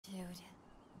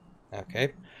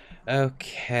Okay.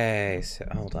 Okay, so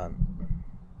hold on.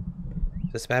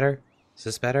 Is this better? Is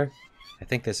this better? I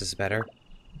think this is better.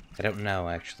 I don't know,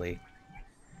 actually.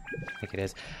 I think it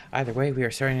is. Either way, we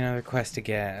are starting another quest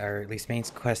again, or at least main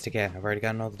quest again. I've already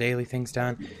gotten all the daily things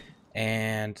done,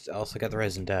 and also got the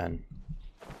resin done.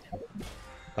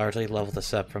 Largely leveled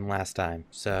this up from last time,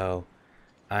 so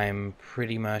I'm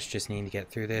pretty much just needing to get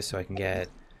through this so I can get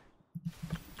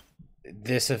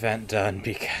this event done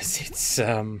because it's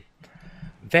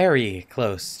very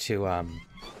close to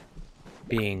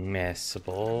being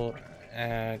missable.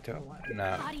 Don't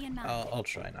no. I'll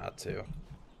try not to.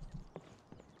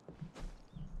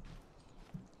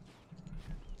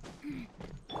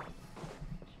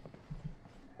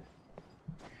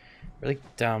 Really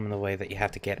dumb the way that you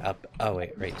have to get up. Oh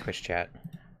wait, right, Twitch chat.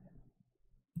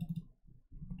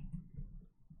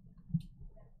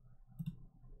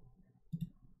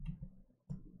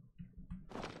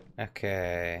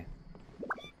 Okay.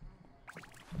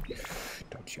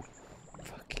 Don't you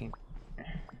fucking...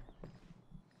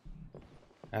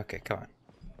 Okay, come on.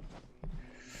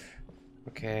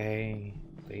 Okay,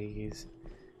 please.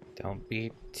 Don't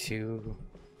be too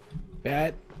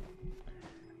bad.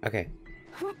 Okay.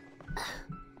 Look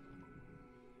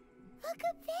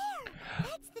up there!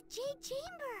 That's the Jade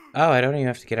Chamber! Oh, I don't even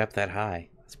have to get up that high.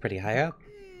 It's pretty high up.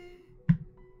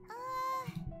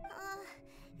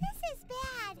 This is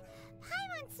bad.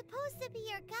 Paimon's supposed to be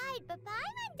your guide, but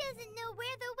Paimon doesn't know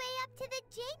where the way up to the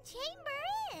Jade Chamber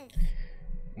is.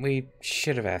 We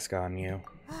should have asked on you.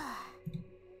 Well,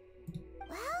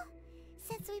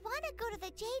 since we want to go to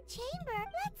the Jade Chamber,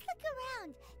 let's look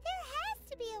around. There has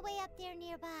to be a way up there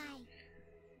nearby.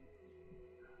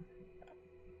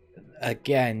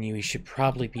 Again, you should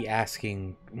probably be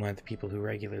asking one of the people who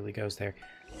regularly goes there.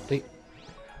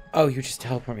 Oh, you just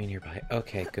teleport me nearby.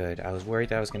 Okay, good. I was worried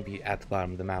that I was going to be at the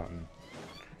bottom of the mountain.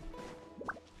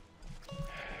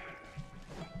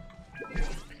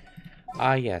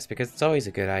 Ah, yes, because it's always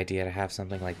a good idea to have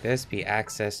something like this be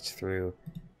accessed through...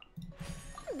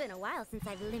 It's been a while since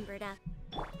I've limbered up.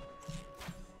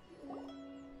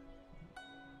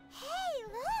 Hey,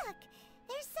 look!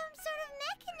 There's some sort of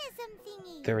mechanism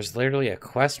thingy. There was literally a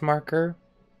quest marker,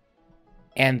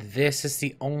 and this is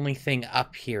the only thing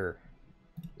up here.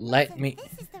 Let me...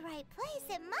 If this is the right place,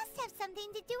 it must have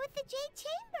something to do with the Jade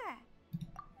Chamber.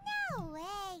 No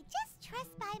way! Just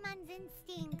trust Paimon's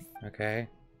instincts. Okay.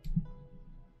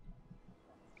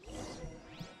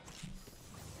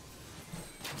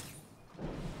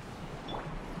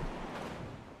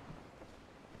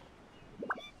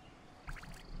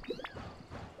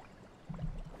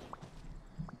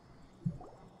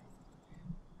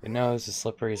 You know, it's as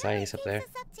slippery as ice up there.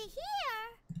 Up to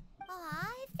here.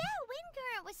 Aw, if that wind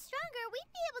current was stronger,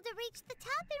 we'd be able to reach the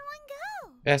top in one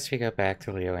go. Best we go back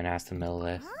to Liyue and ask the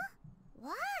Millilith. Huh?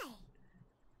 Why?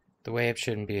 The way up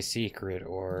shouldn't be a secret,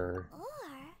 or...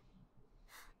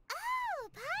 Oh,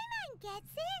 Paimon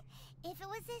gets it. If it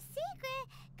was a secret,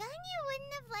 Ganyu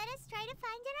wouldn't have let us try to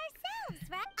find it ourselves,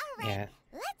 right? Alright, Yeah.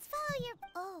 let's follow your...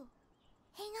 Oh,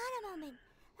 hang on a moment.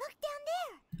 Look down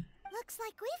there. Looks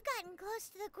like we've gotten close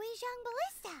to the Guizhong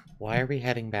Ballista. Why are we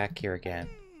heading back here again?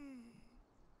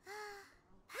 Paimon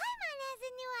has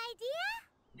a new idea.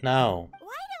 No. Why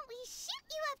don't we shoot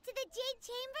you up to the Jade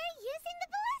Chamber using the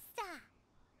ballista?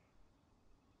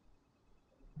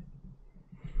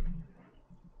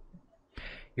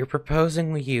 You're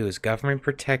proposing we use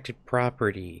government-protected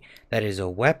property that is a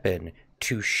weapon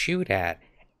to shoot at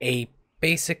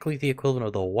basically the equivalent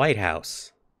of the White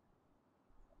House.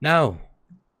 No.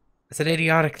 That's an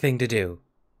idiotic thing to do.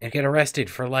 And get arrested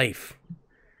for life.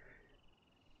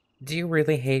 Do you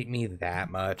really hate me that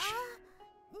much?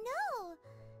 No.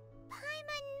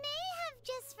 Paimon may have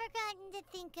just forgotten to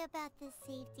think about the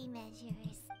safety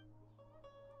measures.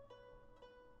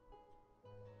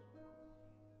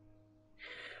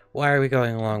 Why are we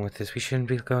going along with this? We shouldn't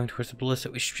be going towards the ballista.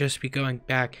 We should just be going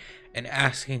back and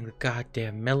asking the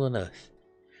goddamn Millilith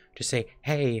to say,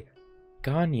 hey,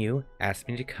 Ganyu asked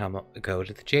me to go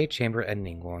to the Jade Chamber at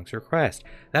Ningguang's request.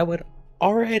 That would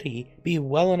already be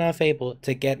well enough able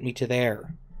to get me to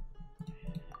there.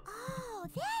 Oh,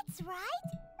 that's right.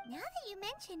 Now that you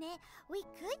mention it, we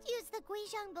could use the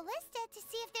Guizhong Ballista to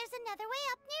see if there's another way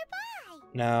up nearby.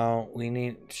 No, we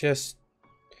need just...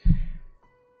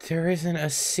 There isn't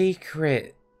a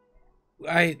secret.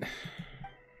 I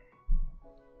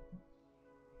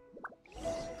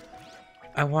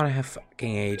want to have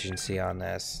fucking agency on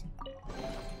this.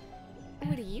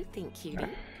 What do you think, cutie?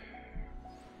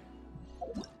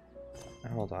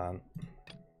 Hold on.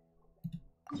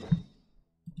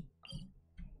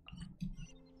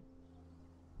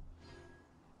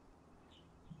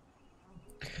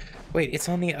 Wait, it's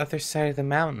on the other side of the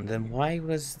mountain. Then why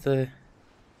was the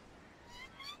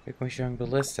Guizhong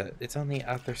Ballista? It's on the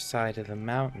other side of the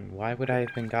mountain. Why would I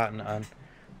have been gotten on?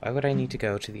 Why would I need to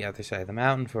go to the other side of the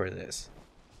mountain for this?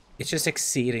 It's just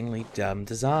exceedingly dumb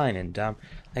design and dumb.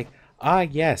 Like,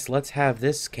 yes, let's have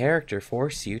this character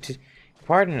force you to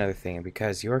part another thing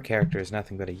because your character is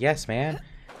nothing but a yes man.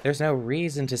 There's no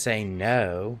reason to say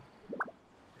no.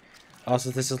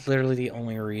 Also, this is literally the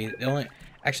only reason.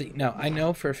 Actually, no, I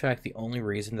know for a fact the only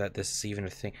reason that this is even a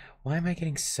thing. Why am I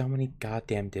getting so many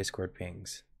goddamn Discord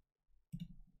pings?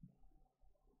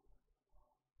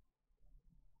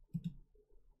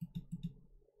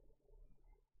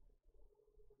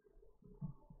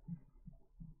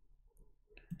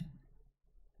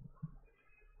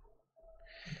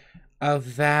 Oh,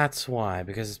 that's why.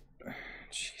 Because,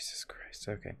 Jesus Christ.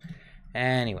 Okay.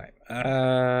 Anyway,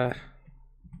 am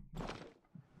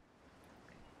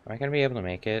I gonna be able to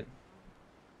make it?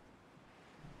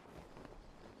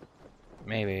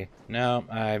 Maybe. No,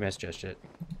 I misjudged it.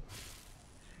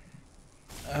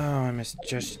 Oh, I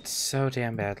misjudged it so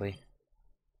damn badly.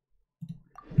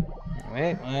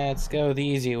 Wait, let's go the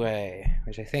easy way,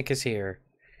 which I think is here.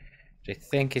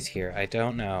 I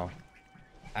don't know.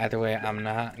 Either way, I'm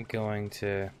not going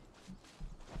to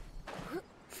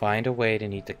find a way to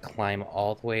need to climb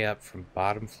all the way up from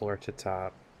bottom floor to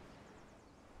top.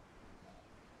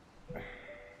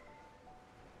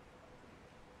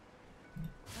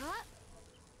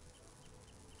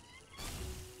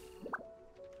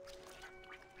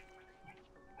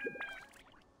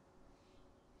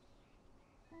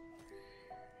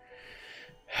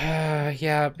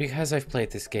 Yeah, because I've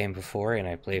played this game before and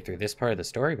I played through this part of the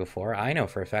story before, I know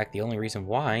for a fact the only reason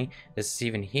why this is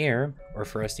even here, or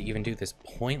for us to even do this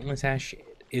pointless ass shit,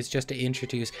 is just to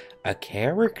introduce a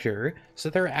character so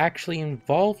they're actually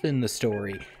involved in the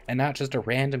story and not just a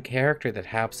random character that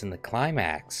helps in the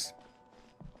climax.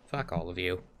 Fuck all of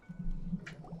you.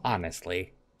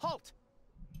 Honestly. Halt!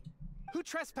 Who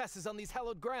trespasses on these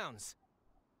hallowed grounds?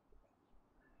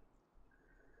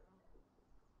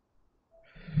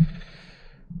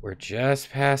 We're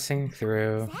just passing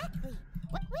through. Exactly.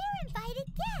 We're invited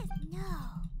guests. No.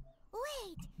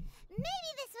 Wait.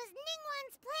 Maybe this was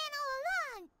Ningguang's plan all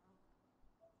along.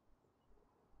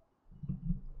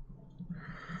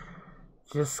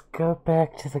 Just go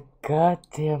back to the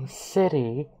goddamn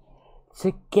city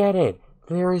to get it.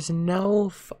 There is no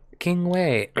fucking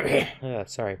way.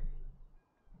 Sorry.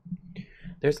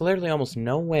 There's literally almost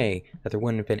no way that there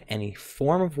wouldn't have been any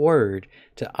form of word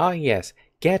to, yes,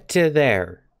 get to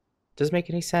there. Doesn't make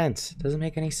any sense. Doesn't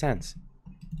make any sense.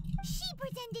 She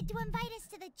pretended to invite us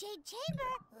to the Jade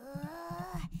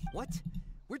Chamber. What?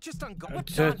 We're just on guard.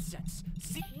 What Uh, nonsense!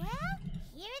 See? Well,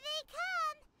 here they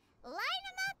come. Line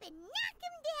them up and knock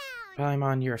them down.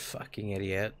 Paimon, you're a fucking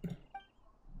idiot.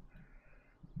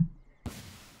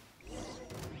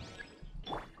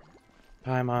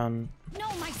 Paimon. No,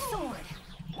 my sword!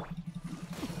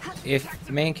 If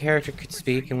the main character could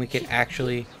speak and we could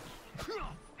actually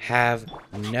have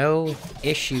no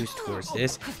issues towards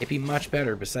this, it'd be much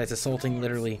better besides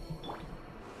literally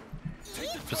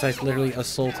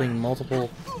assaulting multiple.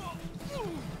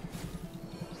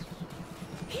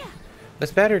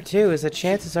 What's better too is that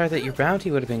chances are that your bounty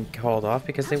would have been called off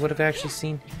because they would have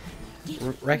actually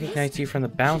recognized you from the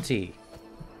bounty.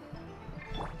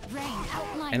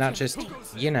 And not just,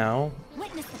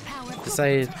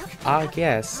 decided,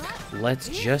 yes, let's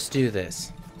just do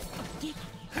this.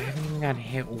 I haven't even gotten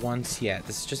hit once yet.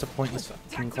 This is just a pointless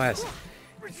fucking quest.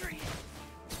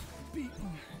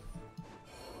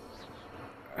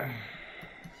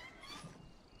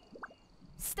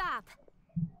 Stop!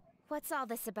 What's all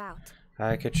this about?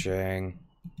 Hi, Kaching.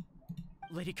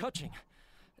 Lady Coaching,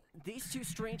 these two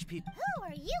strange people. Who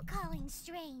are you calling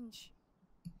strange?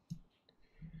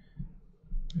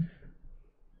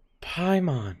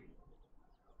 Paimon,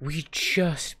 we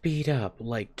just beat up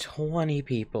like 20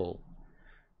 people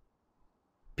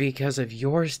because of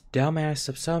your dumbass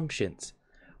assumptions.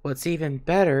 What's even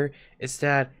better is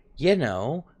that,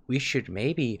 we should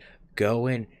maybe go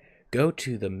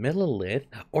to the Millelith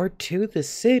or to the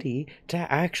city to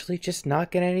actually just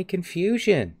not get any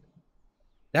confusion.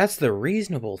 That's the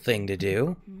reasonable thing to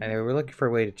do. Anyway, we're looking for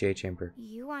a way to Jade Chamber.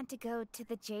 You want to go to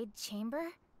the Jade Chamber?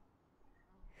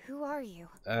 Who are you?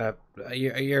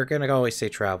 You're gonna always say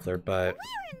traveler, but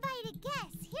We're invited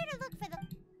guests here to look for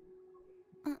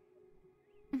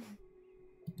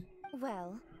the.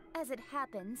 Well, as it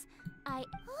happens,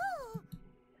 Oh,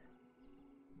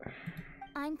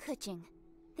 I'm Kuching,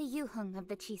 the Yuheng of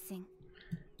the Qixing.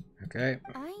 okay.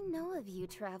 I know of you,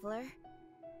 traveler.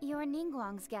 You're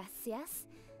Ningguang's guests, yes?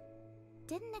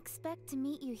 didn't expect to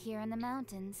meet you here in the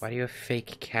mountains. Why do you have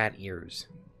fake cat ears?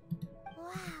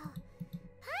 Wow.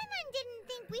 Paimon didn't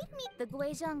think we'd meet. The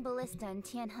Guizhong Ballista in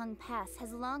Tianheng Pass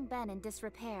has long been in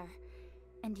disrepair.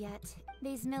 And yet,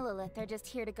 these Millilith are just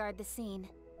here to guard the scene.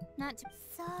 Not to...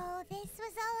 So this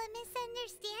was all a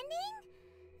misunderstanding?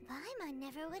 Paimon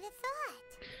never would have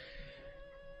thought.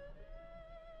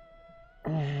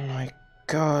 Oh my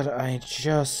god, I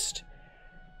just...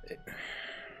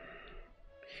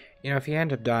 You know, if you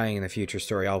end up dying in the future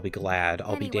story, I'll be glad.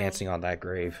 I'll be dancing on that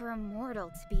grave. For a mortal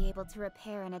to be able to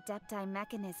repair an Adepti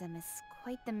mechanism is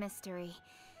quite the mystery.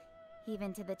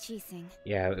 Even to the Qixing.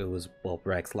 Yeah, it was, well,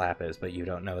 Rex Lapis, but you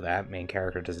don't know that. Main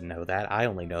character doesn't know that. I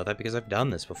only know that because I've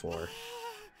done this before. That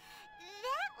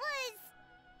was...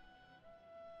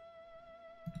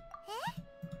 Eh?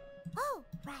 Oh,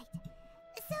 right.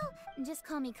 So... Just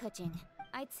call me Kuching.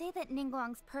 I'd say that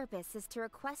Ningguang's purpose is to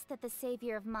request that the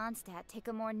savior of Mondstadt take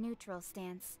a more neutral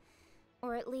stance.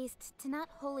 Or at least, to not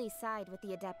wholly side with the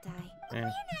Adepti. We're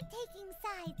not taking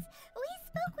sides. We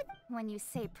spoke with... When you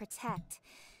say protect,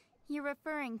 you're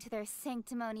referring to their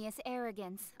sanctimonious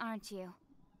arrogance, aren't you?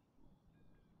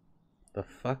 The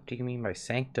fuck do you mean by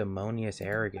sanctimonious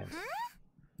arrogance?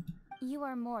 Huh? You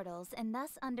are mortals, and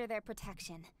thus under their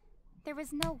protection. There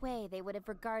was no way they would have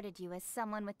regarded you as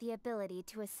someone with the ability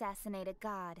to assassinate a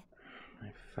god.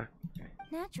 Fuck.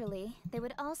 Naturally, they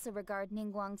would also regard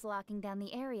Ningguang's locking down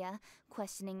the area,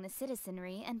 questioning the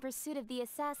citizenry, and pursuit of the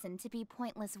assassin to be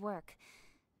pointless work.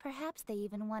 Perhaps they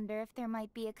even wonder if there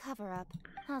might be a cover-up.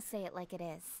 I'll say it like it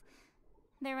is.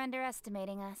 They're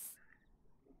underestimating us.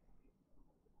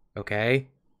 Okay.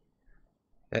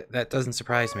 That doesn't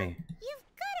surprise me. You've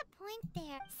got a point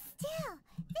there. Still,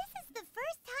 this is the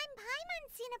first time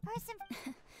Paimon's seen a person...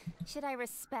 Should I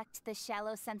respect the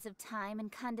shallow sense of time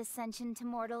and condescension to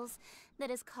mortals that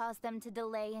has caused them to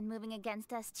delay in moving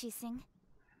against us, Qixing?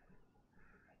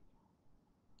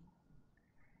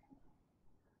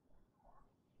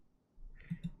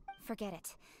 Forget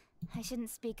it. I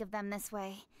shouldn't speak of them this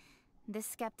way. This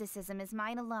skepticism is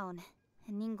mine alone,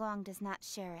 and Ningguang does not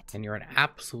share it. And you're an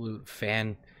absolute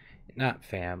fan, not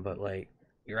fan, but like,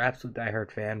 you're absolute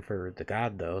diehard fan for the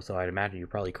god though, so I'd imagine you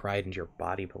probably cried into your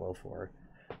body pillow for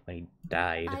when he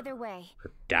died. Either way,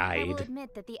 or died. I will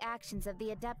admit that the actions of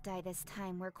the Adepti this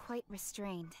time were quite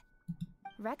restrained.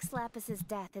 Rex Lapis's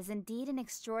death is indeed an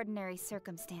extraordinary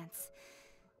circumstance.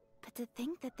 But to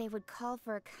think that they would call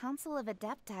for a council of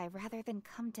Adepti rather than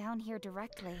come down here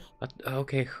directly.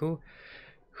 Okay, who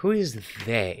is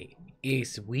they?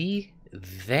 Is we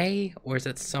they, or is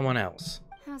it someone else?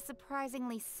 How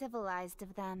surprisingly civilized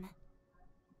of them.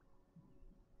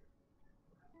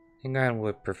 Ningguang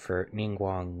would prefer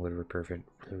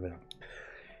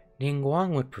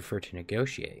to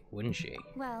negotiate, wouldn't she?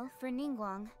 Well, for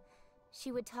Ningguang,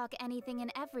 she would talk anything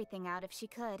and everything out if she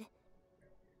could.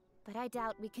 But I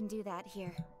doubt we can do that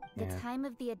here. The time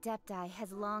of the Adepti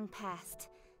has long passed.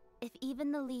 If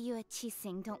even the Liyue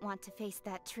Qixing don't want to face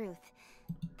that truth,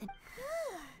 then...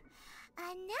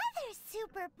 Another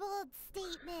super bold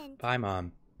statement. Bye,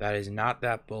 Mom. That is not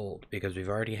that bold, because we've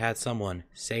already had someone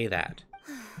say that.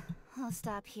 I'll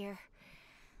stop here.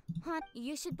 Haunt,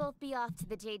 you should both be off to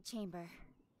the Jade Chamber.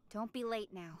 Don't be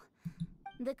late now.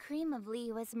 The cream of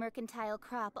Liyue's mercantile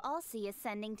crop all see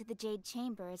ascending to the Jade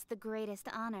Chamber as the greatest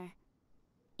honor.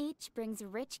 Each brings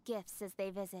rich gifts as they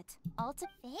visit, all to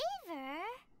Favor?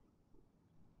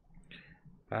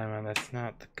 Bye, Mom. That's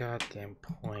not the goddamn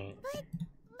point. But...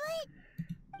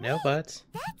 No buts.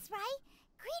 That's right.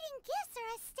 Greeting gifts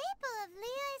are a staple of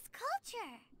Liyue's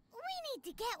culture. We need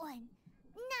to get one.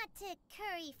 Not to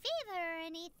curry favor or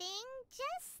anything,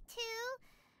 just to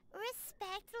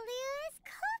respect Liyue's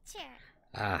culture.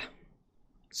 Ah.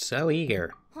 So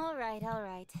eager. All right.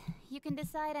 You can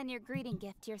decide on your greeting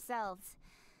gift yourselves.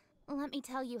 Let me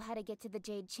tell you how to get to the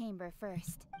Jade Chamber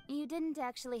first. You didn't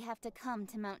actually have to come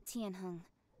to Mount Tianheng.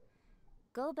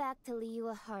 Go back to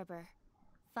Liyue Harbor.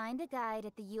 Find a guide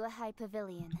at the Yuehai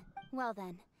Pavilion. Well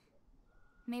then.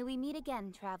 May we meet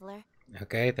again, traveler.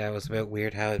 Okay, that was a bit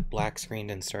weird how it black screened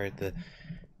and started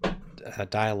the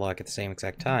dialogue at the same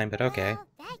exact time, but okay. Well,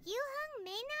 that Yuheng may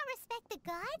not respect the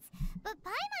gods, but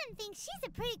Paimon thinks she's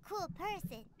a pretty cool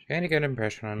person. She got a good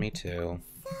impression on me too.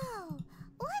 So,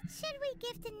 what should we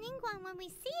give to Ningguang when we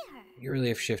see her? You really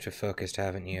have shifted focused,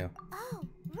 haven't you? Oh,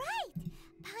 right!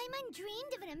 Paimon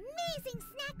dreamed of an amazing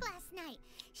snack last night.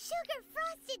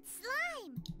 Sugar-frosted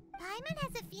slime! Paimon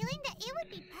has a feeling that it would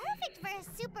be perfect for a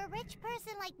super rich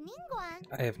person like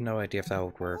Ningguang. I have no idea if that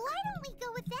would work. Why don't we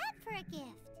go with that for a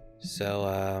gift?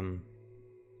 So,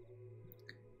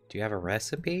 do you have a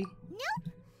recipe?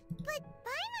 Nope. But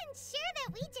Paimon's sure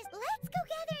that we just... Let's go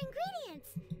gather ingredients.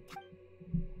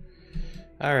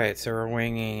 Alright, so we're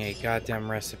winging a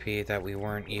goddamn recipe that we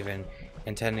weren't even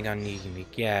intending on needing to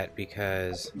get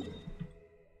because...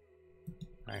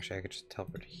 Actually, I could just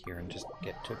teleport here and just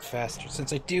get to it faster,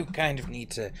 since I do kind of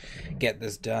need to get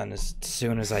this done as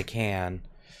soon as I can.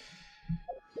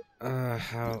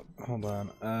 Hold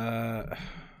on.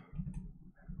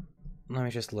 Let me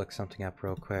just look something up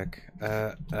real quick.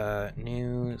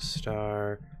 New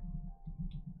star...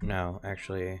 No,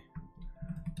 actually...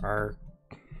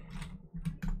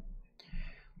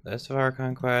 List of our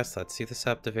conquests. Let's see the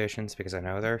subdivisions, because I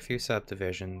know there are a few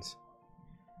subdivisions.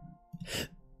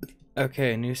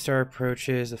 Okay, new star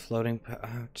approaches, the floating...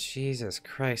 Oh, Jesus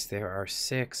Christ, there are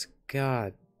 6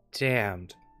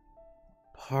 god-damned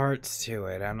parts to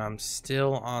it, and I'm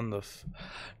still on the...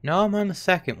 No, I'm on the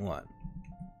second one.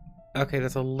 Okay,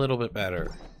 that's a little bit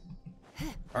better.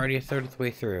 Already a third of the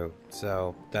way through,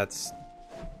 so that's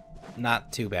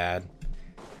not too bad,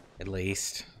 at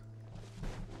least.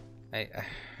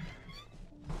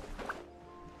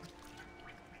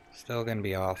 Still gonna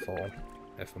be awful,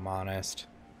 if I'm honest.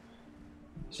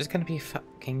 It's just gonna be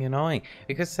fucking annoying,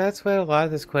 because that's what a lot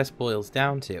of this quest boils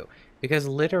down to. Because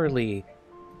literally,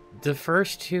 the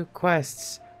first 2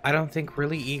 quests, I don't think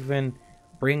really even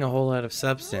bring a whole lot of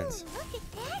substance. Ooh, look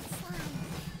at that slime.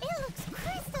 It looks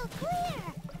crystal clear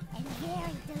and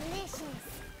very delicious.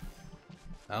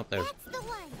 Oh, there's... That's the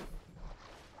one.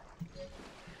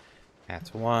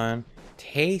 That's one.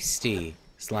 Tasty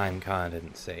slime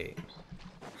condensate.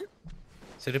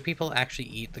 So do people actually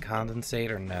eat the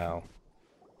condensate or no?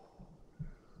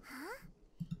 Huh?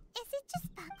 Is it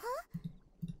just Buckle?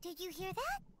 Did you hear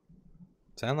that?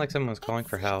 Sound like someone was calling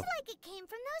for help. Like it came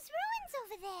from those ruins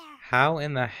over there. How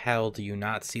in the hell do you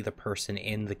not see the person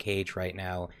in the cage right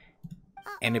now?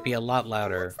 And it'd be a lot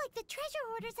louder. Looks like the treasure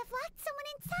hoarders have locked someone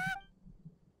inside.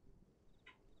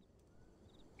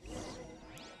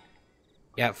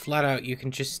 Yeah, flat out, you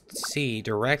can just see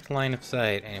direct line of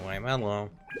sight. Anyway, hello.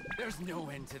 There's no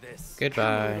end to this. Come a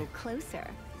Goodbye. little closer.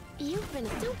 You've been.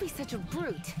 Don't be such a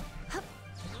brute. Hup.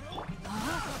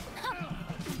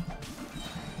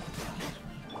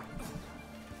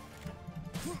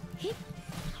 Hip.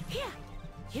 Here.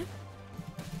 Yep.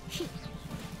 Hip.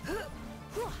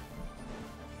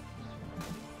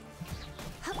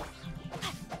 Hup.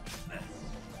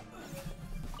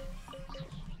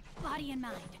 Body and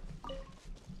mind.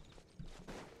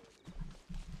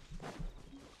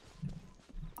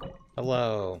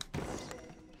 Hello.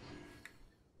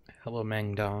 Hello,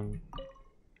 Mengdong.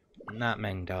 Not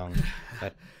Mengdong,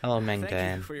 but hello, Thank you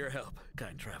Mengdan. for your help,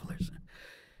 kind travelers.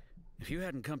 If you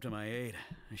hadn't come to my aid,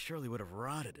 I surely would have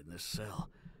rotted in this cell.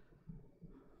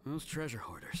 Those treasure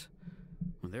hoarders.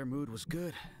 When their mood was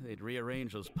good, they'd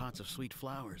rearrange those pots of sweet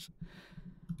flowers.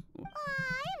 Aw,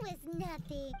 it was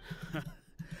nothing.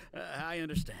 I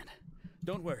understand.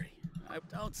 Don't worry.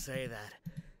 Don't say that.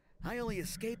 I only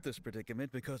escaped this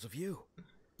predicament because of you.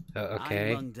 Okay.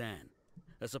 I'm Lung Dan,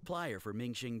 a supplier for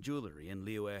Mingxing jewelry in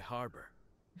Liyue Harbor.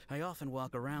 I often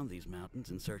walk around these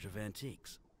mountains in search of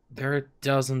antiques. There are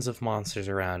dozens of monsters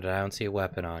around, and I don't see a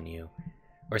weapon on you.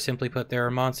 Or simply put, there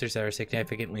are monsters that are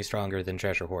significantly stronger than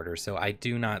treasure hoarders, so I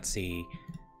do not see...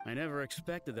 I never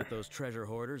expected that those treasure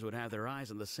hoarders would have their eyes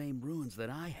on the same ruins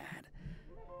that I had.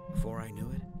 Before I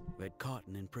knew it, they'd caught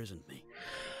and imprisoned me.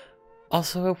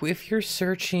 Also, if you're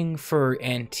searching for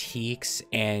antiques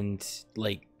and,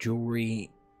 like,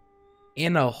 jewelry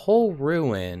in a whole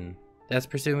ruin that's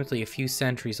presumably a few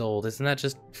centuries old, isn't that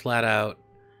just flat out...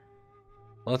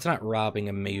 Well, it's not robbing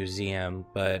a museum,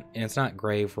 but and it's not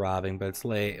grave robbing, but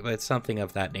it's something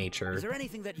of that nature. Is there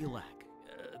anything that you lack?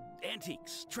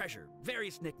 Antiques, treasure,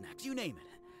 various knickknacks, you name it.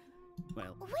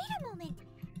 Well... Wait a moment.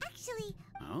 Actually...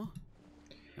 Oh?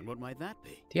 And what might that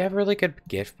be? Do you have a really good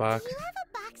gift box? Do you have a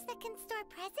box that can store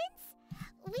presents?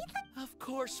 We'd like... Of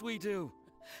course we do.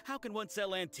 How can one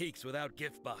sell antiques without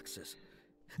gift boxes?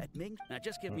 At Ming, now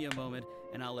just give me a moment,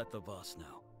 and I'll let the boss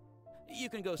know. You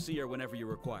can go see her whenever you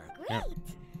require. Great! Yeah. Time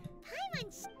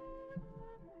on...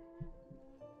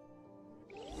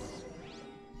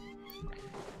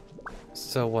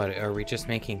 So what, are we just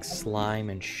making slime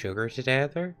and sugar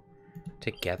together?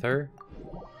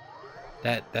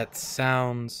 That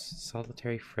sounds...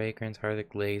 Solitary fragrance, heart of the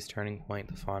glaze, turning point,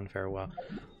 the fond farewell.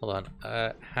 Hold on,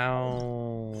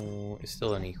 how... It's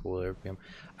still an equilibrium.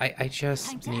 I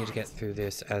just need to get through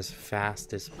this as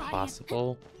fast as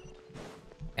possible.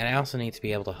 And I also need to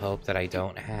be able to hope that I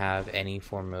don't have any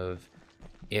form of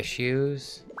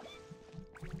issues.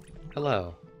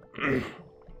 Hello. Hey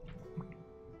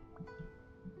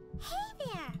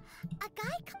there! A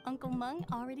guy... Uncle Mung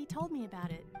already told me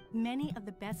about it. Many of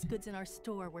the best goods in our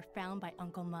store were found by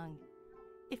Uncle Mung.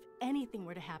 if anything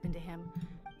were to happen to him.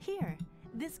 Here,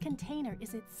 this container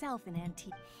is itself an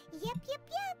antique. Yep.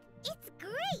 It's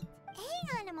great.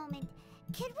 Hang on a moment.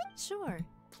 Could we... Sure,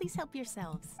 please help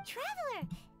yourselves. Traveler,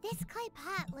 this clay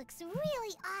pot looks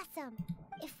really awesome.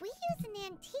 If we use an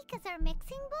antique as our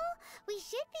mixing bowl, we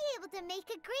should be able to make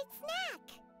a great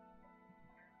snack.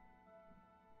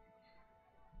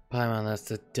 Paimon, that's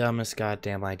the dumbest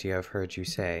goddamn idea I've heard you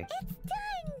say. It's done!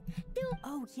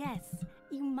 Oh yes,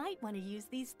 you might want to use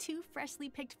these 2 freshly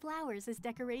picked flowers as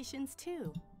decorations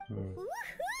too. Woohoo!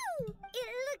 It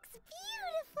looks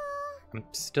beautiful! I'm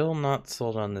still not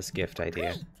sold on this gift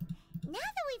idea. Great! Now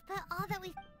that we've put all that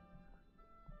we've...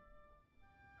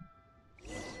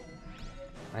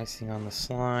 Icing on the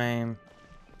slime.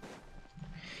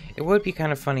 It would be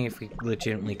kind of funny if we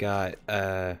legitimately got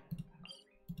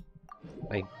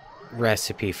like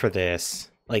recipe for this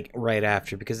like right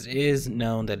after, because it is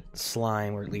known that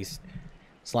slime, or at least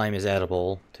slime, is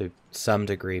edible to some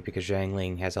degree, because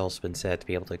Zhangling has also been said to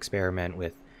be able to experiment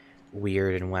with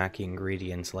weird and wacky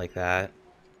ingredients like that.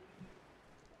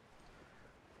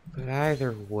 But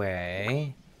either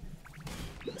way,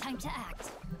 Time to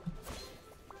act.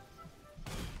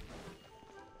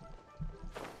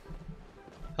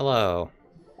 hello.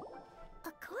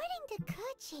 According to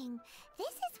Kuching, this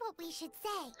is what we should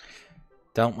say.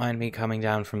 Don't mind me coming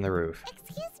down from the roof.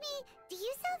 Excuse me, do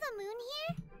you sell the moon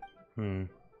here?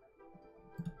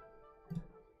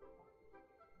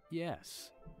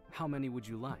 Yes. How many would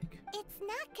you like? It's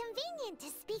not convenient to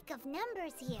speak of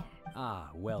numbers here. Ah,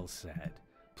 well said.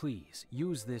 Please,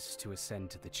 use this to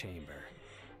ascend to the chamber.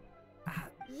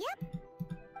 Yep.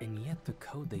 And yet the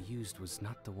code they used was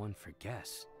not the one for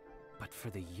guests, but for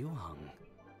the Yuheng.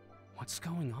 What's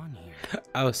going on here?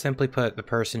 Oh, simply put, the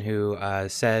person who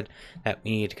said that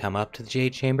we needed to come up to the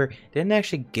Jade Chamber didn't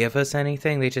actually give us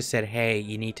anything. They just said, hey,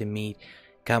 you need to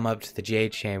come up to the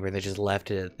Jade Chamber. They just left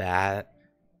it at that.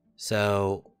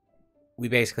 So we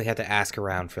basically had to ask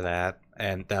around for that,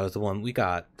 and that was the one we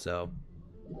got, so...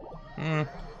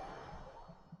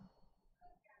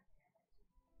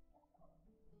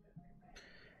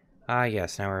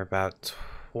 yes, now we're about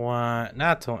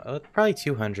probably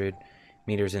 200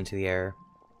 meters into the air.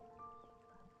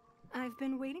 I've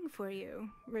been waiting for you,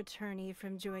 returnee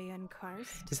from Joyun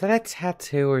Karst. Is that a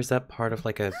tattoo, or is that part of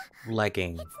like a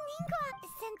legging? It's Ningguang,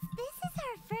 since this is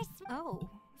our first... Oh,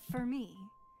 for me.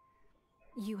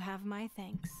 You have my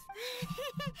thanks.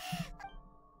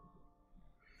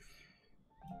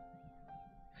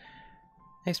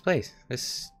 Nice place,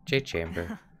 this Jade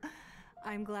Chamber.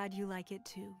 I'm glad you like it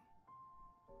too.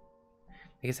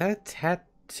 Is that a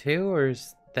tattoo, or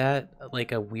is that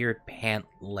like a weird pant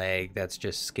leg that's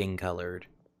just skin colored?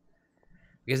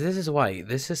 Because this is white,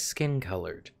 this is skin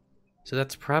colored. So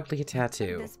that's probably a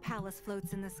tattoo. This palace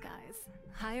floats in the skies,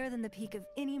 higher than the peak of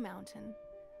any mountain.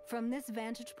 From this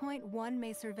vantage point, one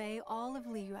may survey all of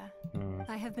Liyue.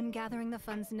 I have been gathering the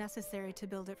funds necessary to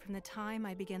build it from the time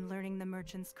I began learning the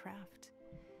merchant's craft.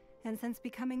 And since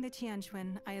becoming the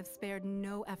Tianquan, I have spared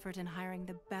no effort in hiring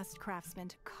the best craftsmen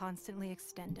to constantly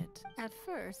extend it. At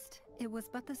first, it was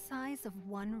but the size of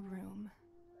one room.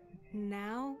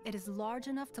 Now, it is large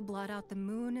enough to blot out the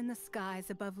moon in the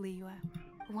skies above Liyue.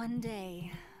 One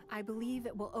day, I believe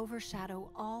it will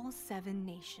overshadow all 7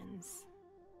 nations.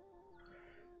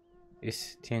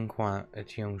 Is Tianquan? Is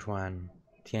Tianshuang?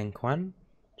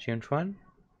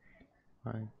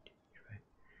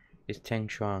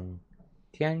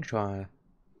 Tianxua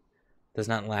does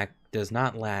not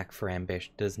lack for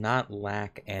ambition. Does not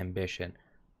lack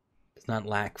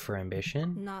for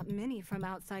ambition. Not many from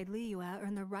outside Liyue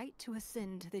earn the right to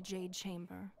ascend to the Jade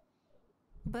Chamber.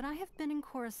 But I have been in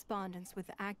correspondence with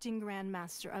the acting Grand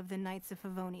Master of the Knights of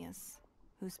Favonius,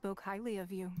 who spoke highly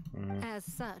of you. As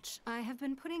such, I have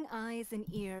been putting eyes and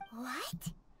ears.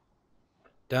 What?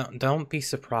 Don't be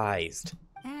surprised.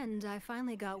 And I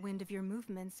finally got wind of your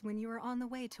movements when you were on the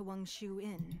way to Wangshu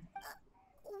Inn.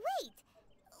 Wait,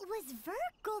 was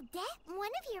Vergoldet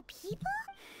one of your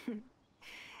people?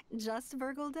 Just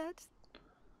Vergoldet?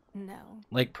 No.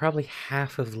 Like, probably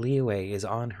half of Liyue is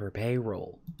on her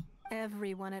payroll.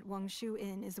 Everyone at Wangshu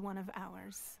Inn is one of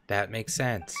ours. That makes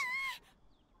sense.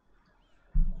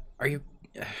 Are you...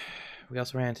 We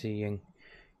also ran into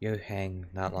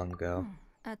Yuheng not long ago.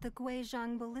 At the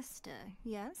Guizhang Ballista,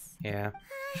 yes? Yeah.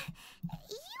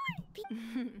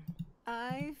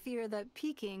 I fear that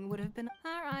peeking would have been...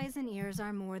 Our eyes and ears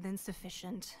are more than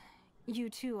sufficient. You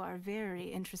two are very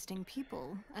interesting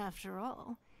people, after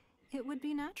all. It would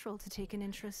be natural to take an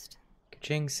interest.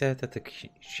 Kaching said that the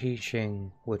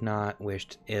Qixing would not wish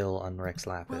ill on Rex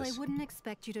Lapis. Well, I wouldn't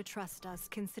expect you to trust us,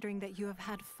 considering that you have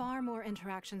had far more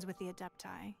interactions with the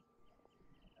Adepti.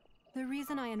 The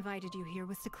reason I invited you here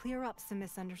was to clear up some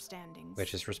misunderstandings.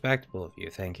 Which is respectable of you.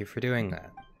 Thank you for doing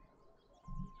that.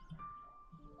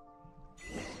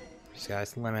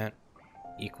 Sky's the limit.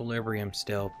 Equilibrium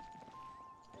still.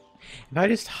 If I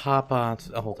just hop on...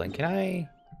 Oh, hold on, can I...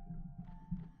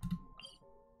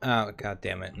 Oh, god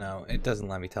damn it, no. It doesn't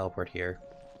let me teleport here.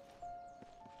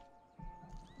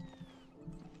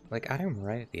 Like, I'm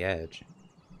right at the edge.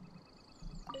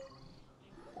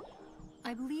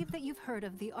 I believe that you've heard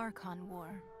of the Archon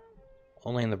War.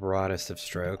 Only in the broadest of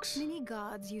strokes. Many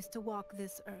gods used to walk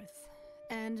this earth,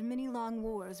 and many long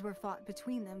wars were fought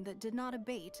between them that did not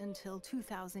abate until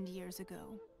 2,000 years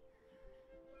ago.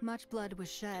 Much blood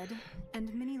was shed,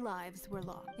 and many lives were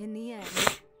lost. In the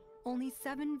end, only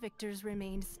 7 victors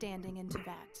remained standing in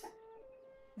Teyvat.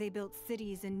 They built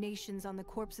cities and nations on the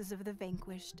corpses of the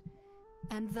vanquished,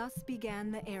 and thus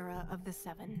began the era of the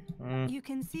 7. You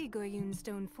can see Goyun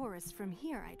Stone Forest from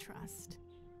here, I trust.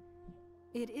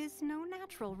 It is no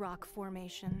natural rock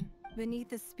formation. Beneath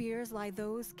the spears lie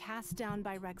those cast down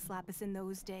by Rex Lapis in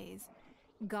those days,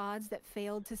 gods that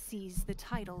failed to seize the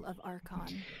title of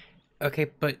Archon.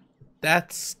 Okay, but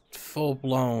that's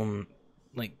full-blown,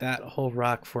 like, that whole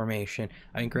rock formation.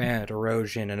 I mean, granted,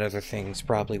 erosion and other things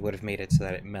probably would have made it so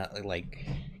that it, like,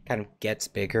 kind of gets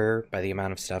bigger by the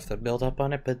amount of stuff that built up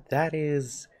on it, but that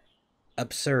is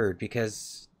absurd,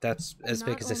 because that's as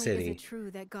big as a city. Not only is it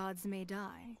true that gods may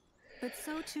die, but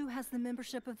so too has the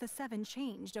membership of the 7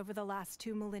 changed over the last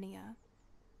 2 millennia.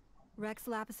 Rex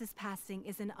Lapis's passing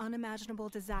is an unimaginable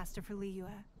disaster for Liyue.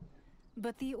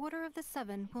 But the Order of the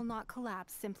 7 will not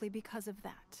collapse simply because of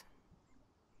that.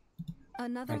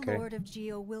 Another Lord of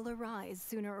Geo will arise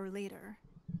sooner or later.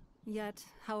 Yet,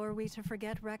 how are we to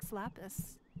forget Rex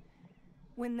Lapis?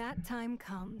 When that time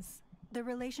comes, the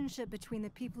relationship between the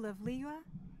people of Liyue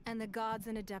and the gods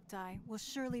and Adepti will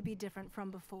surely be different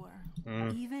from before.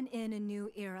 Even in a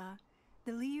new era,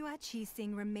 the Liyue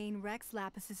Qixing remain Rex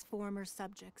Lapis's former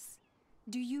subjects.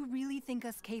 Do you really think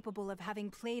us capable of having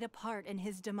played a part in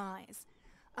his demise?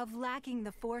 Of lacking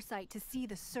the foresight to see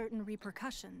the certain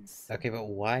repercussions? Okay, but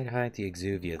why hide the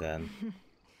Exuvia then?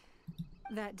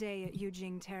 That day at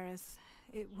Yujing Terrace,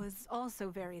 it was also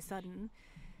very sudden.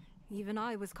 Even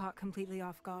I was caught completely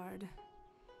off guard.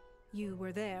 You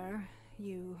were there,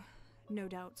 you no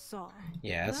doubt saw.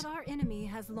 Yes. But our enemy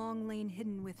has long lain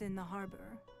hidden within the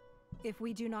harbor. If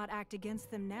we do not act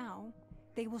against them now,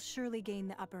 they will surely gain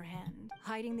the upper hand.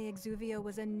 Hiding the Exuvia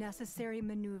was a necessary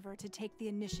maneuver to take the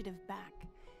initiative back,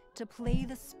 to play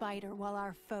the spider while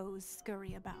our foes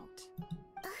scurry about.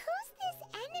 Who's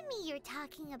this enemy you're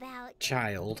talking about?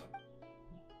 Child.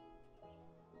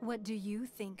 What do you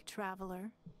think, traveler?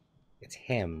 It's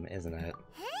him, isn't it?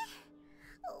 Huh?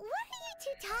 What are you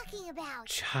two talking about?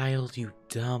 Child, you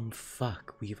dumb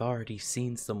fuck. We've already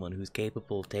seen someone who's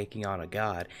capable of taking on a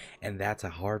god, and that's a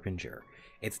harbinger.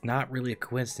 It's not really a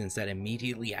coincidence that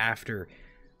immediately after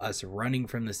us running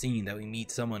from the scene that we meet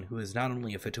someone who is not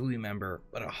only a Fatui member,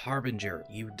 but a harbinger,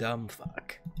 you dumb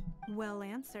fuck. Well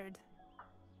answered.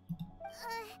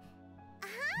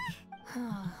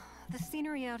 Huh? The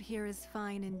scenery out here is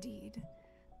fine indeed,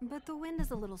 but the wind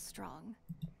is a little strong.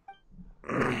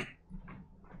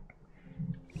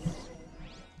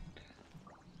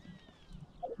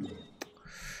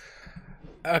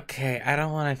 Okay, I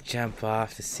don't want to jump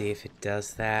off to see if it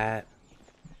does that.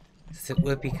 It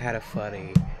would be kind of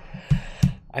funny.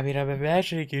 I mean, I'm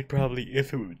imagining you'd probably,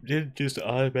 if it didn't just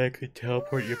automatically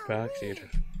teleport you back to it.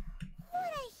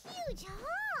 What a huge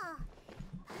hall!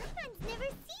 Paimon's never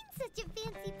seen such a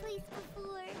fancy place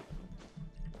before.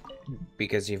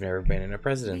 Because you've never been in a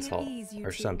president's Be at hall, ease, you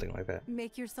or two. something like that.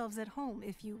 Make yourselves at home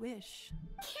if you wish.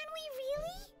 Can we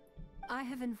really? I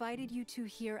have invited you two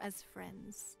here as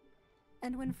friends.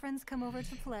 And when friends come over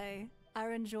to play,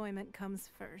 our enjoyment comes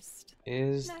first.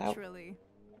 Naturally.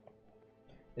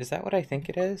 Is that what I think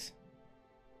it is?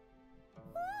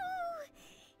 Ooh,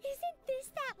 isn't this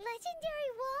that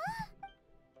legendary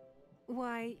wall?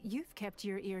 Why, you've kept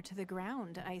your ear to the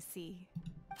ground, I see.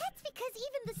 That's because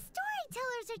even the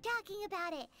storytellers are talking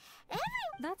about it.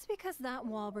 That's because that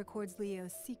wall records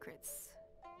Leo's secrets.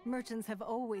 Merchants have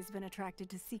always been attracted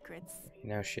to secrets.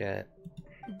 No shit.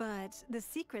 But the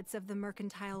secrets of the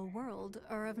mercantile world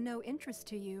are of no interest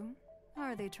to you,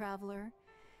 are they, traveler?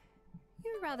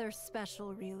 You're rather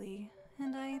special, really,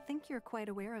 and I think you're quite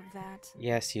aware of that.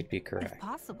 Yes, you'd be correct. If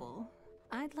possible,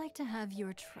 I'd like to have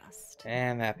your trust.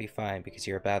 And that'd be fine, because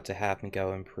you're about to have me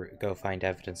go and go find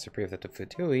evidence to prove that the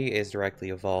Fatui is directly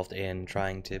involved in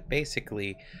trying to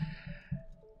basically,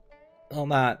 well,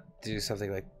 not do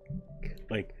something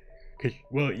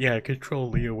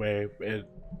control Liyue, and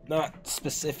not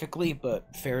specifically,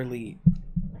 but fairly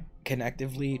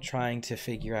connectively trying to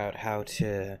figure out how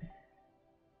to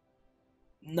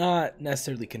not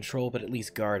necessarily control, but at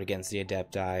least guard against the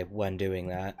Adepti when doing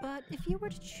that. But if you were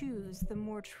to choose the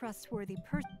more trustworthy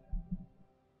person...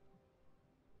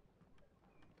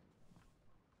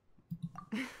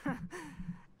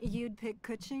 You'd pick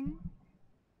Kuching?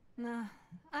 Nah,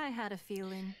 I had a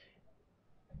feeling.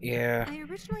 Yeah. I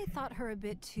originally thought her a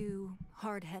bit too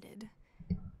hard-headed.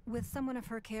 With someone of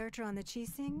her character on the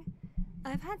Qixing,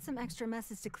 I've had some extra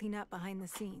messes to clean up behind the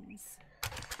scenes.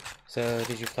 So,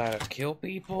 did you flat out kill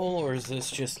people, or is this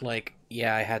just like,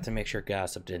 yeah, I had to make sure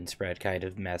gossip didn't spread kind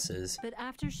of messes? But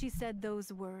after she said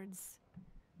those words,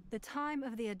 the time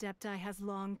of the Adepti has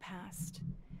long passed.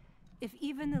 If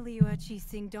even the Liyue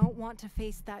Qixing don't want to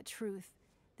face that truth,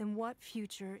 then what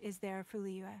future is there for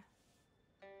Liyue?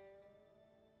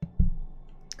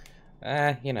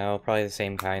 You know, probably the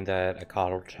same kind that a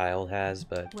coddled child has,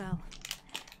 but... Well,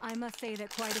 I must say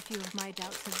that quite a few of my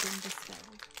doubts have been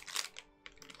dispelled.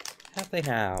 Have they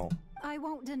now? I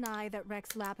won't deny that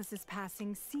Rex Lapis's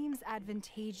passing seems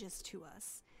advantageous to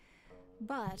us.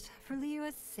 But, for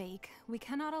Liyue's sake, we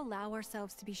cannot allow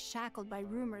ourselves to be shackled by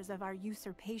rumors of our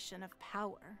usurpation of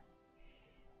power.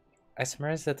 I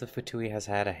surmise that the Futui has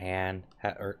had a hand,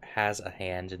 has a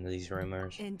hand in these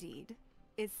rumors. Indeed.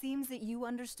 It seems that you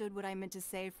understood what I meant to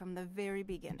say from the very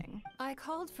beginning. I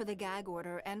called for the gag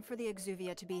order and for the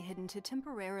Exuvia to be hidden to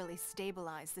temporarily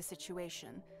stabilize the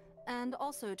situation, and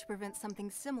also to prevent something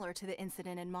similar to the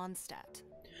incident in Mondstadt.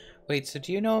 Wait, so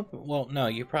do you know... Well, no,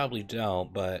 you probably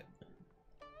don't, but...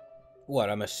 What,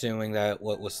 I'm assuming that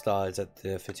what was thought is that the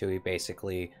Futui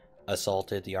basically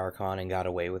assaulted the Archon and got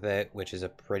away with it, which is a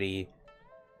pretty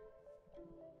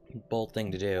bold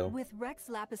thing to do. With Rex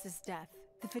Lapis's death,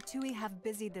 the Futui have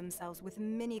busied themselves with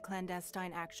many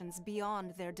clandestine actions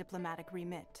beyond their diplomatic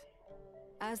remit.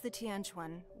 As the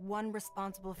Tianquan, one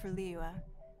responsible for Liyue,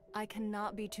 I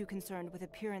cannot be too concerned with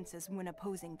appearances when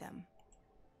opposing them.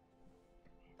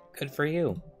 Good for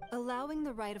you. Allowing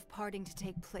the rite of parting to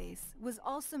take place was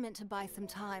also meant to buy some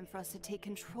time for us to take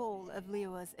control of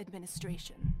Liyue's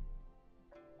administration.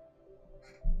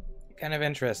 Kind of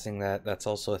interesting that that's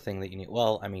also a thing that you need.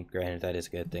 Well, I mean, granted, that is a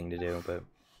good thing to do, but...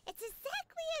 It's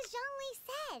exactly as Zhongli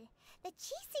said. The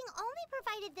Qixing only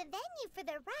provided the venue for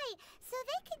their rite so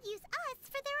they could use us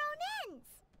for their own ends.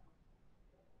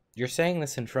 You're saying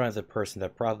this in front of the person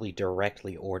that probably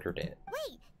directly ordered it.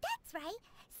 Wait, that's right.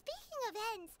 Speaking of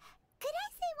ends, could I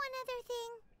say one other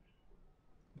thing?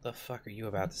 What the fuck are you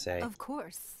about to say? Of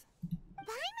course.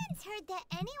 Paimon's heard that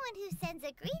anyone who sends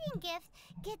a greeting gift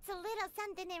gets a little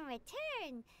something in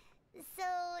return. So,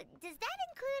 does that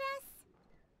include us?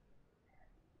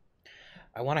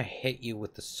 I want to hit you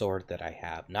with the sword that I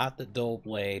have. Not the dull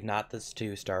blade, not this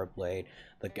 2-star blade.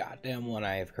 The goddamn one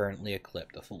I have currently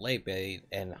equipped. The fillet blade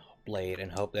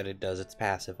and hope that it does its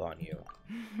passive on you.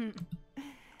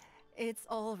 It's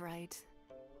all right.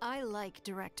 I like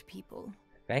direct people.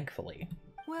 Thankfully.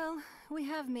 Well, we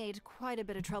have made quite a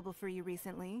bit of trouble for you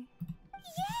recently.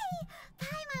 Yay!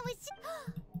 Paimon was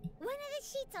one of the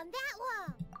sheets on that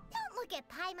wall. Don't look at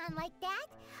Paimon like that.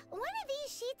 One of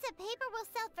these sheets of paper will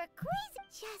sell for crazy.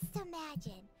 Just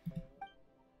imagine.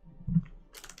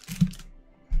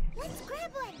 Let's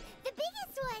grab one. The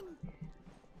biggest one.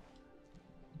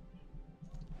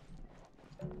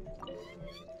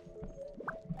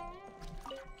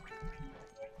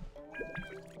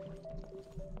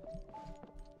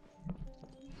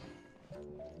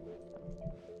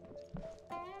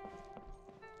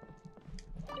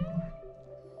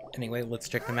 Anyway, let's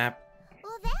check the map.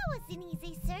 Well, that was an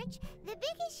easy search. The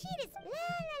biggest sheet is la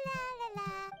la la la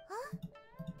la. Huh?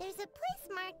 There's a place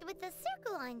marked with a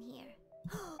circle on here.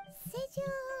 Sigil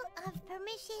of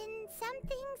permission,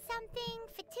 something, something,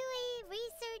 Fatui,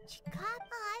 research, cop.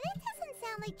 Aw, that doesn't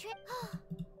sound like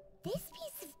This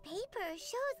piece of paper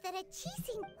shows that a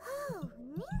Qixing... Oh,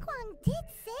 Ningguang did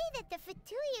say that the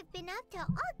Fatui have been up to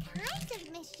all kinds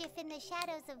of mischief in the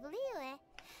shadows of Liyue.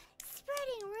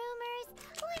 Spreading rumors,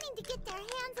 wanting to get their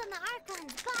hands on the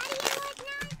Archon's body and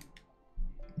whatnot.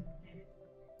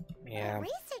 Yeah.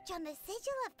 Research on the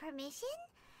Sigil of Permission?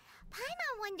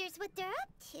 Paimon wonders what they're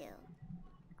up to.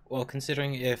 Well,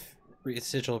 considering if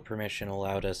Sigil Permission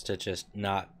allowed us to just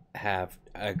not have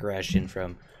aggression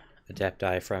from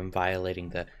Adepti from violating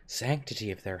the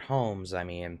sanctity of their homes, I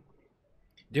mean,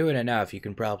 do it enough, you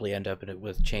can probably end up in it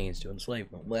with chains to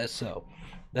enslavement. Less so.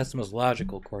 That's the most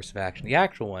logical course of action. The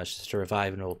actual one is just to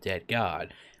revive an old dead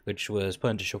god, which was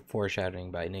put into foreshadowing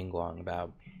by Ningguang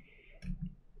about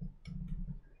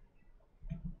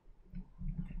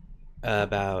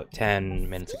 10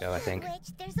 minutes ago, I think.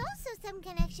 Which, there's also some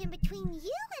connection between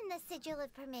you and the Sigil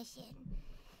of Permission.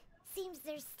 Seems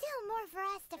there's still more for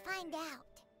us to find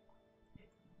out.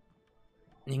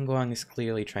 Ningguang is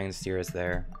clearly trying to steer us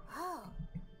there. Oh,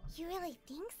 you really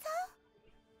think so?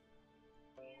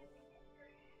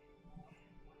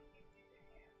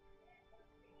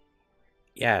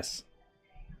 Yes.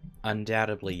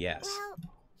 Undoubtedly, yes. Well,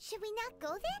 should we not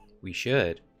go then? We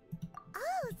should.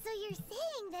 Oh, so you're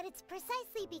saying that it's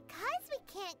precisely because we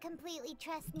can't completely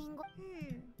trust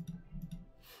Ningguang.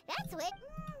 That's it.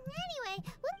 Anyway,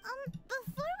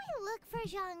 before we look for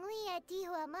Zhongli at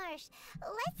Dihua Marsh,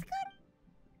 let's go.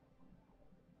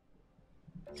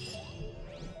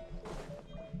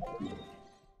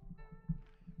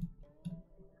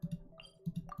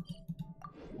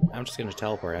 I'm just gonna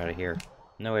teleport out of here.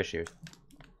 No issue.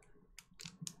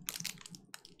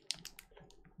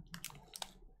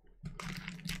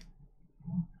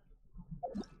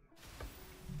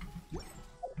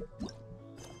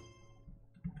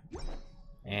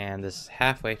 And this is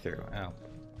halfway through. Oh.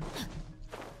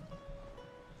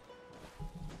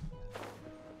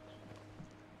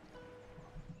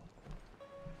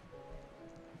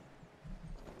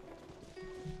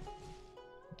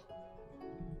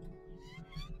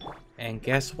 And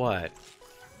guess what?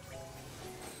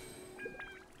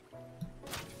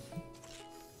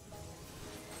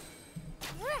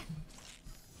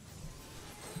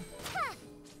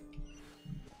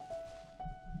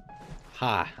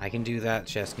 Ha! I can do that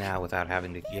just now without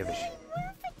having to give a shit.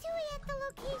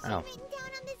 Oh.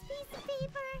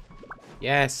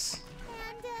 Yes!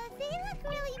 And they look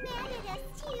really mad at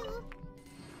us too.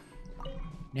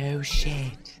 No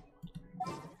shit.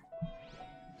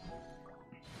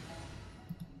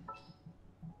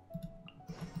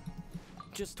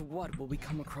 Just what will we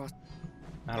come across?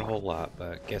 Not a whole lot,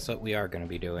 but guess what we are going to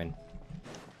be doing?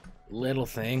 Little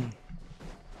thing.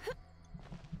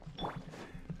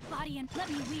 Body and let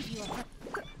me weave you a...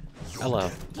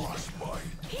 Hello.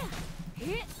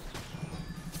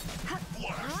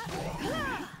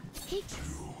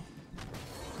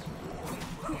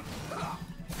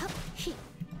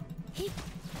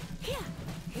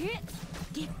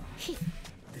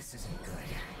 This isn't good.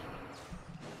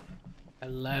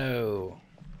 Hello.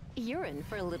 You're in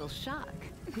for a little shock.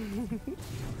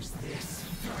 Use this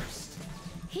first.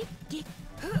 Out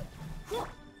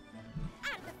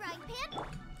of the frying pan.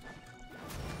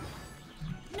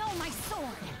 No, my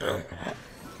sword!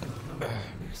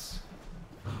 Darkness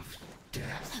of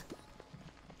death.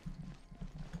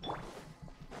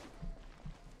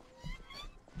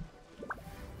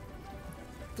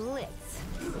 Blitz.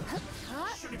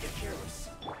 Shouldn't get careless.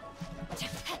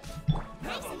 Nice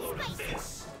and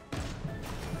spicy.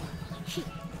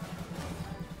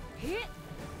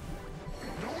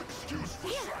 No excuse for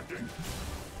slacking.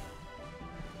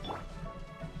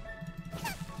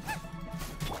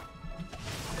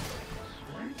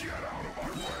 Get out of my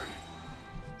way.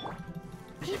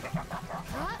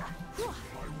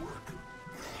 My work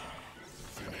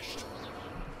finished.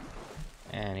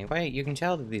 Anyway, you can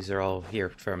tell that these are all here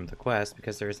from the quest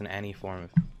because there isn't any form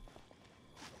of...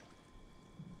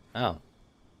 Oh.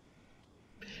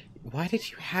 Why did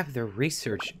you have the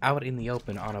research out in the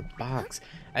open on a box?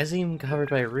 As even covered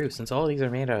by a roof, since all these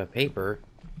are made out of paper.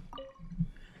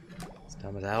 It's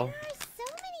dumb as hell. There are so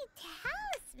many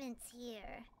talismans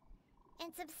here.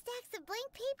 And some stacks of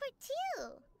blank paper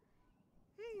too.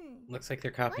 Looks like they're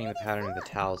copying the pattern of the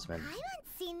talisman. I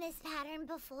haven't seen this pattern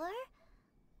before.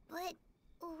 But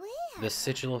where? The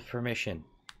sigil of permission.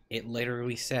 It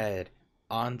literally said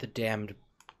on the damned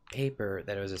paper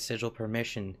that it was a sigil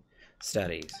permission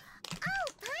studies.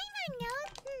 Oh, Paimon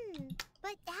knows.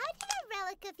 But how did a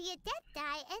relic of the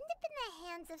Adepti end up in the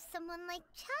hands of someone like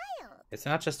Child? It's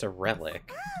not just a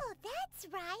relic. Oh, that's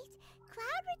right.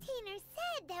 Cloud Retainer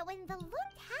said that when the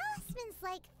loot talismans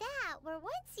like that were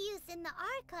once used in the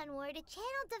Archon War to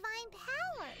channel divine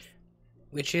powers.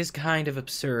 Which is kind of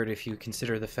absurd if you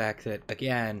consider the fact that,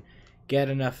 again, get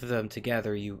enough of them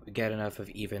together, you get enough of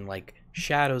even, like,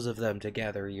 shadows of them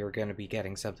together, you're going to be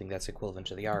getting something that's equivalent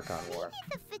to the Archon War.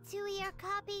 Maybe the Fatui are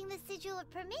copying the Sigil of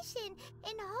Permission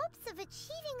in hopes of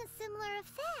achieving a similar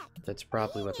effect. That's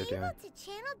probably what they're doing. Being able to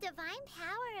channel divine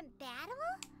power in battle?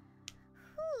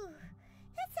 Whew,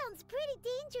 that sounds pretty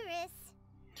dangerous.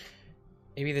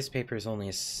 Maybe this paper is only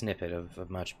a snippet of a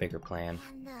much bigger plan.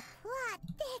 And the plot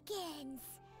thickens.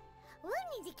 We'll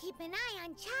need to keep an eye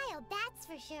on Child, that's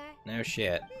for sure. No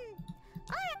shit.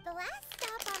 Alright, the last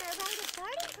stop on our rite of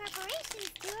garden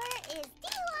preparations tour is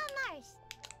Dihua Marsh.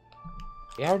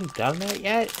 You haven't done that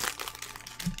yet?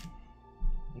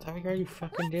 I thought you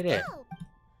fucking did it. Go.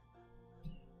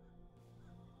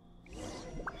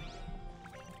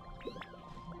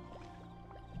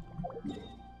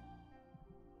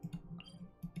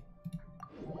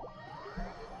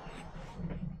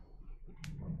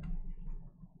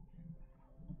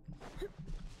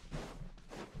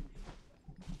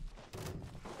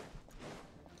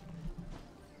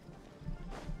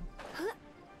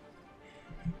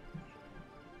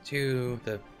 to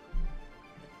the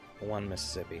one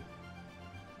Mississippi.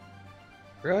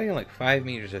 We're going like 5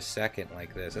 meters a second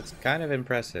like this. It's kind of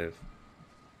impressive.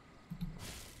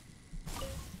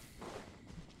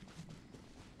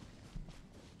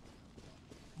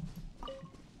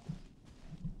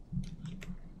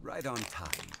 Right on time.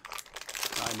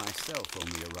 I myself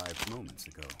only arrived moments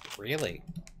ago. Really?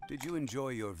 Did you enjoy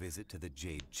your visit to the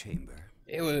Jade Chamber?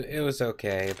 It was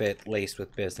okay, a bit laced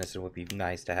with business. It would be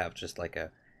nice to have just like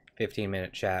a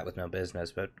 15-minute chat with no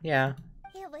business, but yeah.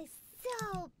 It was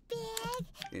so big.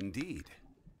 Indeed.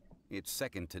 It's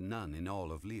second to none in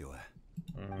all of Liyue.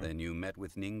 Then you met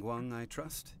with Ningguang, I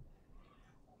trust?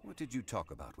 What did you talk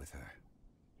about with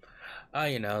her?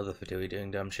 You know, the Fatui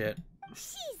doing dumb shit.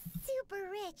 She's super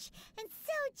rich and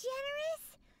so generous.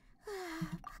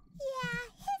 Yeah,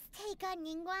 his take on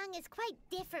Ningguang is quite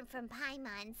different from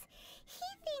Paimon's. He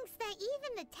thinks that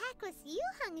even the tactless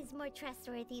Yuheng is more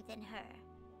trustworthy than her.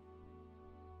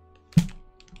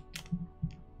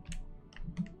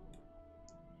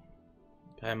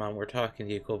 Paimon, we're talking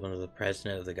the equivalent of the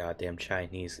president of the goddamn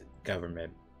Chinese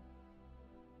government.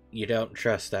 You don't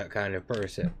trust that kind of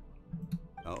person.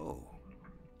 Oh,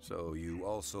 so you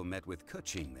also met with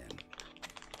Keqing then?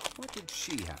 What did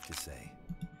she have to say?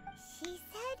 She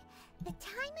said the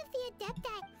time of the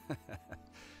Adepti...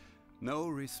 No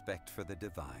respect for the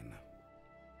divine.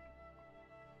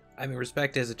 I mean,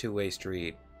 respect is a two-way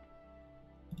street.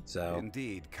 So...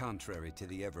 Indeed, contrary to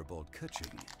the ever-bold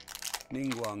Keqing,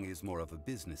 Ningguang is more of a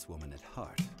businesswoman at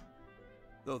heart.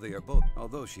 Though they are both...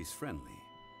 Although she's friendly,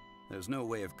 there's no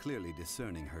way of clearly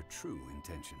discerning her true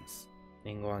intentions.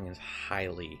 Ningguang is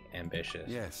highly ambitious.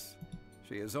 Yes,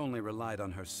 she has only relied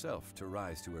on herself to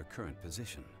rise to her current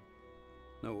position.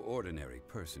 No ordinary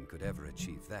person could ever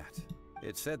achieve that.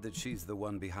 It's said that she's the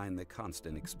one behind the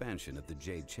constant expansion of the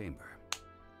Jade Chamber.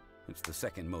 It's the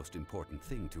second most important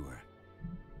thing to her.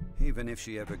 Even if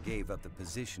she ever gave up the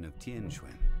position of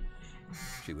Tianquan,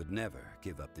 she would never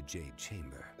give up the Jade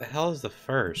Chamber. The hell is the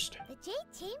first? The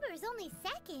Jade Chamber is only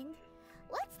second.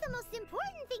 What's the most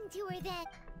important thing to her then?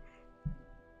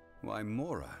 Why,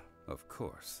 Mora, of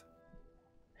course.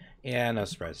 Yeah, no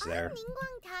surprise there. All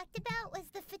Ningguang talked about was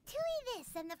the Fatui this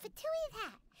and the Fatui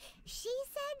that. She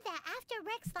said that after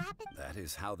Rex Lapid... That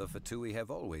is how the Fatui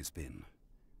have always been.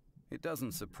 It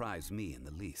doesn't surprise me in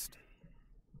the least.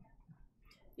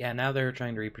 Yeah, now they're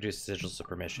trying to reproduce sigils of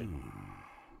permission.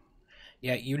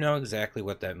 Yeah, you know exactly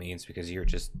what that means because you're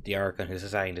just the Archon who's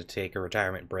deciding to take a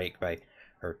retirement break by...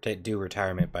 or to do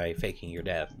retirement by faking your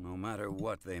death. No matter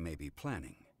what they may be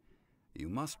planning, you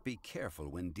must be careful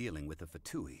when dealing with the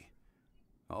Fatui.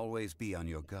 Always be on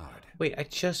your guard. Wait, I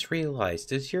just realized,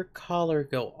 does your collar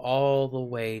go all the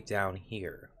way down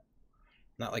here?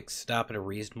 Not like stop at a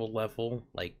reasonable level,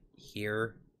 like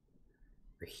here?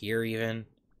 Or here even?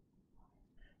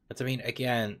 That's, I mean,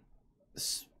 again,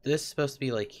 this is supposed to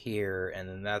be like here, and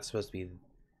then that's supposed to be...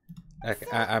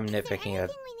 I'm nitpicking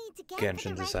at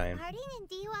Genshin design.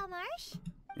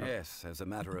 Yes, as a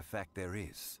matter of fact, there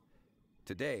is.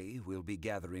 Today, we'll be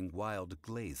gathering wild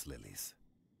glaze lilies.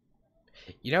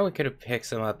 You know we could have picked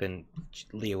some up in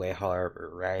Liyue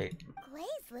Harbor, right?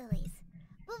 Glaze lilies?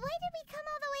 But why did we come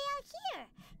all the way out here?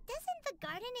 Doesn't the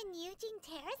garden in Yujing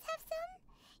Terrace have some?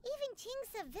 Even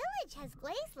Qingsa Village has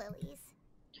glaze lilies.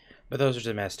 But those are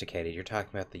domesticated. You're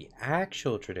talking about the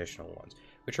actual traditional ones,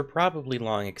 which are probably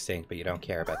long extinct, but you don't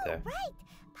care about them. Right!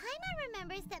 Paimon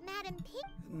remembers that Madame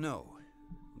Pig... No.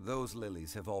 Those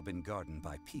lilies have all been gardened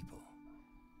by people.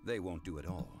 They won't do it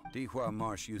all. Dihua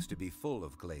Marsh used to be full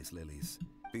of glaze lilies.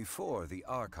 Before the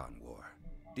Archon War,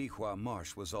 Dihua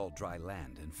Marsh was all dry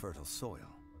land and fertile soil.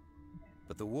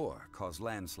 But the war caused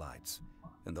landslides,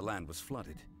 and the land was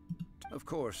flooded. Of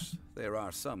course, there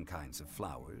are some kinds of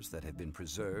flowers that have been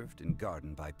preserved and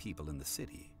gardened by people in the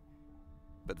city.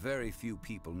 But very few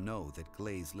people know that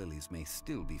glaze lilies may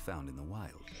still be found in the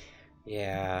wild.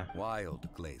 Yeah.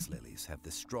 Wild glaze lilies have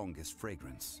the strongest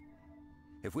fragrance.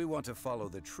 If we want to follow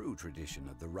the true tradition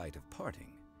of the rite of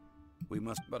parting, we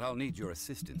must... But I'll need your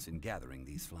assistance in gathering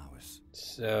these flowers.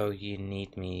 So you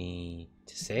need me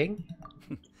to sing?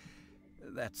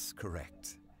 That's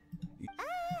correct.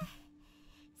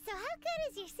 So how good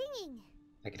is your singing?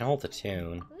 I can hold the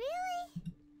tune.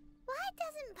 Really? Why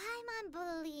doesn't Paimon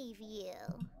believe you?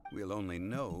 We'll only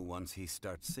know once he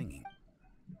starts singing.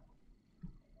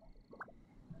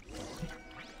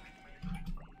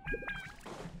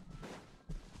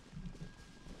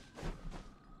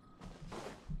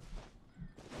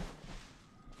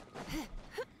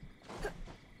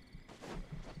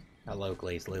 Hello,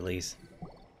 glaze lilies.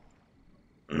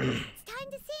 It's time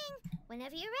to sing,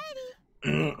 whenever you're ready.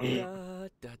 Da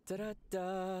da da da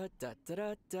da da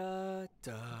da da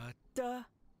da da.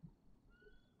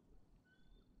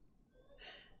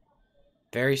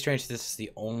 Very strange. This is the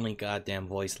only goddamn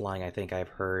voice line I think I've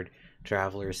heard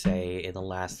travelers say in the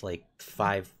last like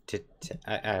 5 to.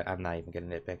 I'm not even gonna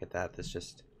nitpick at that. That's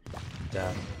just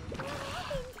dumb.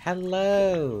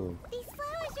 Hello. These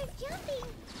flowers are jumping.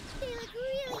 They look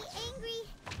really angry.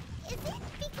 Is it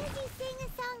because you sang a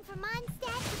song for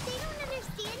Mondstadt that they don't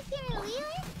understand here in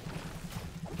Liyue?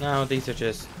 No, these are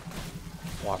just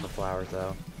water flowers,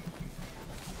 though.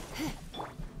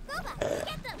 Boba,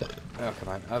 get them! Oh, come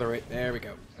on. Other way. There we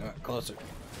go. Closer.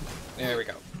 There we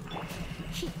go.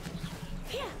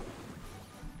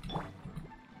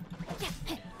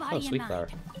 Body Oh, sweet flower.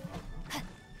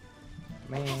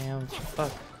 Man,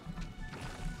 fuck.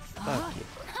 Fuck you.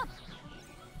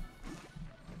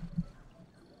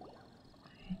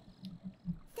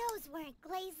 Those weren't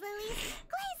glaze lilies.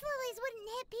 Glaze lilies wouldn't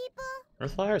hit people.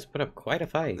 Those flowers put up quite a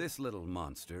fight. This little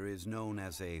monster is known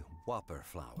as a whopper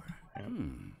flower.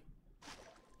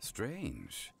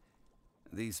 Strange.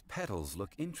 These petals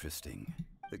look interesting.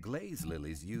 The glaze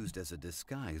lilies used as a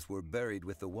disguise were buried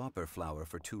with the whopper flower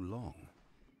for too long.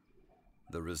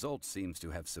 The result seems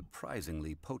to have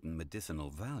surprisingly potent medicinal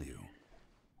value.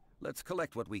 Let's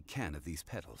collect what we can of these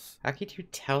petals. How could you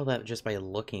tell that just by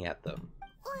looking at them?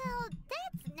 Well,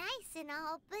 that's nice and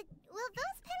all, but will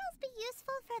those petals be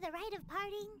useful for the rite of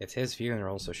parting? It's his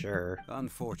funeral, so sure.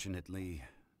 Unfortunately,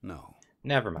 no.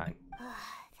 Never mind.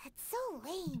 That's so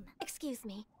lame. Excuse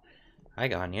me. I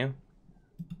got you.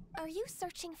 Are you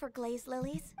searching for glaze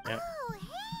lilies? Yep. Oh,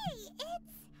 hey,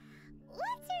 it's...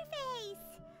 What's-her-face?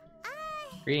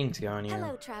 Greetings, Ganyu.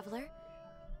 Hello, traveler.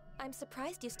 I'm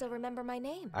surprised you still remember my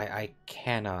name. I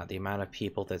cannot. The amount of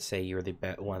people that say you're the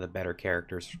one of the better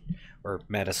characters or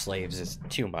meta slaves is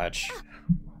too much. Ah,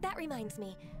 that reminds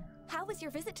me. How was your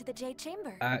visit to the Jade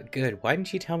Chamber? Good. Why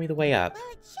didn't you tell me the way up? Well,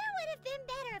 it sure would have been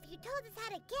better if you told us how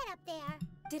to get up there.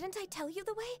 Didn't I tell you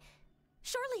the way?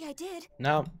 Surely I did.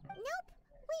 No. Nope.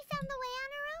 We found the way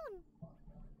on our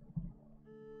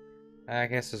own. I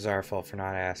guess it's our fault for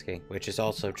not asking, which is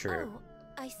also true. Oh,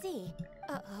 I see.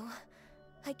 Uh-oh.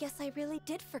 I guess I really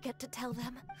did forget to tell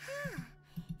them.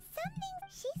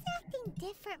 She's acting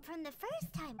different from the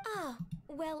first time. Oh,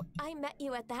 well, I met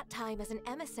you at that time as an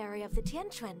emissary of the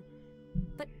Tianquan.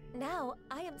 But now,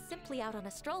 I am simply out on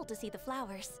a stroll to see the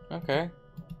flowers. Okay.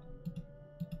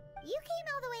 You came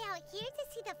all the way out here to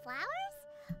see the flowers?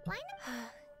 Why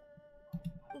not?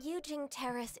 Yujing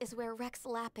Terrace is where Rex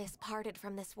Lapis parted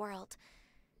from this world.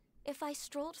 If I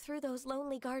strolled through those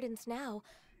lonely gardens now,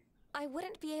 I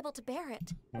wouldn't be able to bear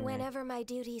it. Whenever my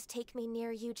duties take me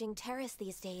near Yujing Terrace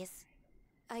these days,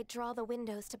 I draw the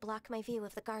windows to block my view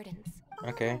of the gardens.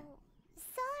 Okay. Oh,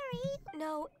 sorry.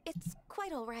 No, it's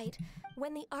quite all right.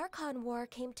 When the Archon War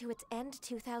came to its end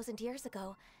 2,000 years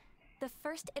ago, the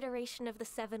first iteration of the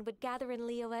Seven would gather in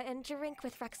Liyue and drink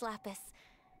with Rex Lapis.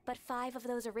 But 5 of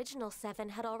those original 7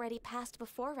 had already passed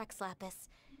before Rex Lapis.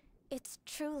 It's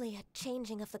truly a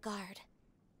changing of the guard.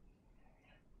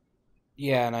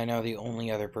 Yeah, and I know the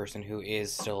only other person who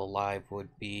is still alive would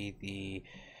be the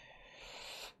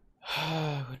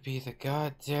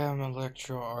goddamn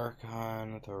Electro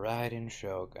Archon, the Raiden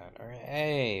Shogun,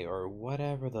 or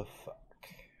whatever the fuck.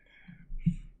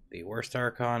 The worst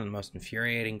Archon and the most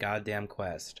infuriating goddamn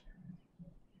quest.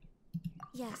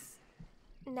 Yes.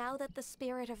 Now that the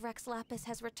spirit of Rex Lapis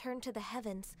has returned to the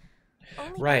heavens,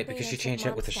 only Right, Barbatos because you changed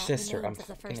and it with her Mondstadt sister. remains I'm of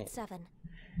the fucking first it. 7.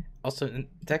 Also,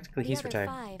 technically, he's the retired.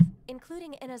 other 5,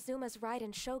 including Inazuma's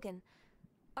Raiden Shogun,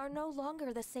 are no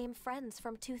longer the same friends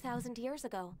from 2,000 years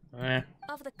ago.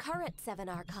 Of the current 7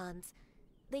 Archons,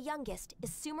 the youngest is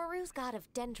Sumeru's god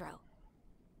of Dendro.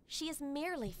 She is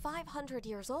merely 500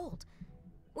 years old,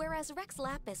 whereas Rex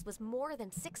Lapis was more than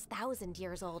 6,000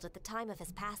 years old at the time of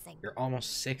his passing. You're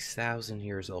almost 6,000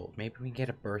 years old. Maybe we can get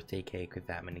a birthday cake with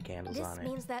that many candles on it. This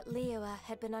means that Liyue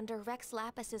had been under Rex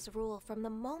Lapis's rule from the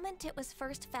moment it was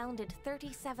first founded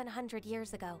 3,700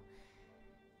 years ago.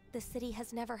 The city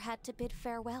has never had to bid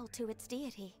farewell to its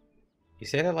deity. You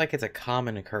say that like it's a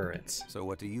common occurrence. So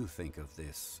what do you think of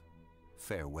this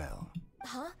farewell?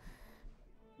 Huh?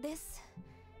 This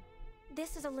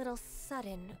is a little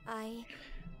sudden.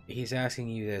 He's asking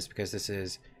you this because this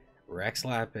is Rex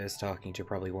Lapis talking to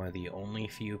probably one of the only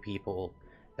few people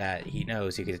that he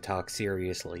knows he could talk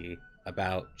seriously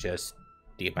about just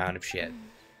the amount of shit.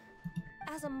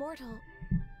 As a mortal,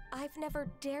 I've never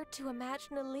dared to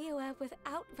imagine a Liyue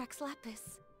without Rex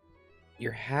Lapis.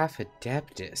 You're half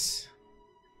Adeptus.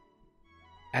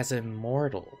 As a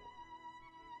mortal.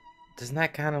 Doesn't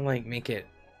that kind of like make it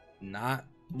not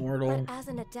mortal? But as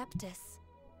an Adeptus,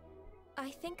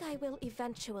 think I will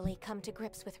eventually come to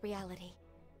grips with reality.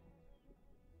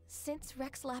 Since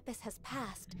Rex Lapis has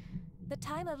passed, the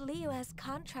time of Liyue's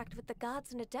contract with the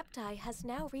gods and Adepti has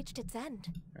now reached its end.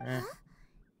 Huh?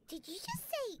 Did you just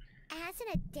say as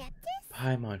an Adeptus?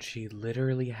 Paimon, she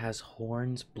literally has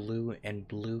horns,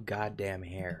 blue goddamn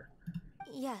hair.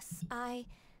 Yes, I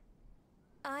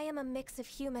am a mix of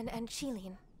human and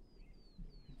Chilean.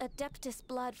 Adeptus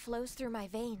blood flows through my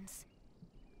veins.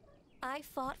 I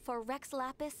fought for Rex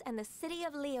Lapis and the city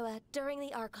of Liyue during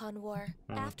the Archon War.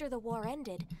 After the war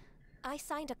ended, I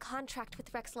signed a contract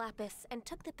with Rex Lapis and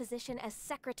took the position as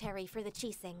secretary for the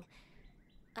Qixing.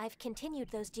 I've continued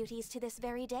those duties to this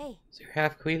very day. So you're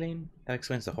half Queeling? That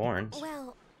explains the horns.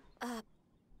 Well,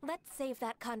 let's save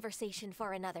that conversation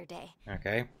for another day.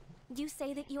 Okay. You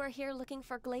say that you are here looking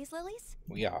for glaze lilies?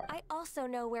 We are. I also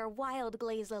know where wild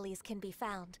glaze lilies can be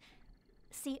found.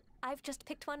 See, I've just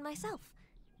picked one myself.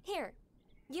 Here,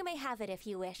 you may have it if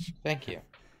you wish. Thank you.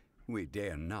 We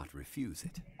dare not refuse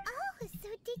it. Oh, so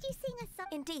did you sing a song?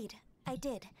 Indeed, I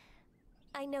did.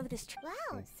 I know this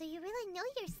Wow, so you really know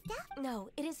your stuff? No,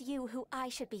 it is you who I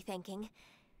should be thanking.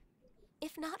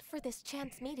 If not for this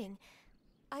chance meeting,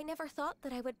 I never thought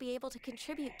that I would be able to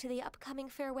contribute to the upcoming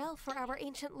farewell for our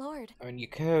ancient lord. I mean, you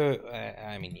could...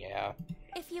 I mean, yeah.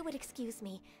 If you would excuse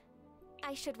me,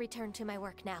 I should return to my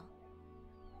work now.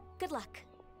 Good luck.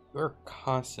 We're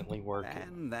constantly working.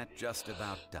 And that just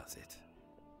about does it.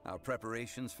 Our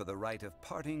preparations for the rite of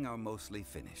parting are mostly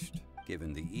finished.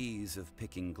 Given the ease of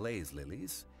picking glaze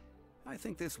lilies, I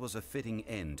think this was a fitting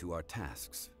end to our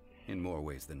tasks, in more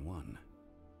ways than one.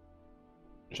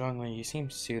 Zhongli, you seem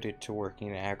suited to working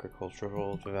in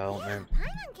agricultural development. Yeah,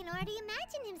 Paimon can already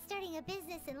imagine him starting a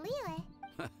business in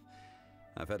Liyue.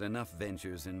 I've had enough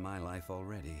ventures in my life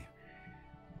already.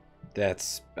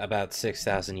 That's about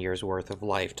 6,000 years worth of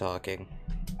life talking.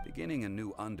 Beginning a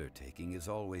new undertaking is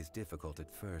always difficult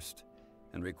at first,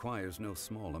 and requires no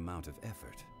small amount of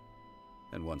effort.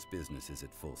 And once business is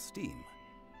at full steam,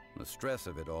 the stress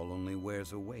of it all only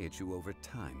wears away at you over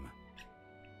time.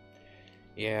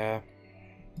 Yeah.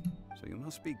 So you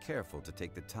must be careful to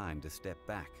take the time to step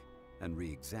back and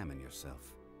re-examine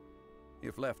yourself.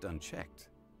 If left unchecked,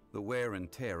 the wear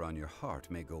and tear on your heart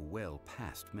may go well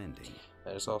past mending.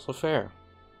 That is also fair.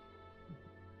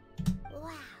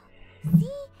 Wow. See?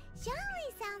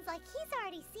 Zhongli sounds like he's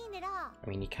already seen it all. I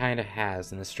mean, he kind of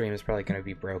has, and the stream is probably going to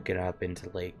be broken up into,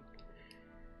 like,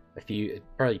 a few,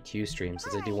 probably 2 streams,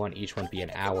 since I do want each one to be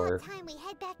an hour. It's about time we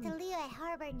head back to Liyue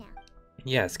Harbor now.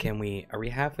 Yes, can we, are we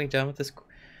halfway done with this,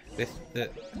 with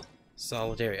the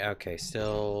solitary, okay,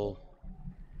 still,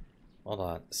 hold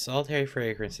on, solitary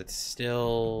fragrance, it's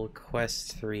still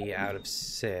quest 3 out of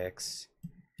 6.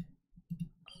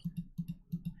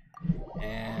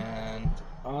 And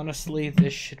honestly,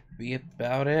 this should be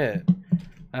about it.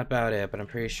 Not about it, but I'm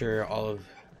pretty sure all of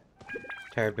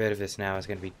entire bit of this now is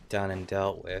going to be done and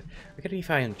dealt with. We're going to be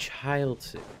finding child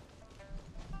suit.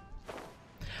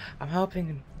 I'm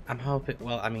hoping,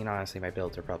 well, I mean, honestly, my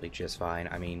builds are probably just fine.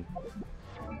 I mean,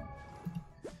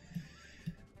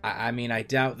 I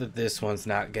doubt that this one's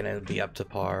not going to be up to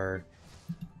par.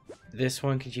 This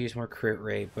one could use more crit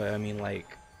rate, but I mean,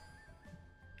 like,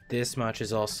 this much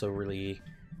is also really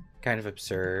kind of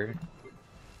absurd.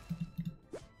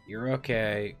 You're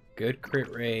okay. Good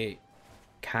crit rate.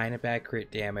 Kind of bad crit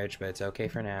damage, but it's okay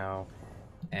for now.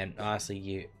 And honestly,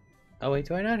 you... Oh wait,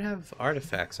 do I not have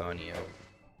artifacts on you?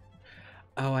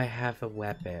 Oh, I have a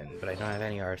weapon, but I don't have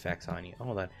any artifacts on you.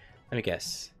 Hold on. Let me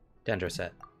guess. Dendro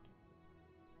set.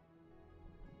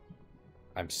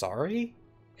 I'm sorry?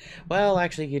 Well,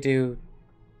 actually, you do...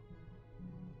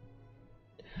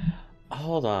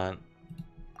 Hold on.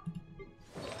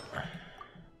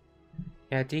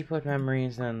 Yeah, Deepwood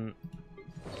Memories and...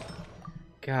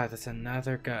 God, that's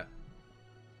another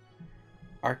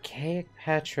Archaic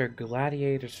Petra,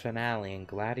 Gladiator's Finale, and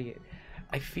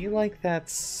I feel like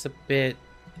that's a bit...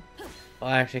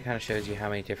 Well, actually kind of shows you how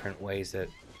many different ways that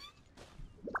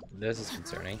this is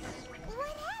concerning.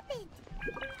 What happened?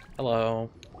 Hello.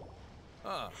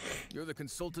 Ah, you're the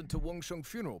consultant to Wengsheng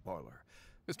Funeral Parlor.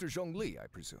 Mr. Zhongli, I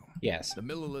presume. Yes. The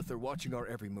Millelith are watching our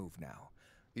every move now.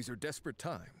 These are desperate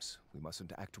times. We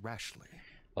mustn't act rashly.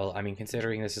 Well, I mean,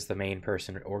 considering this is the main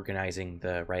person organizing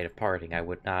the rite of parting, I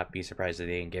would not be surprised if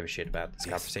they didn't give a shit about this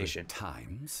conversation.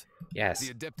 Times? Yes.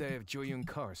 The Adepti of Joyun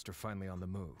Karst are finally on the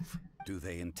move. Do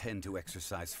they intend to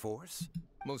exercise force?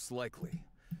 Most likely.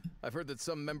 I've heard that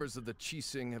some members of the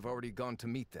Qixing have already gone to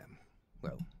meet them.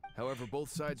 Well, however,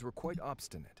 both sides were quite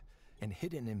obstinate and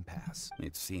hit an impasse.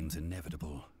 It seems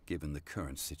inevitable, given the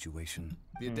current situation.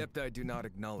 The Adepti do not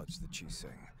acknowledge the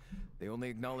Qixing. They only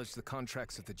acknowledge the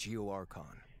contracts of the Geo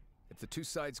Archon. If the two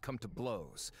sides come to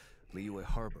blows, Liyue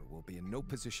Harbor will be in no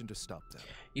position to stop them.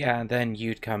 Yeah, and then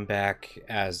you'd come back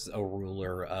as a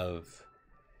ruler of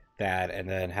that, and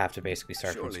then have to basically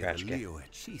start from scratch Surely again. the Liyue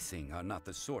Qixing are not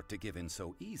the sort to give in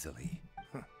so easily.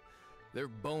 Their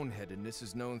boneheadedness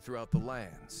is known throughout the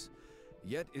lands.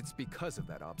 Yet it's because of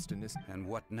that obstinacy. And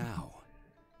what now?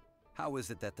 How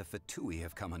is it that the Fatui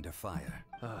have come under fire?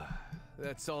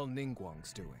 That's all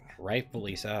Ningguang's doing.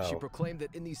 Rightfully so. She proclaimed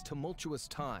that in these tumultuous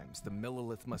times, the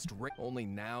Millelith must reign. Only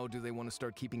now do they want to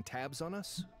start keeping tabs on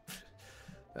us?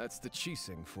 That's the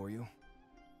Qixing for you.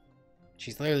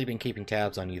 She's literally been keeping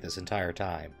tabs on you this entire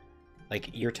time. Like,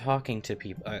 you're talking to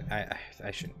people. I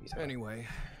shouldn't be talking. Anyway,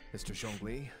 Mr.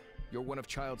 Zhongli, you're one of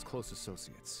Child's close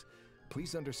associates.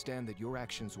 Please understand that your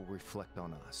actions will reflect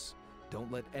on us.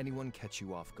 Don't let anyone catch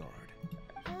you off guard.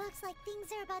 It looks like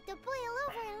things are about to boil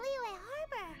over in Liyue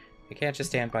Harbor. We can't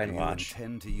just stand by and watch. Do you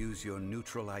intend to use your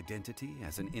neutral identity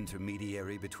as an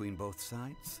intermediary between both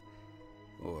sides?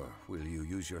 Or will you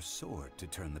use your sword to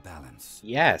turn the balance?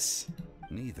 Yes.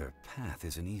 Neither path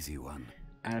is an easy one.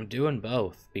 I'm doing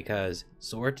both, because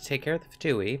sword to take care of the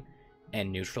Fatui,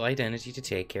 and neutral identity to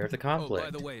take care of the conflict.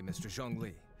 Oh, by the way, Mr.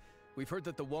 Zhongli, we've heard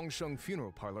that the Wangsheng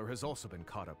funeral parlor has also been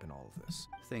caught up in all of this.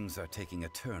 Things are taking a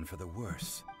turn for the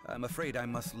worse. I'm afraid I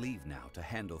must leave now to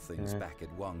handle things back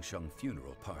at Wangsheng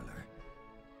funeral parlor.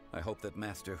 I hope that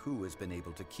Master Hu has been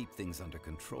able to keep things under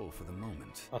control for the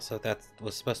moment. Also, that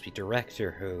was supposed to be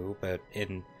Director Hu, but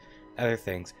in other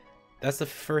things, that's the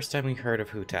first time we heard of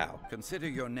Hu Tao. Consider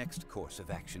your next course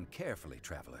of action carefully,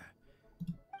 Traveler.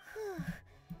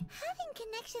 Having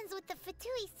connections with the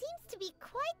Fatui seems to be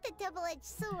quite the double-edged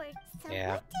sword. So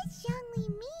Yeah. what does Zhongli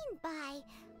mean by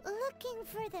looking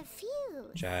for the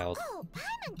fuse? Child. Oh,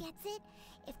 Paimon gets it.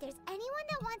 If there's anyone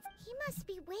that wants, he must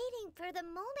be waiting for the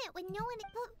moment when no one.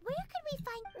 But where would he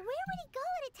go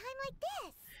at a time like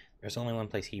this? There's only one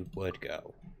place he would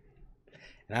go,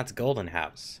 and that's Golden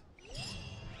House.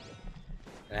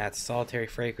 And that's Solitary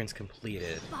Fragrance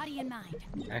completed. Body and mind.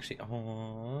 Actually,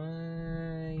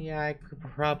 yeah, I could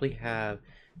probably have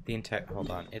the entire. Hold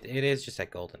on, it is just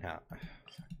at Golden House.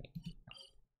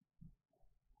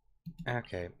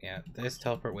 Okay, yeah, this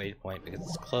teleport waypoint because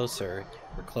it's closer,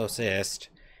 or closest,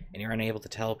 and you're unable to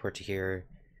teleport to here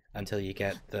until you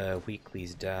get the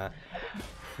weeklies done.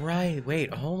 Right,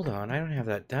 wait, hold on, I don't have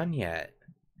that done yet.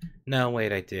 No,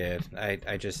 wait, I did.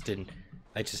 I just didn't.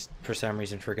 I just, for some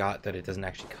reason, forgot that it doesn't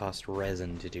actually cost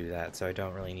resin to do that, so I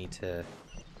don't really need to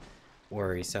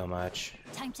worry so much.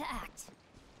 Time to act.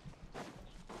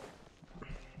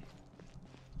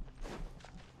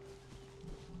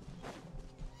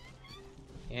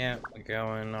 Yeah, we're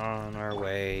going on our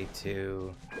way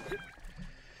to...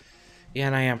 Yeah,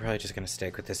 and I am probably just going to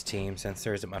stick with this team since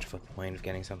there isn't much of a point of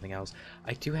getting something else.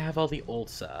 I do have all the old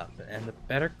stuff, and the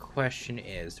better question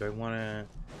is, do I want to...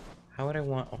 How would I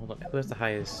want... Hold on, who has the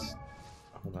highest...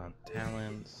 Hold on,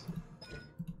 talents...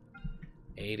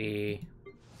 80...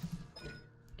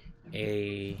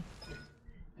 80...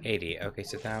 Okay,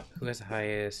 so now, who has the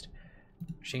highest?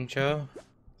 Xingqiu?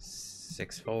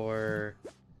 6'4".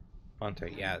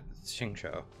 130, yeah, it's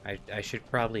Xingqiu. I should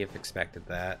probably have expected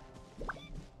that.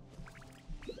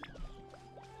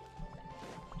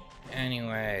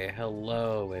 Anyway,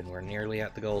 hello, and we're nearly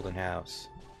at the Golden House.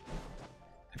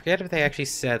 I forget if they actually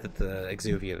said that the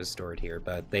Exuvia was stored here,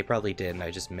 but they probably did, and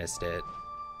I just missed it.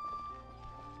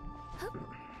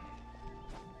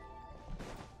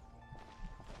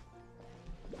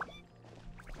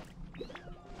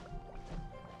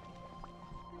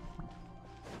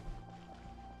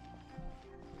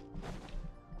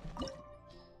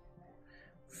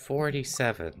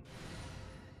 $47.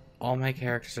 All my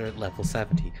characters are at level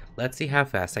 70. Let's see how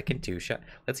fast I can do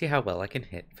let's see how well I can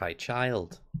fight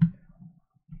Child.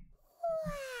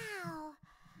 Wow!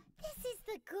 This is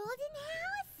the Golden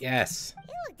House? Yes. It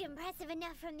looked impressive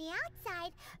enough from the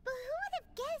outside, but who would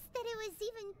have guessed that it was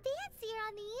even fancier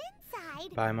on the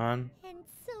inside? Paimon, And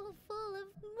so full of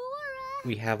Mora!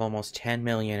 we have almost 10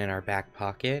 million in our back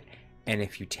pocket, and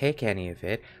if you take any of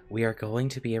it, we are going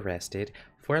to be arrested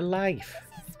for life.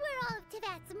 This is where all of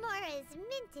Tibet's Mora is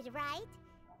minted, right?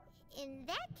 In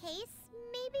that case,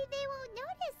 maybe they won't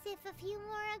notice if a few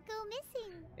Mora go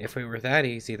missing. If it were that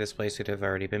easy, this place would have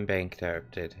already been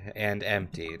bankrupted and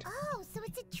emptied. Oh, so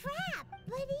it's a trap!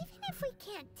 But even if we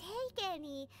can't take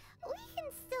any, we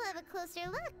can still have a closer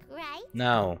look, right?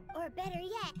 No. Or better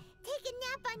yet, take a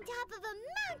nap on top of a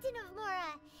mountain of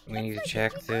Mora. We need to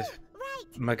check this right.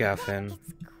 MacGuffin.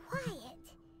 It's quiet.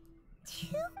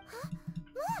 Huh?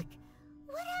 Look!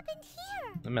 What happened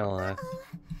here? The Millelith. Uh-oh.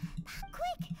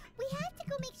 Quick! We have to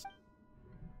go make sure.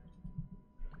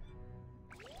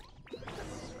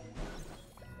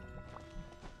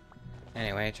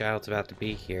 Anyway, child's about to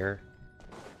be here.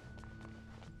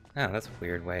 Oh, that's a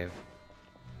weird way of...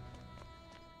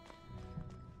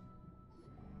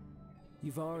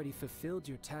 You've already fulfilled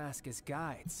your task as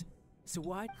guides. So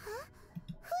why... Huh?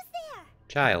 Who's there?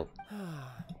 Child.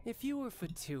 If you were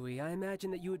Fatui, I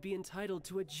imagine that you would be entitled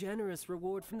to a generous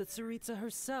reward from the Tsaritsa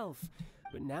herself.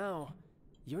 But now,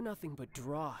 you're nothing but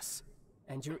dross.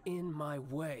 And you're in my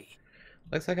way.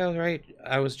 Looks like I was right.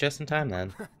 I was just in time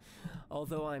then.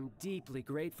 Although I'm deeply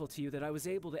grateful to you that I was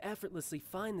able to effortlessly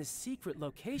find this secret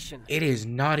location. It is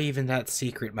not even that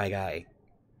secret, my guy.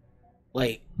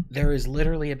 Like, there is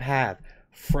literally a path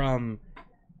from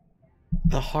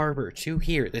the harbor to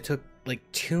here that took, like,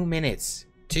 2 minutes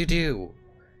to do.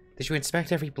 Did you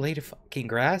inspect every blade of fucking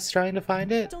grass trying to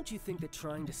find it? Don't you think that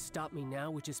trying to stop me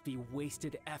now would just be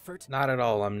wasted effort? Not at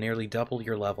all. I'm nearly double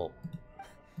your level.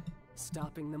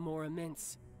 Stopping the more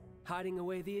immense. Hiding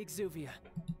away the Exuvia.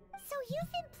 So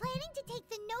you've been planning to take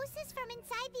the Gnosis from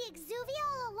inside the Exuvia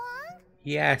all along?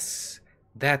 Yes.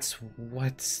 That's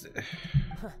what's...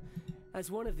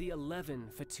 As one of the 11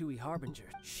 Fatui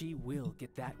Harbingers, she will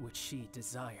get that which she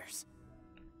desires.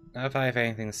 If I have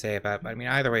anything to say about... I mean,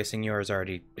 either way, Signora's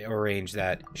already arranged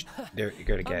that you're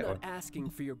gonna get one. I'm not asking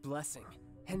for your blessing,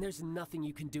 and there's nothing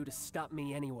you can do to stop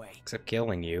me anyway. Except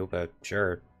killing you, but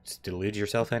sure. Just delude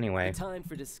yourself anyway. The time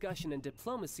for discussion and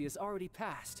diplomacy has already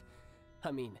passed.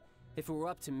 I mean, if it were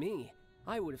up to me,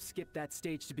 I would have skipped that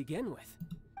stage to begin with.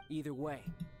 Either way,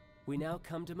 we now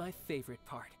come to my favorite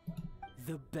part.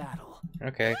 The battle.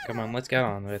 Okay, come on, let's get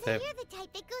on with So it. you're the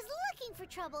type that goes looking for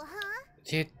trouble, huh?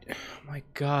 Oh my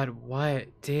god,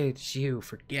 what did you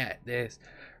forget? This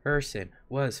person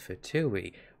was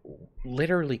Fatui.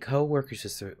 Literally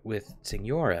co-workers with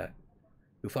Signora,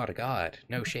 who fought a god.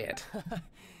 No shit.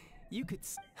 You could...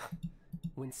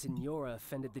 When Signora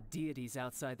offended the deities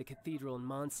outside the cathedral in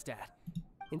Mondstadt,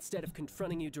 instead of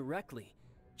confronting you directly,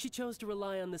 she chose to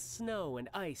rely on the snow and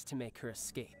ice to make her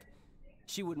escape.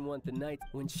 She wouldn't want the night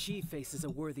when she faces a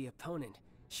worthy opponent.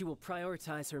 She will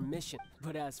prioritize her mission.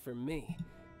 But as for me,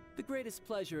 the greatest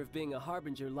pleasure of being a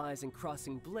Harbinger lies in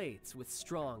crossing blades with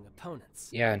strong opponents.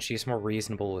 Yeah, and she's more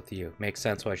reasonable with you. Makes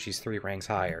sense why she's 3 ranks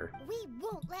higher. We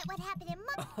won't let what happened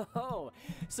in Oh,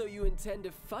 so you intend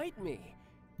to fight me?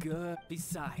 Good.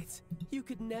 Besides, you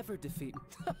could never defeat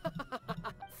me.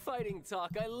 Fighting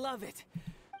talk, I love it.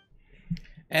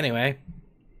 Anyway.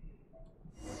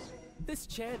 This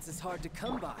chance is hard to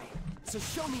come by, so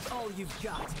show me all you've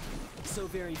got. So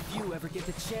very few ever get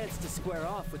the chance to square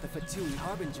off with a Fatui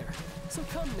Harbinger. So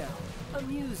come now,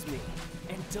 amuse me,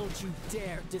 and don't you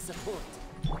dare disappoint.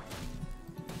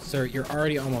 Sir, you're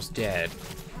already almost dead.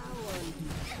 How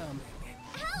unbecoming.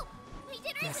 Help! We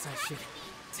did Guess I should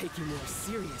take you more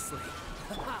seriously.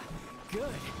 Haha, good.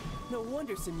 No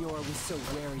wonder Signora was so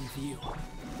wary of you.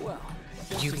 Well,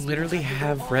 You literally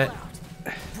have read...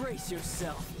 Brace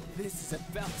yourself. This is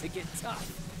about to get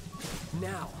tough.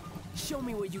 Now, show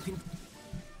me what you can...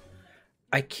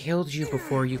 I killed you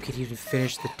before you could even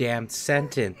finish the damn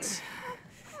sentence.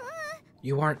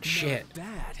 You aren't shit. Not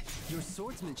bad. Your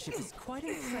swordsmanship is quite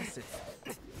impressive.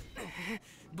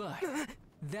 But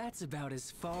that's about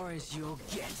as far as you'll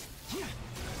get.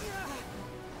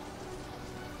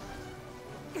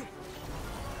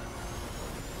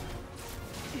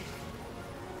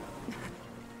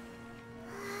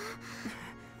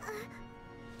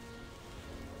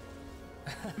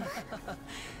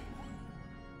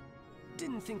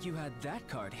 Didn't think you had that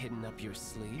card hidden up your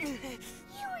sleeve.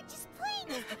 You were just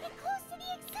playing us to get close to the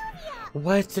Exuvia!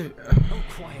 What the... Oh,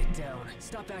 quiet down.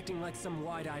 Stop acting like some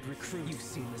wide-eyed recruit. You've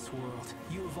seen this world.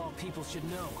 You of all people should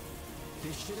know.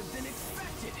 This should have been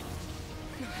expected.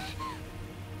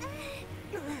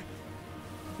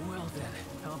 Well then,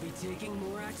 I'll be taking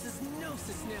Morax's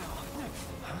Gnosis now.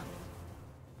 Huh?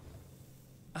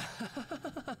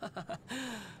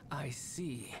 I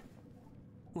see.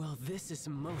 Well, this is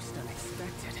most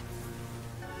unexpected.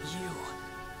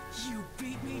 You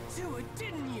beat me to it,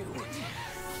 didn't you?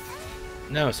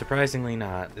 No, surprisingly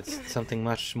not. It's something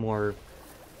much more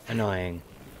annoying.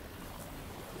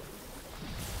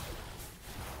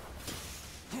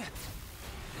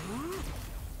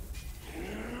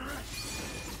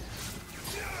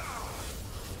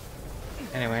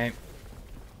 Anyway.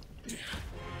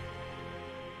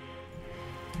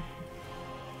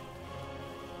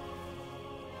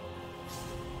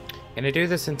 Gonna do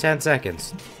this in 10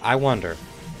 seconds. I wonder.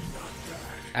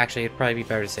 Actually, it'd probably be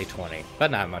better to say 20, but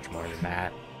not much more than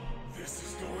that. This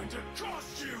is going to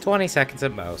cost you. 20 seconds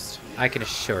at most, I can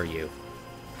assure you.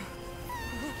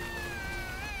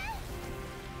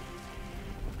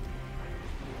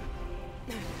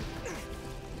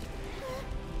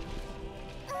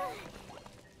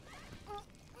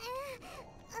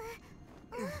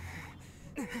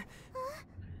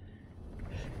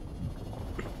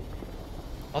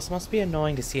 Also, must be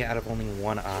annoying to see out of only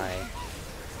one eye.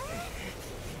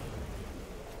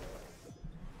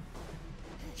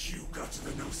 You got to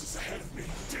the Gnosis ahead of me,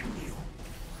 didn't you?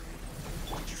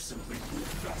 Would you simply move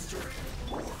faster?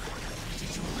 Or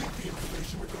did you leak the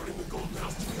information regarding the Golden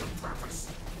House to me on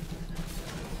purpose?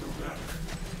 No matter.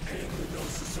 And the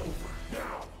Gnosis over.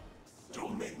 Now!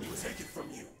 Don't make me take it from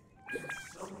you.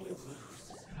 Some you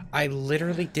lose. I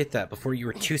literally did that before you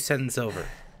were 2 sentences over.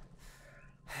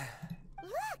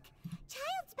 Look!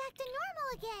 Child's back to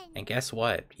normal again! And guess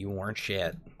what? You weren't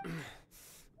shit.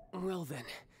 Well then,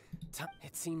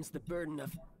 it seems the burden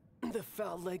of the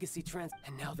foul legacy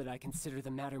and now that I consider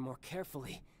the matter more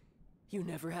carefully, you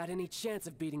never had any chance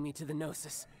of beating me to the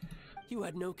Gnosis. You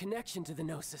had no connection to the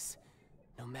Gnosis,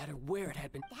 no matter where it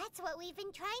had been. That's what we've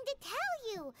been trying to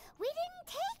tell you! We didn't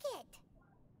take it!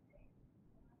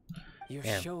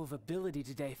 Your show of ability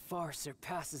today far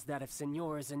surpasses that of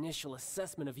Signora's initial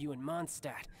assessment of you in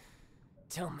Mondstadt.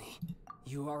 Tell me,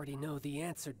 you already know the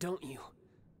answer, don't you?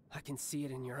 I can see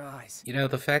it in your eyes. You know,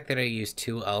 the fact that I used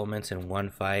 2 elements in one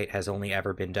fight has only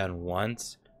ever been done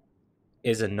once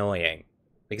is annoying.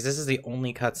 Because this is the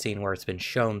only cutscene where it's been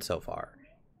shown so far.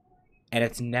 And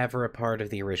it's never a part of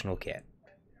the original kit.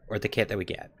 Or the kit that we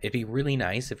get. It'd be really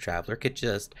nice if Traveler could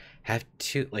just have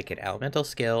 2, like an elemental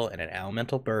skill and an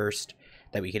elemental burst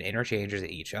that we can interchange with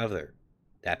each other.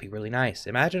 That'd be really nice.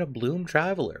 Imagine a Bloom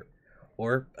Traveler.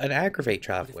 Or an Aggravate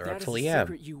Traveler up to Liyue. If that is a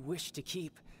secret you wish to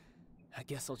keep, I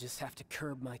guess I'll just have to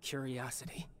curb my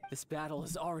curiosity. This battle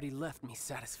has already left me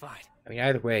satisfied. I mean,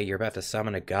 either way, you're about to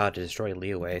summon a god to destroy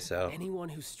Liyue, so... Anyone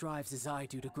who strives as I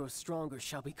do to grow stronger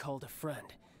shall be called a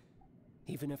friend.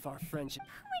 Even if our friendship...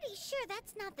 Pretty sure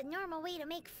that's not the normal way to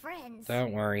make friends.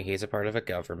 Don't worry, he's a part of a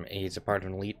government. He's a part of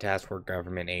an elite task force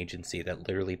government agency that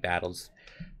literally battles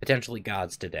potentially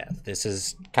gods to death. This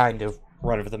is kind of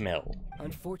run-of-the-mill.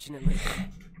 Unfortunately,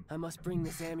 I must bring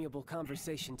this amiable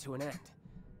conversation to an end.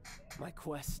 My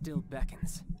quest still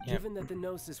beckons. Yep. Given that the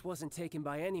Gnosis wasn't taken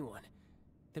by anyone,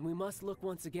 then we must look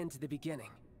once again to the beginning.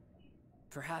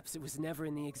 Perhaps it was never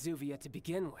in the Exuvia to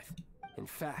begin with. In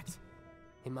fact,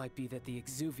 it might be that the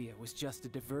Exuvia was just a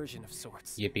diversion of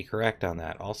sorts. You'd be correct on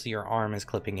that. Also, your arm is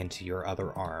clipping into your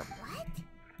other arm. What?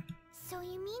 So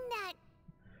you mean that...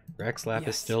 Rex Lapis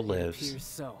Yes, still it lives. appears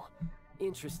so.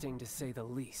 Interesting to say the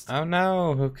least. Oh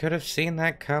no, who could have seen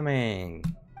that coming?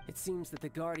 It seems that the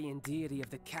guardian deity of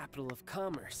the capital of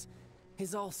commerce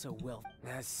is also well.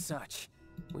 As such,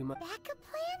 we must... Backup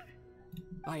plan?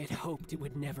 I had hoped it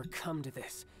would never come to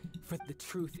this, for the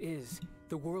truth is,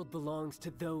 the world belongs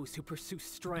to those who pursue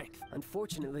strength.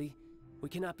 Unfortunately, we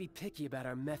cannot be picky about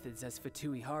our methods as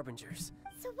Fatui Harbingers.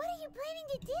 So what are you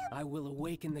planning to do? I will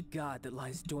awaken the god that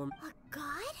lies dormant. A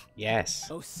god? Yes.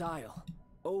 Osile,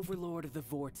 overlord of the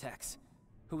Vortex,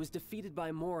 who was defeated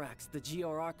by Morax, the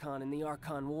Geo-Archon in the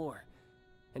Archon War,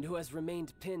 and who has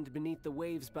remained pinned beneath the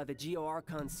waves by the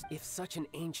Geo-Archons. If such an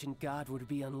ancient god were to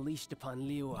be unleashed upon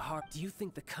Liyue, do you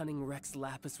think the cunning Rex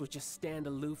Lapis would just stand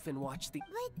aloof and watch the...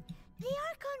 But the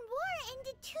Archon War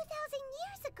ended 2,000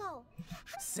 years ago.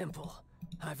 Simple.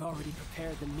 I've already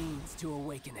prepared the means to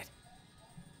awaken it.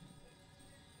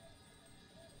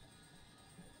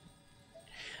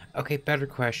 Okay, better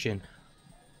question.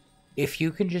 If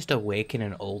you can just awaken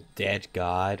an old dead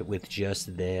god with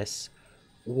just this,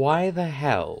 why the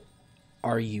hell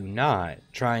are you not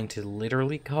trying to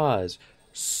literally cause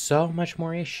so much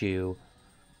more issue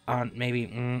on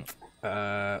maybe,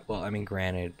 well, I mean,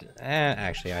 granted,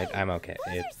 actually, I'm okay.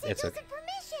 It's okay.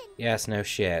 Yes, no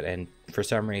shit, and for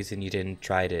some reason you didn't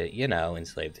try to, you know,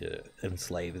 enslave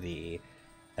the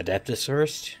Adeptus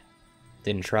first?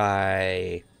 Didn't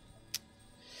try...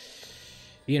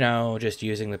 You know, just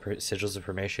using the sigils of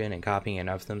permission and copying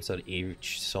enough of them so that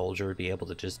each soldier would be able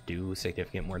to just do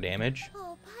significant more damage.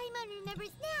 Oh, Paimon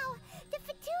remembers now. The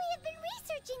Fatui have been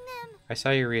researching them. I saw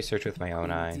your research with my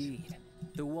own eyes. Indeed.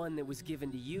 The one that was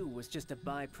given to you was just a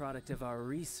byproduct of our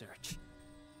research.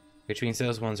 Which means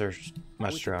those ones are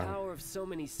much With stronger. the power of so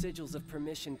many sigils of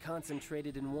permission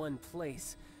concentrated in one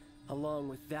place, along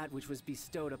with that which was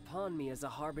bestowed upon me as a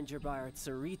harbinger by our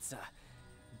Tsaritsa,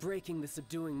 breaking the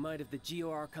subduing might of the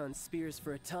Geo-Archon spears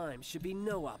for a time should be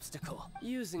no obstacle.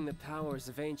 Using the powers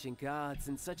of ancient gods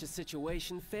in such a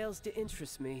situation fails to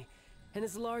interest me, and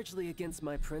is largely against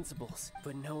my principles.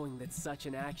 But knowing that such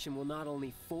an action will not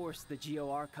only force the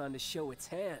Geo-Archon to show its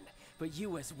hand, but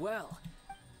you as well.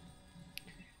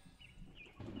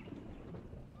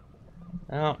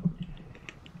 Oh.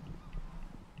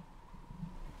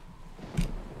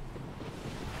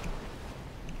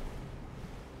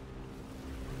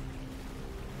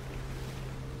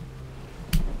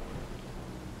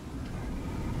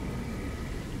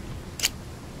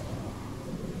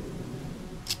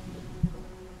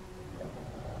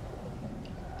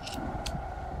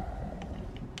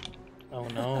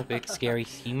 Oh, big scary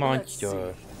sea Let's see.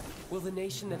 monster. Will the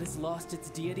nation that has lost its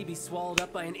deity be swallowed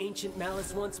up by an ancient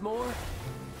malice once more?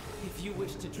 If you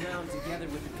wish to drown together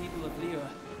with the people of Liyue,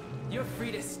 you're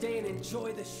free to stay and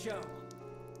enjoy the show.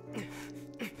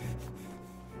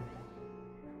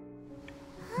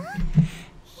 Huh?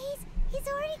 He's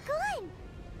already gone.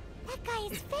 That guy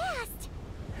is fast.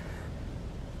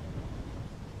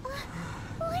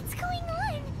 What's going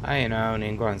on? I know,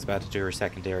 Ningguang's about to do her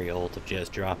secondary ult of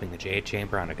just dropping the Jade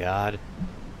Chamber on a god.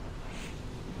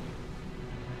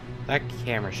 That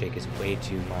camera shake is way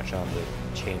too much on the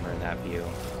chamber in that view.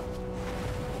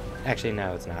 Actually,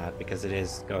 no, it's not, because it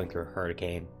is going through a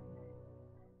hurricane.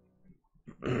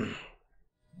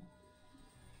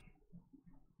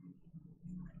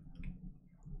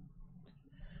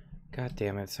 God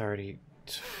damn it, it's already...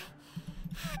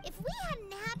 If we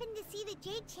hadn't happened to see the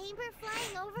Jade Chamber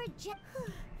flying over,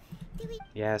 do we...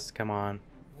 Yes, come on.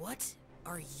 What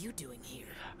are you doing here?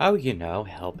 Oh, you know,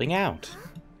 helping out. Huh?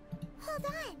 Hold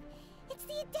on. It's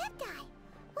the Adepti.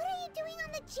 What are you doing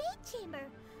on the Jade Chamber?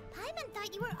 Paimon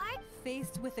thought you were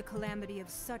Faced with a calamity of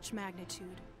such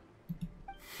magnitude.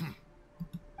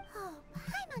 Oh,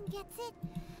 Paimon gets it.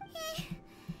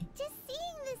 Just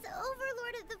seeing this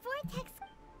Overlord of the Vortex...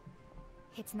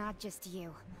 It's not just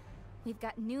you. We've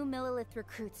got new Millilith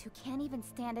recruits who can't even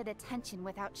stand at attention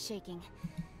without shaking.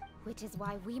 Which is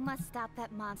why we must stop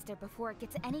that monster before it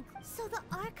gets any... So the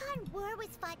Archon War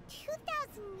was fought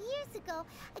 2,000 years ago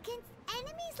against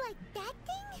enemies like that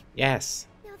thing? Yes.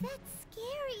 Now that's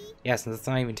scary. Yes, and that's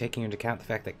not even taking into account the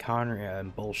fact that Conria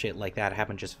and bullshit like that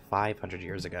happened just 500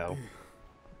 years ago.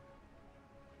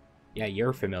 Yeah,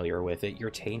 you're familiar with it.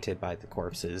 You're tainted by the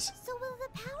corpses. So will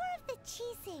the power of the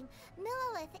Qixing,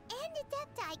 Millilith, and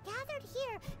Adepti gathered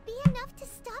here be enough to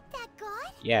stop that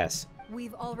god? Yes.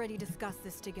 We've already discussed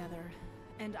this together,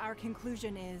 and our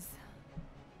conclusion is...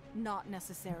 not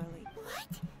necessarily.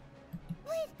 What?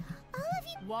 But all of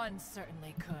you... One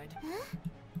certainly could. Huh?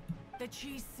 The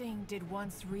Qixing did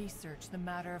once research the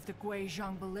matter of the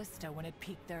Guizhong ballista when it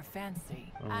piqued their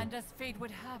fancy. And as fate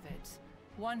would have it,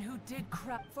 one who did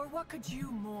for what could you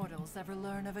mortals ever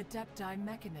learn of Adepti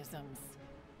mechanisms?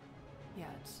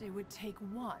 Yet, it would take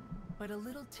one, but a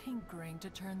little tinkering to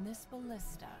turn this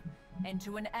ballista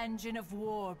into an engine of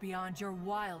war beyond your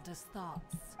wildest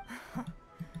thoughts.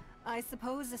 I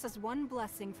suppose this is one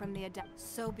blessing from the Adept.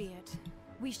 So be it.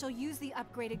 We shall use the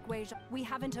upgraded Guizhong. We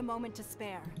haven't a moment to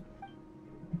spare.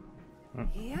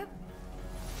 Yep.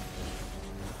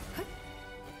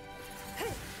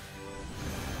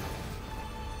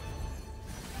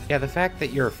 Yeah, the fact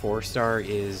that you're a 4-star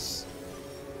is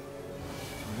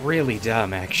really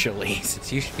dumb, actually,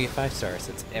 since you should be a 5-star,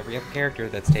 since every other character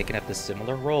that's taken up this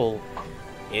similar role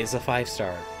is a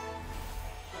 5-star.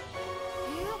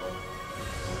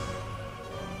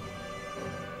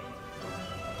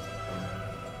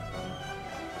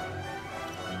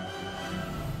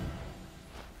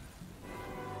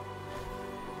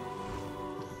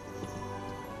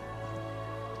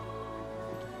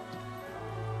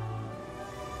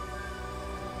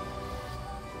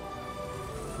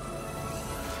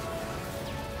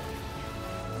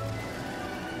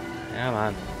 Come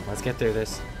on, let's get through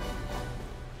this.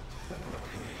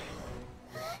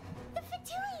 The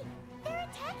Fatui! They're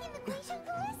attacking the Guizhong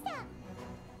ballista!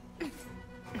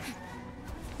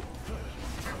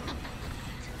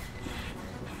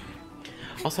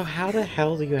 Also, how the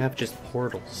hell do you have just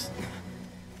portals?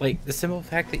 Like, the simple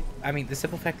fact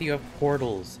that you have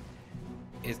portals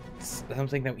is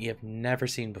something that we have never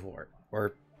seen before,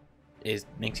 or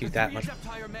makes you that much.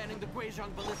 manning the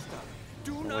Guizhong ballista.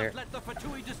 Do not Where? let the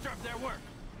Fatui disturb their work.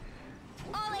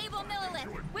 All able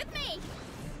Millilith, with me!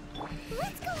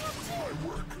 Let's go up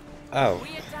too! Oh, We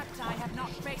Adepti have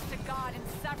not faced a god in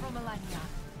several millennia.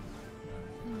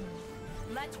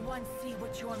 Let one see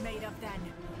what you're made of then.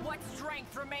 What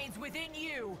strength remains within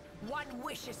you, one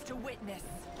wishes to witness.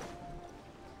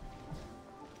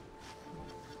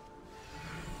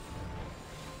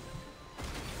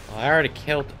 well, I already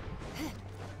killed.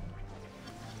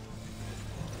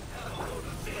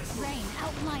 Rain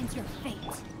outlines your fate.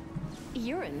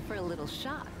 You're in for a little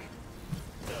shock.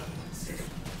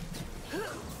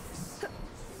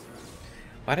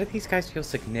 Why do these guys feel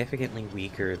significantly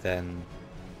weaker than...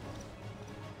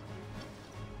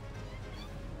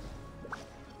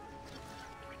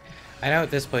 I know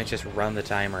at this point just run the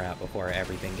timer out before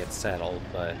everything gets settled,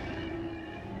 but...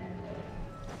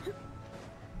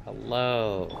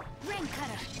 Hello. Rain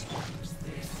cutter.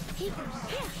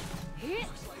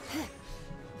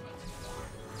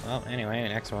 Well, anyway,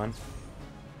 next one.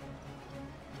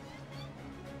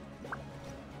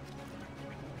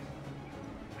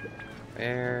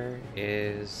 Where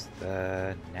is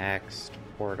the next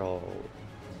portal?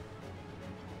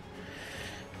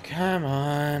 Come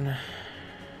on.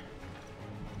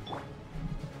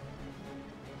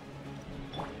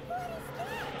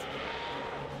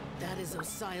 That is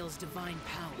Osial's divine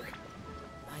power.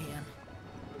 I am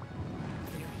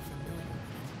very familiar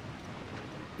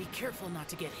with it. Be careful not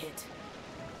to get hit.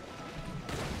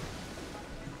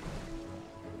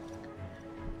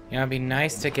 You know, it'd be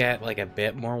nice to get, like, a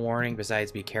bit more warning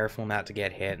besides be careful not to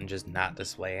get hit and just not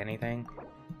display anything.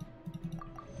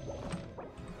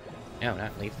 No,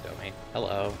 not leave the domain.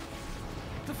 Hello.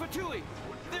 The Fatui!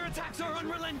 Their attacks are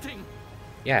unrelenting!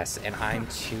 Yes, and I'm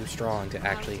too strong to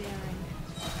actually...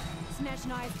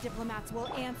 Snezhnai's diplomats will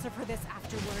answer for this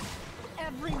afterward.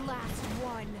 Every last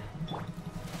one.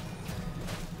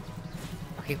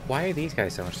 Okay, why are these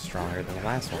guys so much stronger than the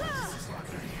last ones?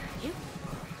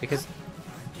 Because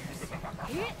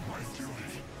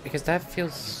that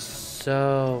feels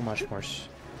so much more...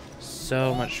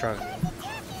 so much stronger.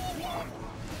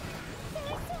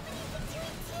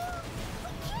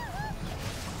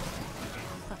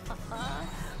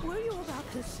 Were you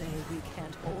about to say we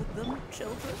can't hold them,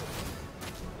 children?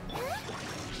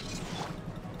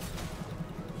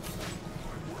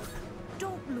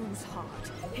 Don't lose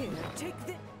heart. Here, take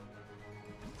this.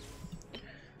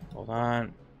 Hold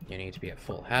on. You need to be at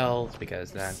full health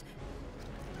because then...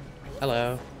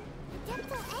 Hello.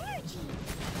 Dental energy.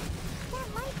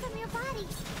 That light from your body.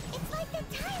 It's like the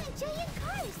time in Julian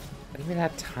Cars. What do you mean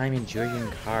that time in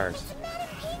Julian Cars? It's a matter of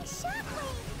pink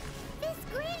shockwave. This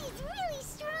granny's really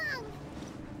strong.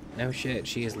 No shit,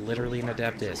 she is literally an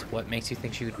Adeptus. What makes you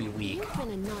think she would be weak? You've been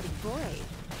a naughty boy.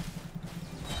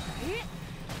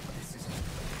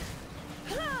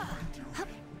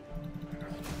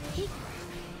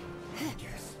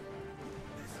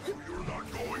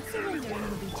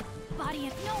 Body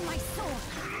and know my soul.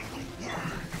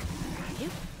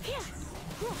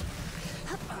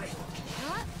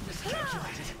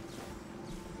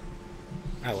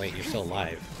 Oh wait, you're still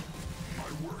alive.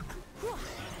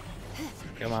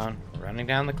 Come on, running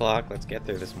down the clock. Let's get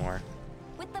through this more.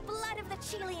 With the blood of the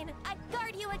Chilean, I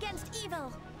guard you against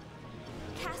evil.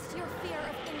 Cast your fear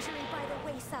of injury by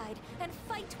the wayside and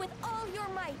fight with all your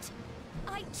might.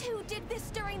 I too did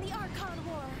this during the Archon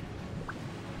War.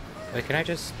 Wait, can I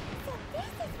just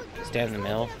stand in the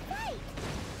middle?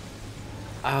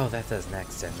 Oh, that does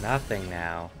next to nothing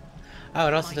now. Oh,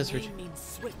 it also does. My name means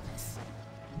swiftness.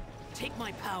 Take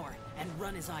my power and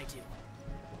run as I do.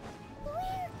 We're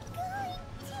going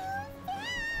too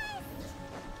fast.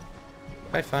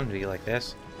 Quite fun to be like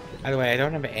this. By the way, I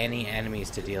don't have any enemies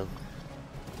to deal.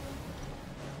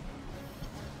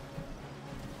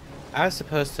 I was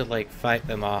supposed to like fight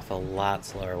them off a lot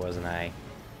slower, wasn't I?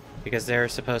 Because there are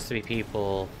supposed to be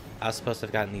people. I was supposed to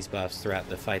have gotten these buffs throughout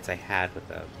the fights I had with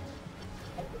them.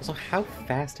 So how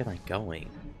fast am I going?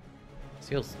 This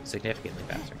feels significantly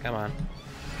faster. Come on.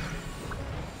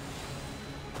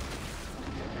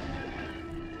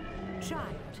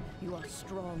 Child, you are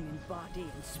strong in body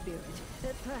and spirit.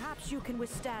 Perhaps you can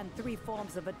withstand 3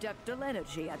 forms of adeptal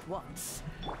energy at once.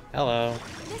 Hello.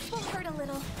 This will hurt a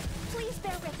little. Please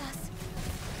bear with us.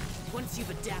 Once you've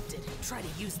adapted, try to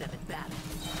use them in battle.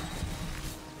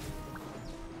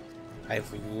 I've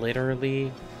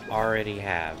literally already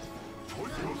have.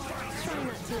 Try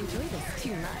not to enjoy this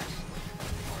too much.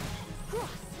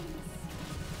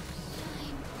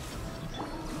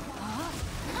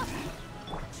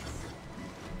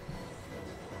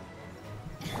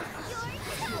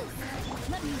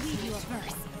 Let me read you a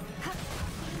verse.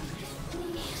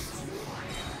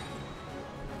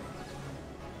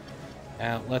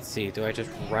 Now, let's see. Do I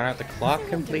just run out the clock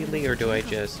completely, or do I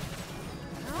just...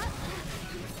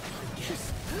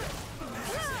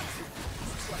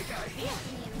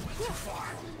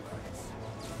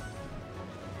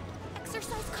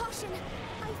 Exercise caution.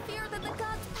 I fear that the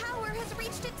god's power has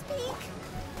reached its peak.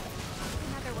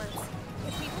 In other words,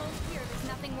 if we hold here, there's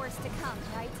nothing worse to come,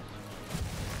 right?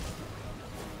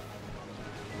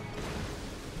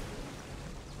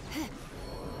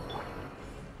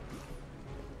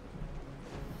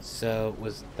 So,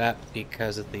 was that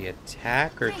because of the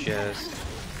attack, or just...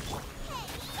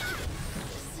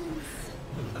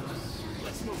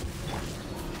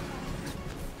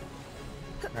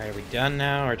 Alright, are we done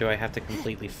now, or do I have to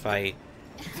completely fight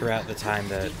throughout the time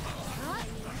that...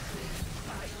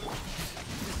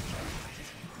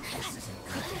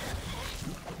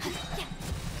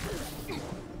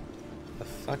 The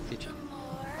fuck did you...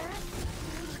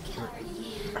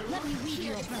 Let me read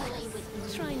you a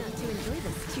verse. Try not to enjoy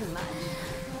this too much.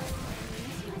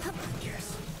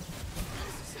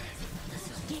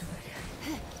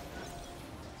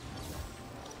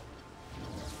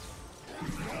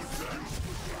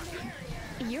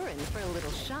 errand for a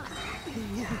little shot.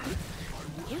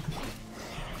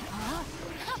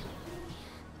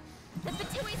 The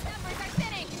Batui's numbers are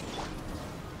thinning!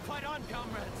 Fight on,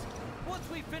 comrades! Once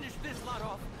we finish this lot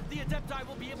off, the Adepti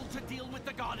will be able to deal with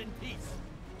the god in peace.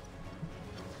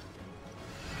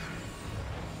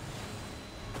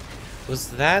 Was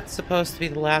that supposed to be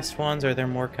the last ones, or are there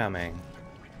more coming?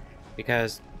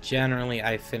 Because generally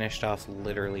I finished off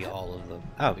literally all of them.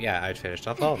 Oh yeah, I finished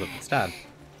off all of them. It's done.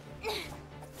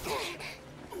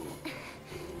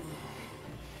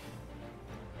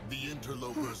 The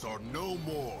interlopers are no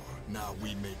more. Now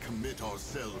we may commit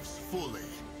ourselves fully.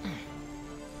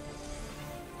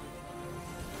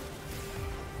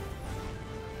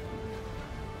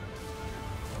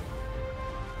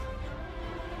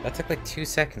 That took like 2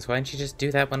 seconds. Why didn't you just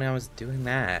do that when I was doing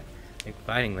that? Like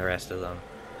fighting the rest of them.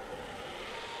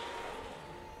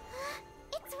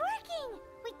 It's working!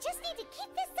 We just need to keep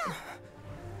this up!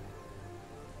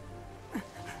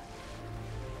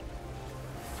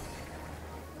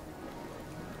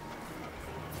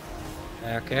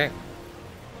 Okay.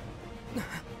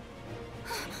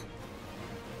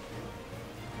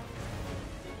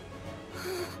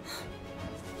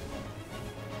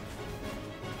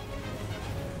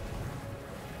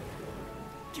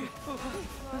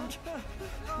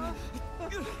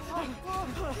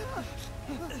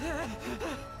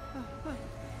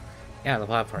 Yeah, the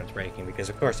platform's breaking because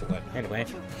of course it would. Anyway.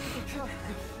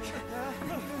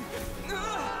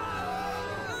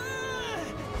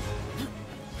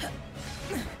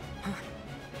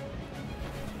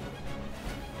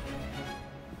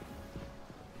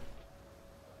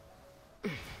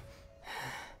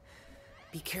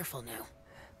 Be careful now.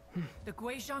 The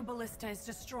Guizhong Ballista is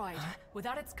destroyed.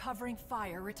 Without its covering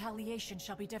fire, retaliation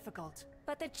shall be difficult.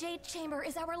 But the Jade Chamber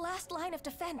is our last line of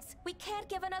defense. We can't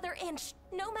give another inch,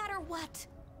 no matter what.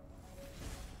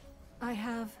 I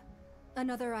have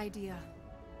another idea.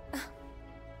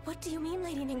 What do you mean,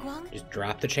 Lady Ningguang? Just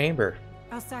drop the chamber.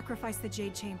 I'll sacrifice the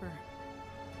Jade Chamber.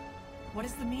 What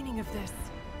is the meaning of this?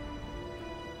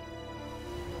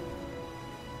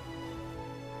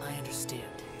 I understand.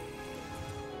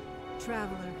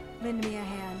 Traveler, lend me a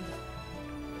hand.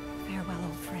 Farewell,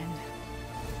 old friend.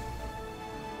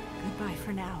 Goodbye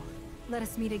for now. Let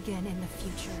us meet again in the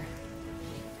future.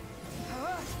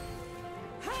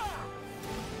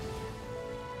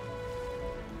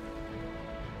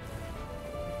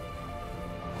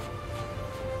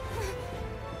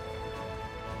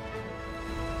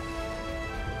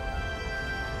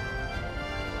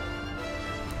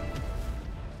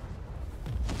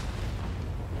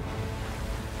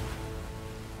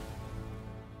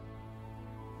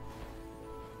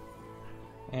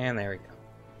 And there we go.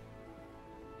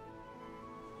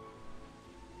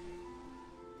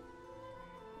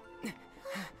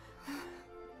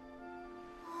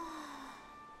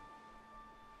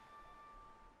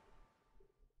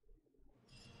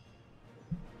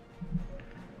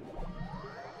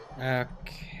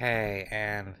 Okay,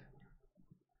 and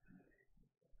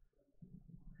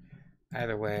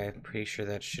either way, I'm pretty sure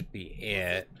that should be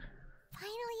it.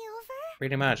 Finally over?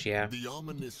 Pretty much, yeah. The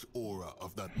ominous aura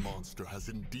of that monster has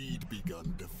indeed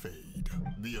begun to fade.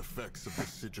 The effects of the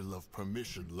Sigil of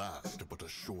Permission last but a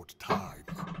short time.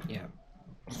 Yeah.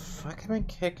 Fuck am I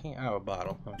kicking? Oh, a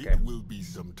bottle. Okay. It will be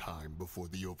some time before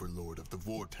the Overlord of the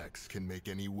Vortex can make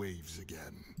any waves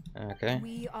again. Okay.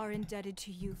 We are indebted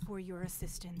to you for your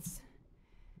assistance.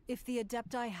 If the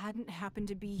Adepti hadn't happened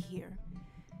to be here,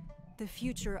 the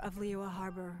future of Liyue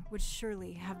Harbor would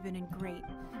surely have been in great...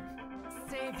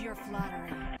 Save your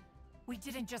flattery. We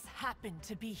didn't just happen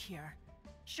to be here.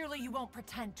 Surely you won't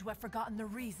pretend to have forgotten the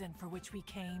reason for which we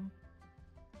came.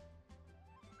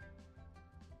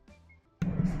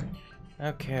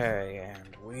 Okay,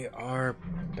 and we are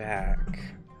back.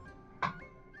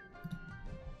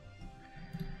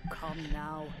 Come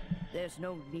now. There's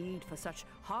no need for such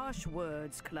harsh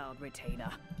words, Cloud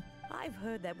Retainer. I've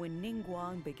heard that when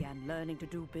Ningguang began learning to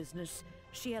do business,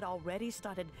 she had already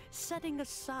started setting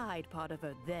aside part of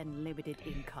her then limited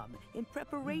income in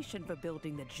preparation for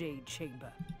building the Jade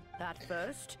Chamber. At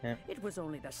first, it was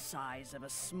only the size of a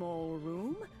small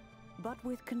room, but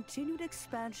with continued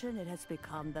expansion, it has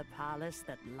become the palace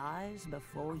that lies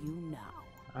before you now.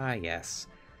 Ah, yes.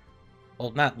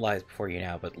 Well, not lies before you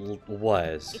now, but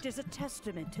was. It is a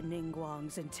testament to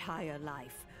Ningguang's entire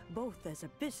life, both as a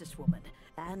businesswoman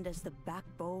and as the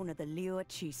backbone of the Liyue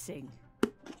Qixing.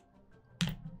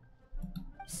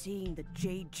 Seeing the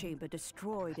Jade Chamber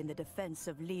destroyed in the defense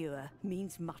of Liyue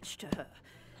means much to her.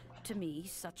 To me,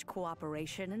 such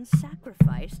cooperation and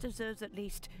sacrifice deserves at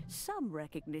least some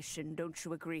recognition, don't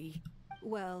you agree?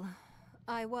 Well,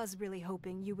 I was really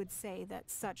hoping you would say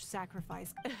that such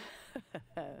sacrifice...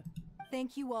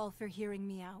 Thank you all for hearing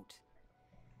me out.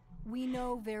 We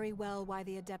know very well why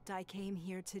the Adepti came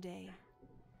here today.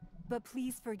 But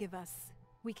please forgive us.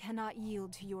 We cannot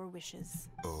yield to your wishes.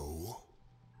 Oh?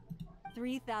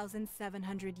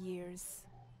 3,700 years.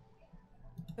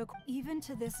 Even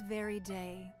to this very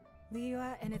day,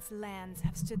 Liyue and its lands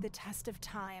have stood the test of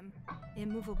time,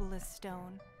 immovable as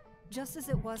stone, just as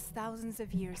it was thousands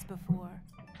of years before.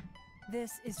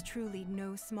 This is truly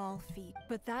no small feat,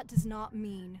 but that does not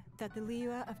mean that the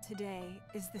Liyue of today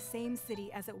is the same city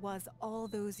as it was all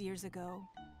those years ago.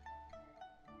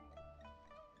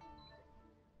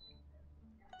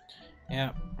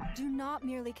 Yeah. Do not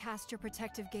merely cast your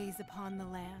protective gaze upon the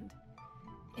land.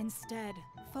 Instead,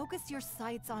 focus your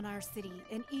sights on our city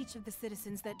and each of the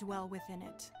citizens that dwell within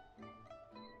it.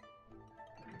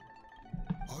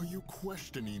 Are you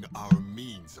questioning our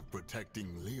means of protecting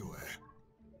Liyue?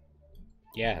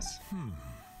 Yes.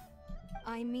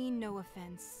 I mean no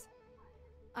offense.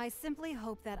 I simply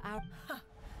hope that our...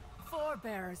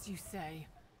 Forebears, you say?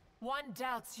 One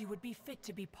doubts you would be fit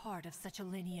to be part of such a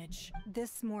lineage.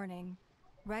 This morning,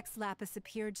 Rex Lapis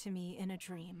appeared to me in a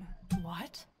dream.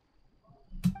 What?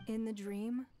 In the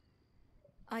dream,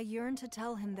 I yearned to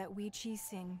tell him that we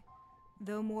Qixing,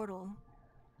 though mortal,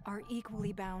 are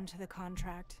equally bound to the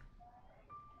contract.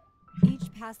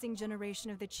 Each passing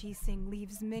generation of the Qixing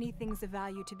leaves many things of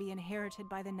value to be inherited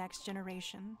by the next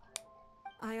generation.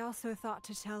 I also thought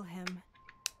to tell him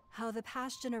how the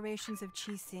past generations of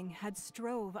Qixing had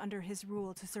strove under his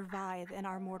rule to survive in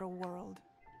our mortal world,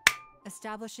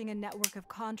 establishing a network of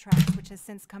contracts which has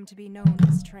since come to be known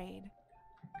as trade.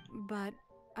 But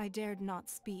I dared not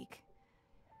speak.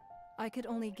 I could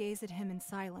only gaze at him in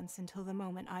silence until the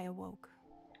moment I awoke.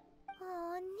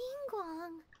 Oh,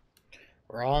 Ningguang.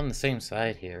 We're all on the same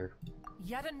side here.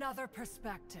 Yet another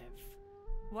perspective.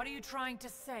 What are you trying to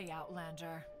say,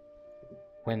 Outlander?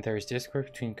 When there's discord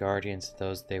between guardians and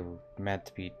those they were meant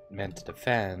to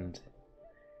defend,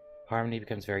 harmony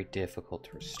becomes very difficult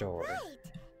to restore. Right!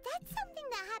 That's something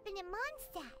that happened in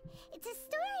Mondstadt. It's a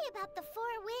story about the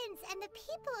Four Winds and the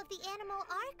people of the Animal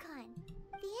Archon.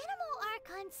 The Animal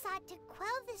Archon sought to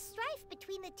quell the strife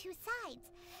between the two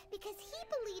sides, because he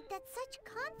believed that such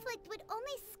conflict would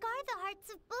only scar the hearts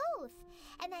of both,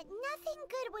 and that nothing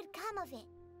good would come of it.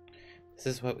 This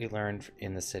is what we learned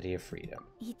in the City of Freedom.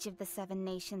 Each of the 7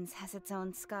 nations has its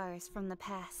own scars from the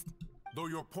past. Though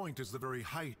your point is the very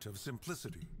height of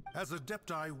simplicity, as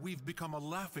Adepti we've become a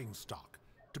laughingstock,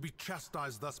 to be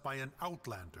chastised thus by an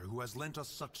outlander who has lent us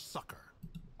such succor.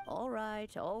 All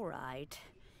right, all right.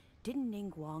 Didn't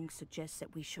Ningguang suggest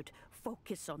that we should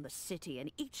focus on the city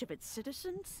and each of its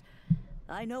citizens?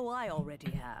 I know I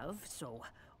already have, so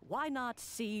why not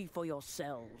see for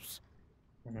yourselves?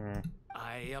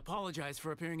 I apologize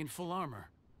for appearing in full armor.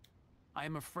 I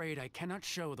am afraid I cannot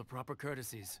show the proper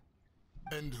courtesies.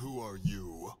 And who are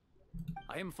you?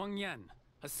 I am Feng Yan,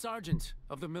 a sergeant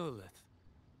of the Millelith.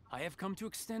 I have come to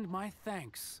extend my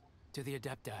thanks to the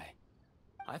Adepti.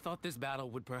 I thought this battle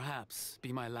would perhaps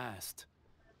be my last.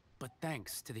 But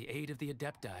thanks to the aid of the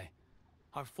Adepti,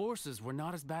 our forces were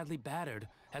not as badly battered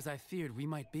as I feared we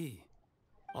might be.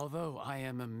 Although I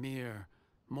am a mere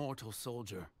mortal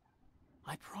soldier,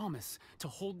 I promise to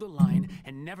hold the line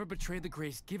and never betray the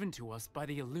grace given to us by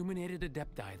the illuminated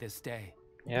Adepti this day.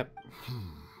 Yep.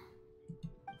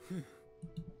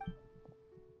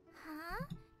 Huh?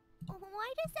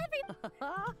 Why does every...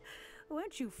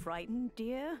 Weren't you frightened,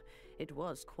 dear? It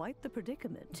was quite the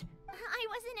predicament. I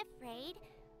wasn't afraid.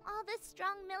 All the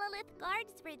strong Millelith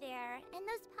guards were there, and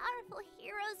those powerful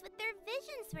heroes with their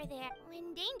visions were there.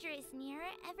 When danger is near,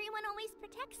 everyone always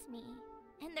protects me.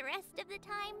 And the rest of the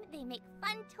time, they make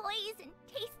fun toys and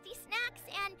tasty snacks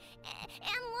and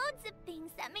loads of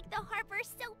things that make the harbor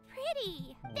so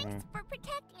pretty. Thanks for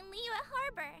protecting Liyue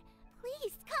Harbor.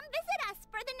 Please come visit us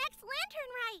for the next lantern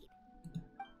rite.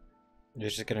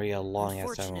 There's just gonna be a long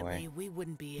ass time Unfortunately, away. we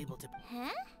wouldn't be able to.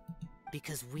 Huh?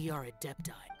 Because we are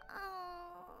Adepti.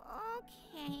 Oh,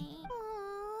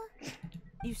 okay.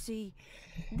 You see,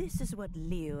 this is what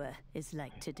Liyue is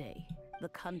like today. The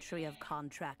country of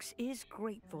contracts is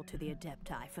grateful to the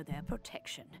Adepti for their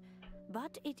protection.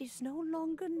 But it is no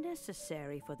longer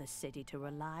necessary for the city to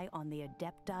rely on the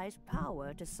Adepti's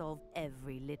power to solve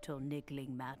every little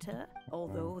niggling matter.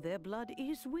 Although their blood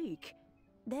is weak,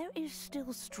 there is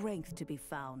still strength to be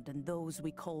found in those we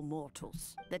call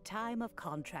mortals. The time of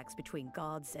contracts between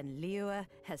gods and Liyue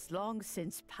has long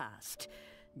since passed.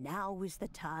 Now is the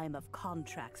time of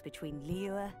contracts between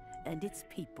Liyue and its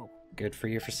people. Good for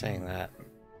you for saying that.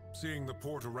 Seeing the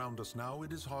port around us now,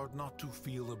 it is hard not to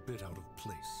feel a bit out of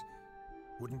place.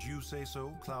 Wouldn't you say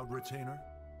so, Cloud Retainer?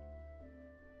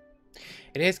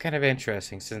 It is kind of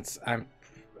interesting since I'm...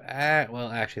 well,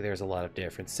 actually, there's a lot of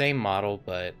difference. Same model,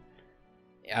 but...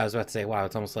 I was about to say, wow,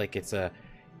 it's almost like it's a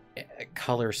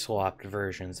color-swapped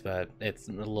versions, but it's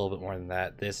a little bit more than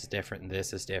that. This is different, and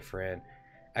this is different.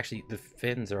 Actually, the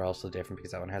fins are also different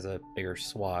because that one has a bigger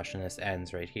swash, and this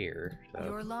ends right here. So.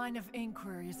 Your line of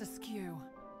inquiry is askew.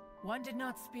 One did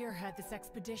not spearhead this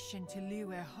expedition to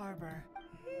Liyue Harbor.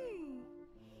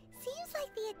 Seems like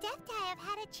the Adepti have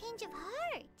had a change of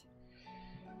heart.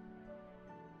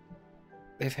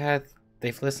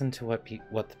 They've listened to what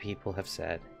the people have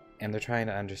said, and they're trying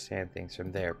to understand things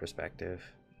from their perspective.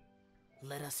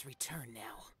 Let us return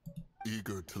now.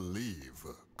 Eager to leave,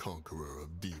 Conqueror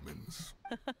of Demons.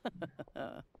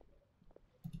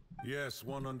 Yes,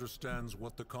 one understands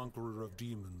what the Conqueror of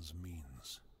Demons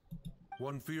means.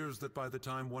 One fears that by the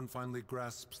time one finally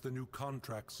grasps the new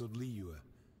contracts of Liyue,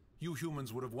 you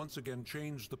humans would have once again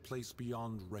changed the place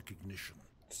beyond recognition.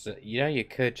 So, you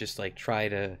could just, like, try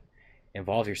to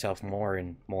involve yourself more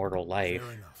in mortal life.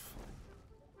 Fair enough.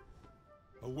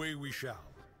 Away we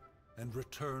shall, and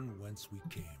return whence we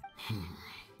came.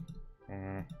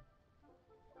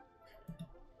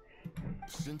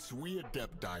 Since we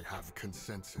Adepti have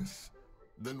consensus,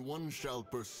 then one shall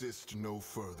persist no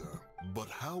further. But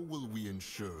how will we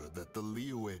ensure that the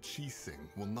Liyue Chising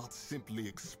will not simply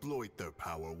exploit their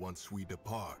power once we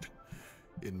depart?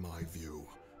 In my view,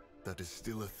 that is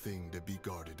still a thing to be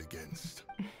guarded against.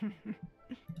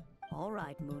 All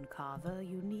right, Mooncarver,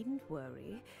 you needn't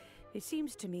worry. It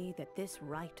seems to me that this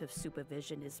right of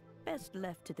supervision is best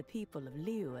left to the people of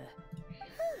Liyue.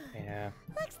 Yeah.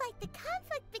 Looks like the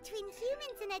conflict between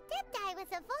humans and Adepti was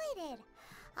avoided.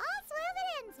 All's well that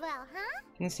ends well, huh?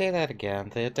 You can say that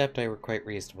again. The Adepti were quite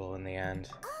reasonable in the end.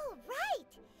 Oh, right!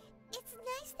 It's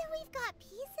nice that we've got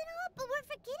peace and all, but we're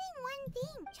forgetting one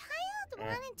thing. Child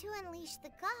wanted to unleash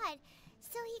the god,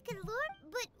 so he could lure,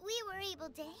 but we were able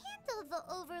to handle the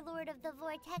Overlord of the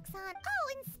Vortex on...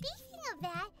 Oh, and speaking of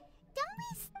that, don't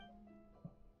we...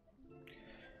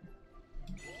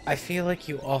 I feel like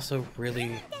you also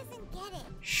really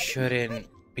shouldn't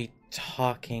be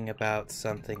talking about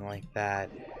something like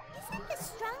that. Isn't the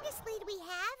strongest lead we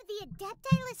have the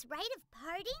Adepti-less rite of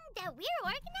parting that we're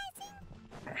organizing?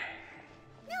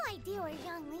 No idea where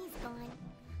Zhongli's gone.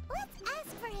 Let's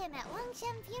ask for him at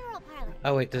Wangshen Funeral Parlor.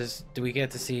 Oh wait, do we get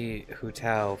to see Hu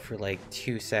Tao for like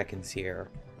 2 seconds here?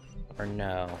 Or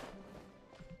no?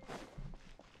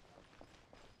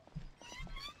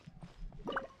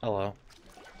 Hello.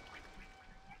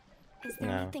 Is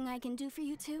there anything I can do for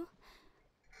you two?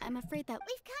 I'm afraid that...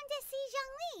 We've come to see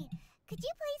Zhongli. Could you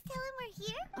please tell him we're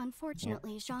here?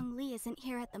 Unfortunately, Zhongli isn't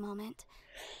here at the moment.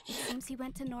 It seems he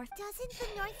went to North... Doesn't the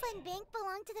Northland Bank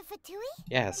belong to the Fatui?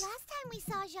 Yes. Last time we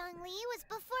saw Zhongli was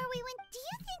before we went... Do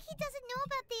you think he doesn't know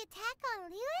about the attack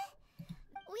on Liyue?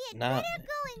 We had better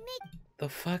go and make... The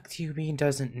fuck do you mean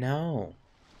doesn't know?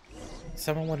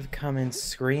 Someone would have come in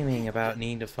screaming about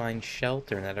needing to find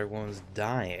shelter and that everyone was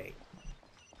dying.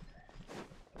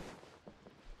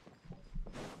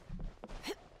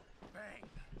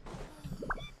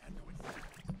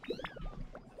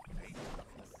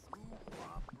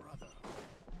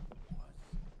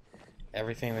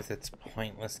 Everything with its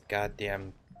pointless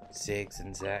goddamn zigs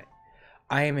and zags.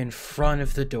 I am in front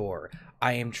of the door.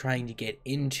 I am trying to get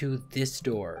into this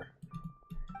door.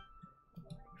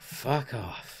 Fuck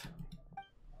off.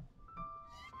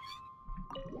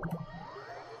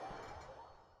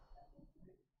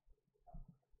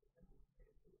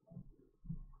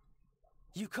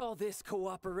 You call this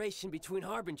cooperation between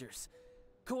Harbingers?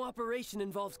 Cooperation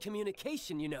involves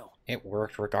communication, you know. It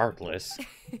worked regardless.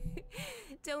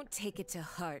 Don't take it to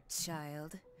heart,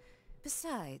 child.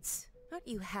 Besides, aren't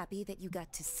you happy that you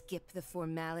got to skip the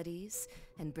formalities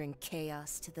and bring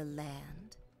chaos to the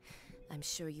land? I'm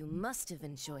sure you must have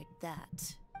enjoyed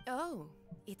that. Oh,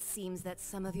 it seems that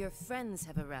some of your friends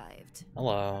have arrived.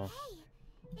 Hello. Hey,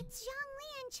 it's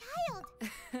Zhongli and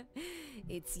Child.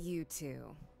 It's you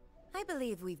two. I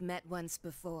believe we've met once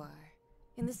before.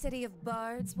 In the city of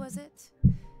Bards, was it?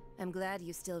 I'm glad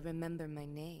you still remember my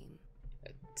name.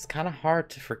 It's kind of hard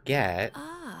to forget.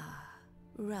 Ah,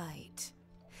 right.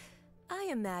 I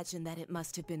imagine that it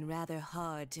must have been rather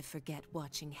hard to forget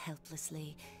watching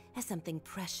helplessly as something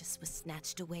precious was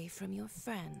snatched away from your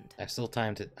friend. I still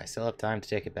have time to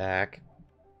take it back.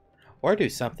 Or do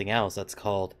something else that's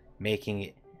called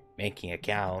making it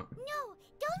count. No,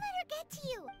 don't let her get to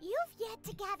you. You've yet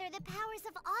to gather the powers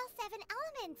of all 7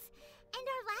 elements. And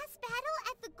our last battle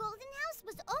at the Golden House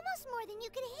was almost more than you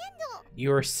could handle.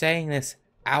 You are saying this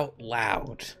out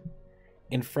loud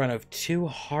in front of 2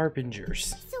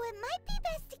 Harbingers. So it might be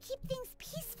best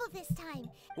this time.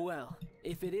 Well,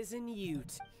 if it isn't you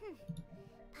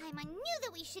Paimon knew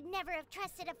that we should never have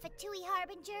trusted a Fatui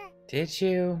Harbinger. Did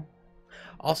you?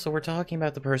 Also, we're talking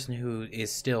about the person who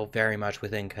is still very much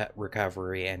within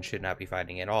recovery and should not be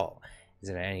fighting at all.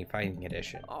 Isn't any fighting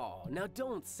condition. Oh, now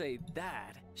don't say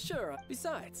that. Sure,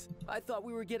 besides, I thought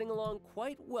we were getting along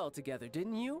quite well together,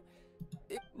 didn't you?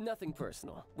 Nothing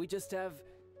personal. We just have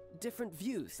different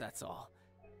views, that's all.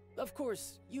 Of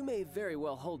course, you may very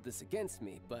well hold this against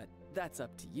me, but that's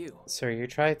up to you. Sir, you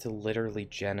tried to literally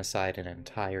genocide an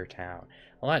entire town.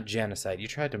 Well, not genocide, you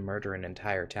tried to murder an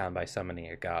entire town by summoning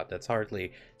a god. That's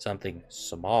hardly something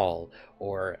small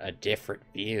or a different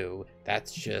view.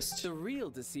 That's just... The real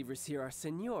deceivers here are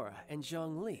Senora and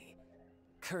Zhongli.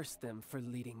 Curse them for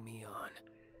leading me on.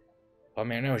 I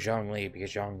mean, I know Zhongli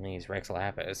because Zhongli is Rex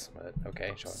Lapis, but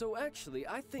okay, sure. So actually,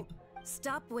 I think...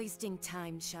 Stop wasting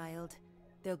time, child.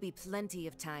 There'll be plenty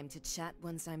of time to chat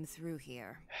once I'm through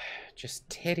here. Just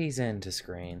titties into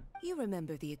screen. You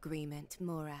remember the agreement,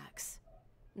 Morax.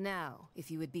 Now, if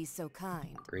you would be so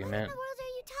kind. Agreement? What in the world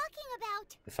are you talking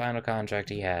about? The final contract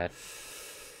he had.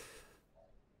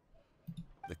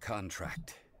 The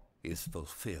contract is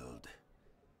fulfilled.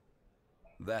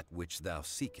 That which thou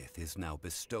seeketh is now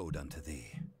bestowed unto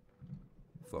thee.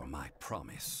 For my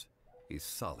promise is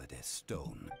solid as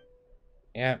stone.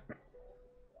 Yep.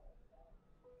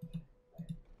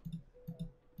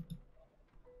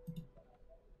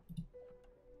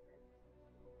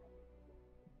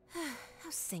 How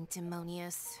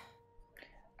sanctimonious.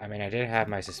 I mean, I did have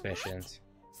my suspicions.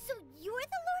 So you're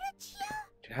the Lord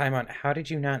Achia? Paimon, how did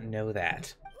you not know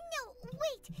that? No,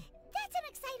 wait. That's an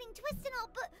exciting twist and all,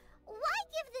 but why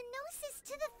give the Gnosis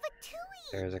to the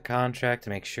Fatui? There was a contract to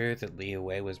make sure that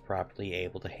Liyue was properly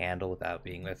able to handle without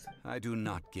being with... I do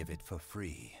not give it for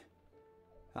free.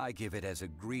 I give it as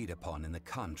agreed upon in the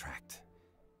contract.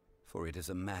 For it is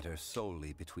a matter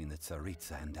solely between the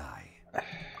Tsaritsa and I. Yeah,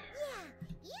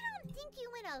 you don't think you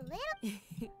went a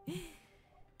little...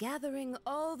 Gathering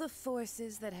all the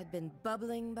forces that had been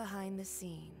bubbling behind the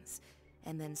scenes,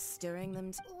 and then stirring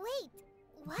them to... Wait,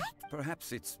 what?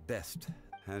 Perhaps it's best,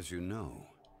 as you know.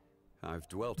 I've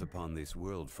dwelt upon this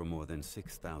world for more than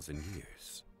 6,000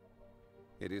 years.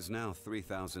 It is now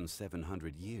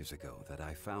 3,700 years ago that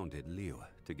I founded Liyue,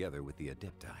 together with the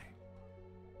Adepti.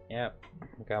 Yep.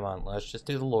 Come on, let's just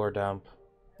do the lore dump.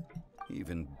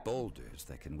 Even boulders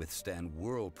that can withstand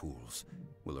whirlpools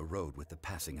will erode with the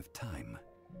passing of time.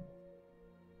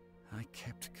 I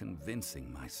kept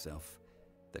convincing myself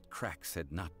that cracks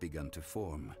had not begun to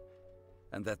form,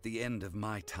 and that the end of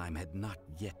my time had not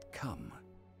yet come.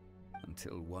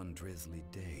 Until one drizzly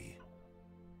day,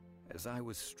 as I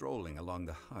was strolling along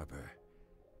the harbor,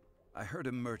 I heard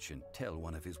a merchant tell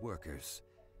one of his workers,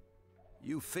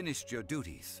 "You finished your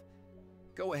duties.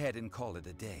 Go ahead and call it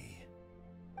a day."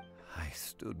 I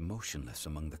stood motionless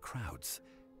among the crowds,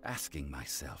 asking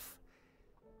myself,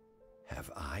 have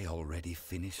I already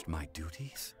finished my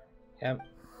duties? Yep.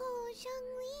 Oh,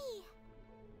 Zhongli.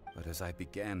 But as I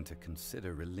began to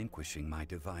consider relinquishing my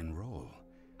divine role,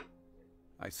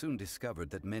 I soon discovered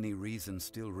that many reasons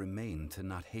still remained to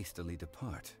not hastily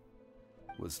depart.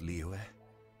 Was Liyue,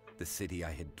 the city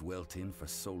I had dwelt in for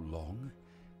so long,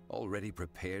 already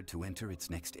prepared to enter its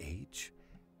next age?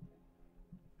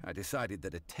 I decided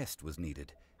that a test was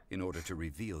needed in order to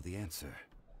reveal the answer.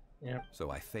 Yep. So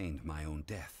I feigned my own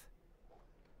death,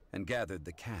 and gathered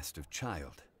the cast of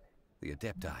Child, the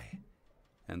Adepti,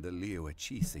 and the Liyue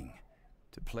Chising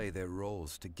to play their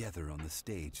roles together on the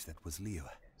stage that was Liyue.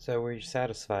 So were you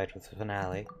satisfied with the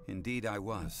finale? Indeed I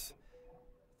was.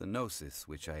 The Gnosis,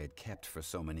 which I had kept for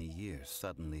so many years,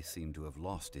 suddenly seemed to have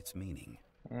lost its meaning.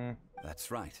 That's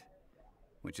right.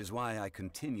 Which is why I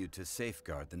continued to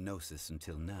safeguard the Gnosis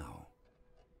until now.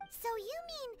 So you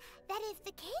mean that if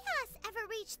the chaos ever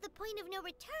reached the point of no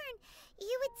return,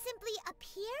 you would simply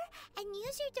appear and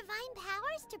use your divine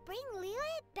powers to bring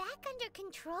Liyue back under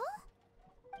control?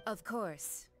 Of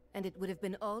course, and it would have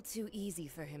been all too easy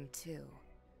for him too.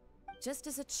 Just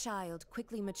as a child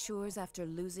quickly matures after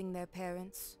losing their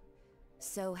parents,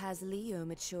 so has Liyue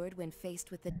matured when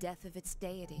faced with the death of its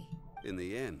deity. In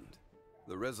the end,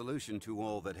 the resolution to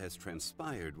all that has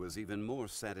transpired was even more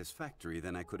satisfactory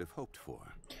than I could have hoped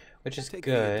for. Which is Take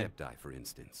good. the Adepti, for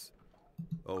instance.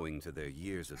 Owing to their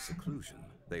years of seclusion,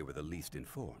 they were the least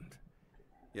informed.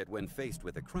 Yet when faced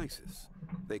with a crisis,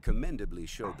 they commendably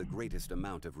showed the greatest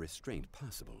amount of restraint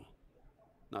possible.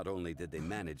 Not only did they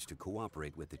manage to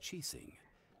cooperate with the Chising,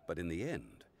 but in the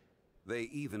end, they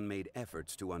even made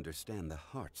efforts to understand the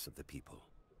hearts of the people.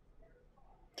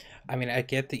 I mean, I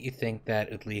get that you think that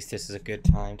at least this is a good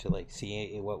time to, like,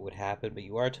 see what would happen, but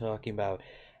you are talking about,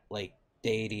 like,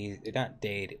 deities, not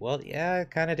deity, well, yeah,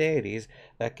 kind of deities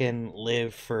that can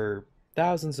live for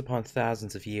thousands upon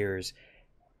thousands of years,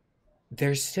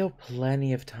 there's still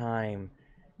plenty of time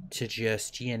to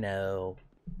just,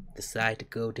 decide to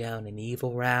go down an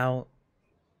evil route,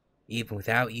 even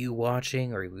without you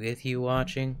watching or with you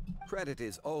watching. Credit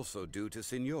is also due to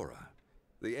Signora,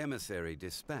 the emissary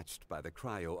dispatched by the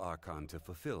Cryo-Archon to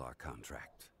fulfill our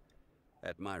contract.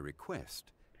 At my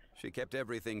request, she kept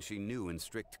everything she knew in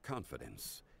strict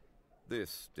confidence.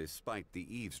 This, despite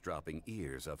the eavesdropping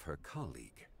ears of her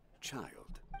colleague,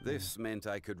 Child. This meant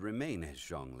I could remain as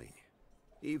Zhongli,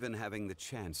 even having the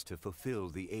chance to fulfill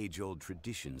the age-old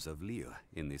traditions of Liyue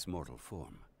in this mortal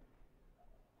form.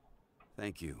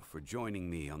 Thank you for joining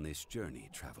me on this journey,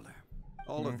 Traveler.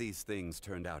 All of these things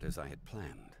turned out as I had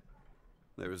planned.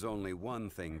 There is only one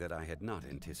thing that I had not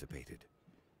anticipated,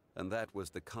 and that was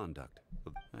the conduct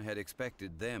of... I had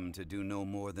expected them to do no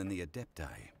more than the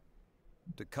Adepti,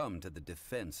 to come to the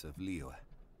defense of Liyue.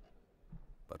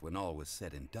 But when all was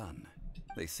said and done,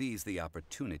 they seized the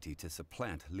opportunity to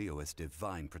supplant Liyue's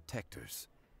divine protectors,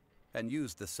 and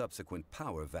used the subsequent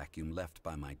power vacuum left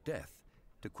by my death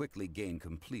to quickly gain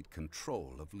complete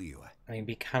control of Liyue. I mean, it'd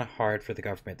be kind of hard for the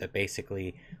government that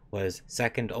basically was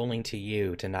second only to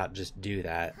you to not just do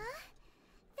that. Huh?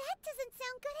 That doesn't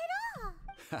sound good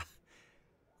at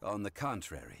all. On the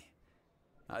contrary,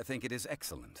 I think it is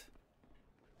excellent.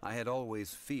 I had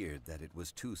always feared that it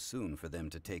was too soon for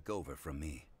them to take over from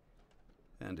me.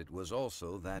 And it was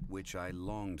also that which I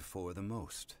longed for the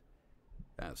most.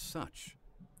 As such,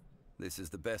 this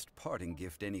is the best parting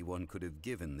gift anyone could have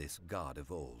given this god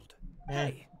of old.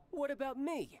 Hey, what about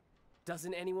me?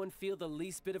 Doesn't anyone feel the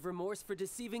least bit of remorse for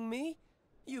deceiving me?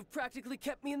 You've practically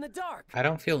kept me in the dark. I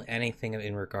don't feel anything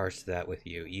in regards to that with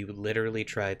you. You literally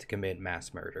tried to commit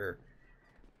mass murder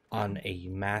on a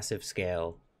massive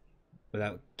scale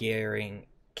without caring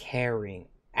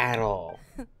at all.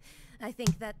 I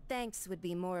think that thanks would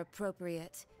be more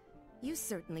appropriate. You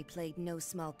certainly played no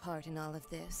small part in all of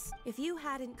this. If you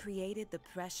hadn't created the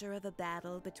pressure of a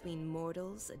battle between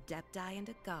mortals, Adepti, and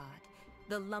a god,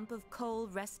 the lump of coal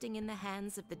resting in the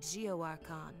hands of the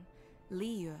Geo-Archon,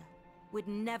 Liyue, would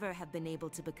never have been able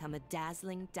to become a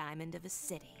dazzling diamond of a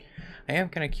city. I am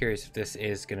kind of curious if this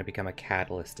is going to become a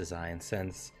Catalyst design,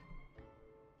 since,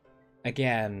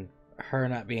 again, her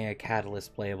not being a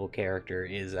Catalyst playable character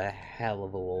is a hell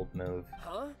of a old move.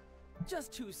 Huh?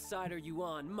 Just whose side are you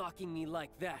on, mocking me like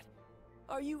that?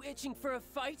 Are you itching for a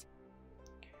fight?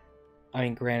 I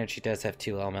mean, granted, she does have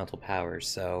 2 elemental powers,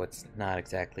 so it's not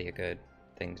exactly a good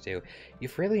thing to do.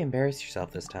 You've really embarrassed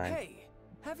yourself this time. Hey,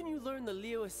 haven't you learned the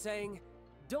Liyue saying,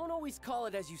 don't always call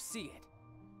it as you see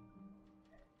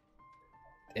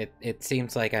it? It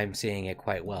seems like I'm seeing it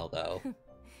quite well, though.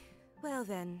 Well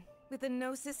then, with a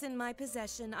Gnosis in my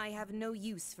possession, I have no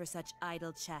use for such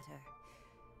idle chatter.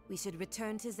 We should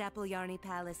return to Zapoljarny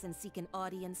Palace and seek an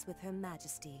audience with Her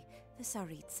Majesty, the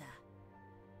Tsaritsa.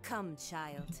 Come,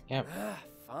 child. Yep.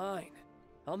 Fine.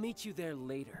 I'll meet you there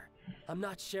later. I'm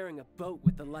not sharing a boat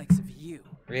with the likes of you.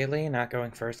 Really? Not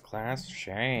going first class?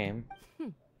 Shame.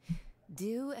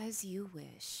 Do as you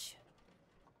wish.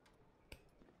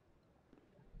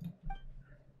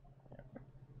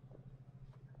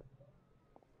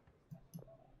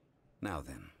 Now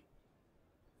then,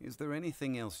 is there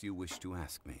anything else you wish to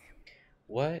ask me?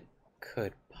 What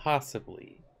could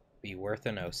possibly be worth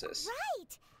a Gnosis?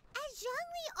 Right! As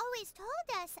Zhongli always told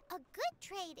us, a good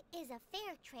trade is a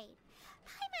fair trade.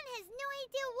 Paimon has no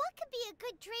idea what could be a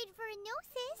good trade for a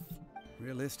Gnosis.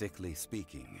 Realistically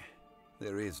speaking,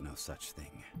 there is no such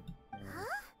thing.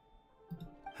 Huh?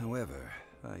 However,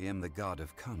 I am the god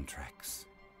of contracts.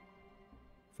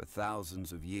 For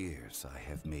thousands of years, I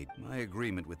have made my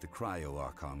agreement with the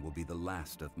Cryo-Archon will be the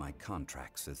last of my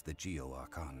contracts as the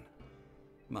Geo-Archon.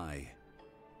 My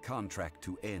contract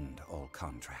to end all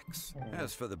contracts.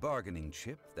 As for the bargaining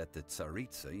chip that the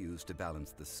Tsaritsa used to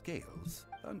balance the scales,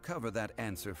 uncover that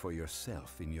answer for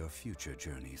yourself in your future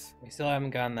journeys. We still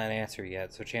haven't gotten that answer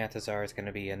yet, so chances are it's going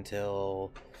to be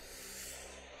until...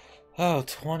 fall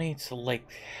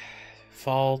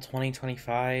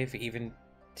 2025,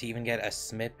 to even get a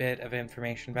snippet of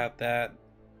information about that.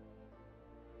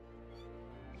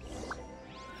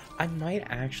 I might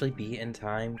actually be in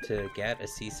time to get a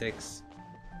C6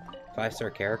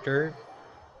 5-star character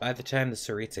by the time the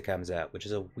Tsaritsa comes out, which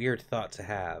is a weird thought to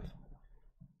have.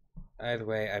 Either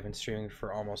way, I've been streaming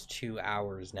for almost 2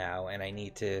 hours now, and I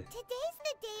need to... Today's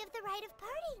the day of the rite of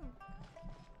parting.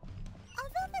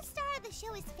 Although the star of the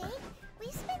show is fake, we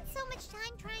spent so much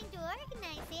time trying to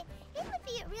organize it, it would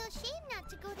be a real shame not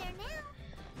to go there now.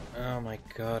 Oh my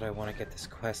god, I want to get this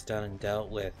quest done and dealt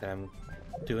with. I'm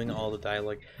doing all the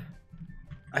dialogue.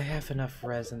 I have enough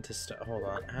resin to start. Hold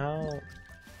on, how?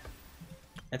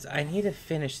 I need to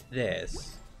finish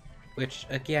this, which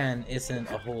again isn't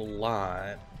a whole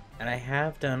lot, and I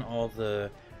have done all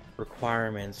the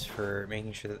requirements for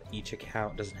making sure that each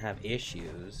account doesn't have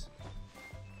issues.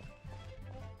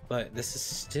 But this is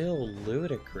still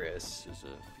ludicrous. This is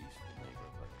a peaceful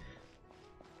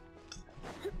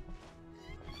neighborhood.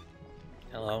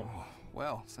 Hello. Oh,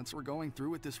 well, since we're going through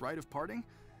with this rite of parting,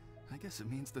 I guess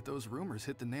it means that those rumors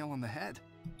hit the nail on the head.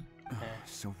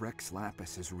 So Rex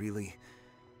Lapis is really...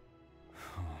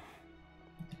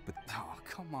 But, oh,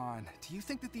 come on. Do you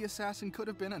think that the assassin could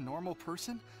have been a normal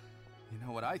person? You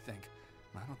know what I think?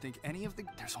 I don't think any of the...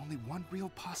 There's only one real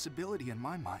possibility in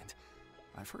my mind.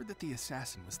 I've heard that the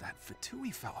assassin was that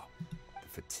Fatui fellow.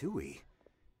 The Fatui?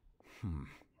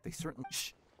 They certainly...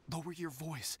 Shh! Lower your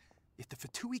voice. If the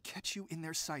Fatui catch you in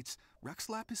their sights, Rex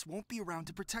Lapis won't be around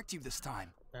to protect you this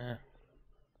time.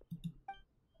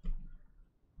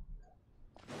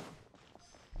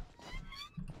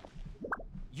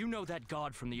 You know that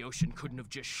god from the ocean couldn't have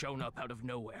just shown up out of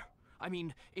nowhere. I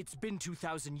mean, it's been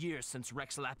 2,000 years since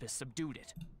Rex Lapis subdued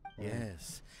it.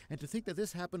 Yes, and to think that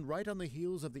this happened right on the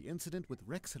heels of the incident with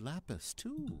Rex Lapis,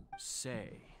 too.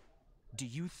 Say, do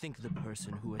you think the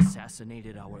person who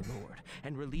assassinated our lord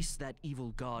and released that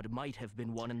evil god might have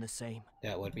been one and the same?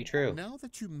 That would be true. Now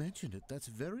that you mention it, that's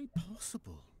very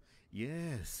possible.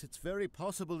 Yes, it's very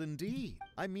possible indeed.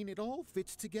 I mean, it all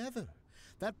fits together.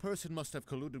 That person must have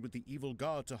colluded with the evil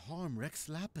god to harm Rex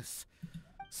Lapis.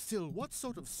 Still, what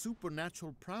sort of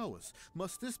supernatural prowess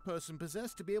must this person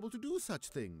possess to be able to do such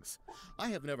things? I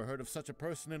have never heard of such a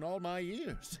person in all my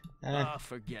years.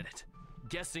 Forget it.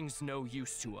 Guessing's no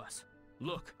use to us.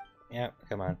 Look. Yeah,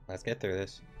 come on. Let's get through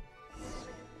this.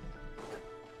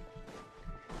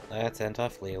 Let's end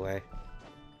off Liyue.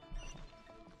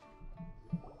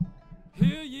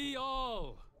 Hear ye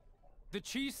all! The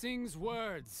Qixing's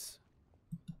words.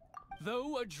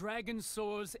 Though a dragon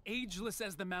soars ageless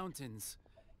as the mountains,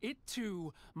 it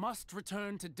too must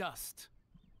return to dust.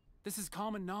 This is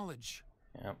common knowledge.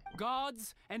 Yep.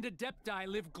 Gods and Adepti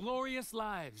live glorious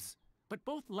lives, but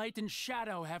both light and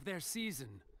shadow have their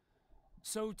season.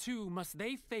 So too must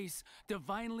they face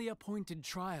divinely appointed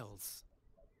trials.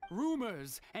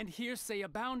 Rumors and hearsay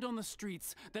abound on the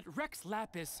streets that Rex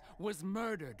Lapis was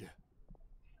murdered.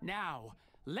 Now,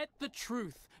 let the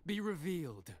truth be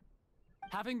revealed.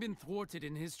 Having been thwarted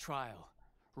in his trial,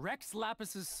 Rex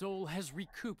Lapis's soul has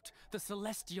recouped the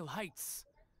celestial heights.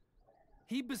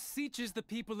 He beseeches the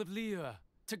people of Liyue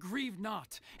to grieve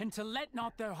not and to let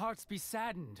not their hearts be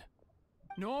saddened.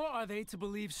 Nor are they to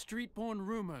believe street-born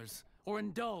rumors or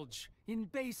indulge in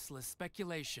baseless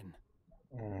speculation.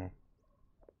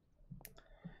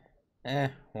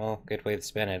 Well, good way to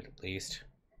spin it, at least.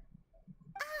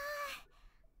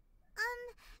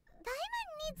 Paimon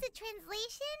needs a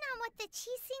translation on what the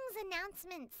Qixing's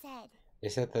announcement said. They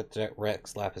said that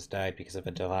Rex Lapis died because of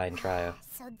a divine trial.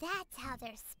 So that's how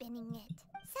they're spinning it.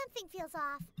 Something feels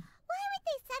off. Why would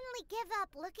they suddenly give up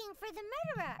looking for the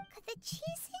murderer? Could the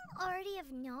Qixing already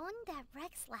have known that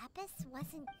Rex Lapis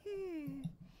wasn't...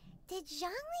 Did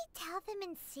Zhongli tell them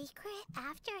in secret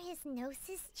after his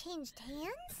gnosis changed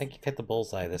hands? I think you hit the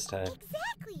bullseye this time.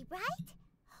 Exactly, right?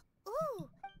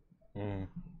 Ooh.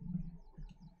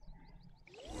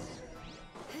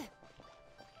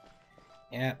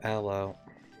 Yeah, hello.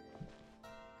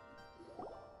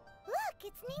 Look,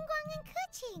 it's Ningguang and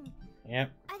Keqing.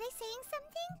 Yep. Are they saying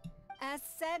something? As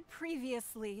said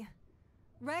previously,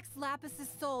 Rex Lapis's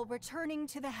soul returning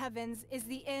to the heavens is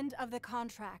the end of the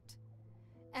contract.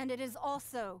 And it is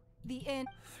also the end...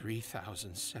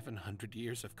 3,700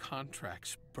 years of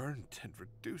contracts burnt and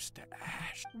reduced to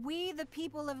ash. We, the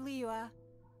people of Liyue,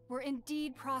 were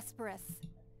indeed prosperous.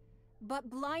 But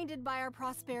blinded by our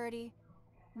prosperity,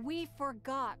 we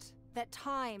forgot that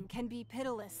time can be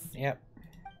pitiless. Yep.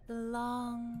 The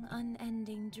long,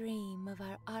 unending dream of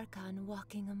our Archon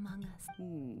walking among us.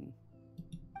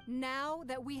 Now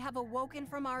that we have awoken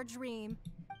from our dream,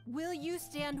 will you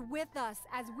stand with us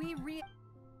as we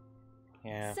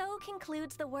Yeah. So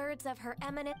concludes the words of Her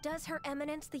Eminence. Does Her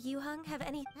Eminence the Yuheng have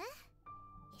any...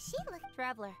 Is she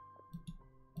Traveler.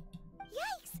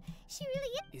 Yikes! She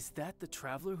really Is that the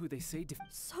traveler who they say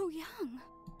so young?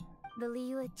 The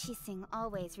Liyue Qixing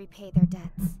always repay their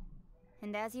debts.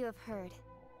 And as you have heard,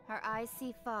 our eyes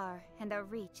see far and our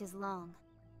reach is long.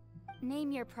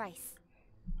 Name your price.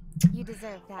 You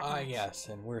deserve that much. Yes,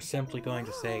 and we're simply going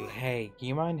to say, hey, do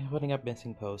you mind putting up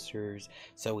missing posters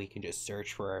so we can just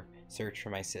search for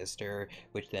my sister,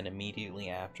 which then immediately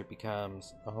after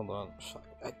becomes, hold on,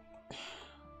 I'm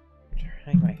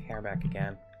turning my hair back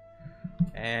again,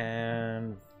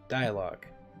 and dialogue.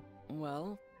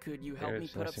 Well, could you help me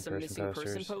There's put up some missing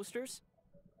person posters?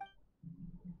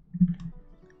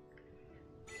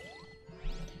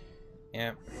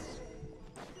 Yep.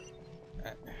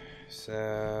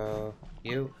 So,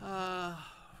 you?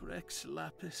 Rex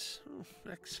Lapis. Oh,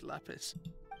 Rex Lapis.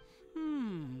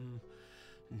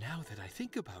 Now that I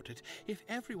think about it, if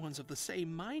everyone's of the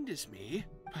same mind as me,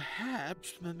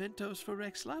 perhaps mementos for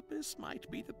Rex Lapis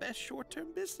might be the best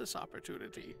short-term business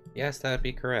opportunity. Yes, that'd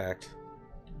be correct.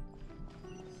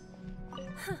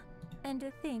 And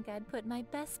to think I'd put my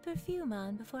best perfume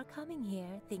on before coming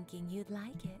here, thinking you'd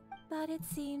like it. But it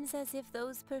seems as if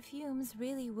those perfumes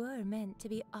really were meant to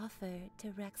be offered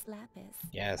to Rex Lapis.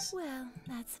 Yes. Well,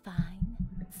 that's fine.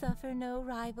 Suffer no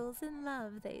rivals in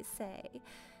love, they say.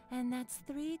 And that's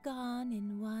 3 gone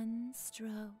in 1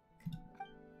 stroke.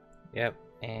 Yep,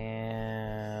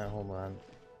 and hold on.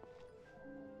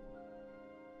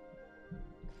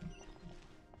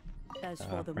 As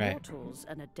for the mortals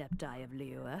and adepti of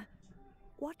Liyue,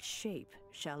 what shape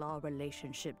shall our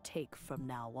relationship take from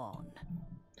now on?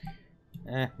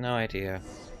 No idea.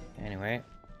 Anyway.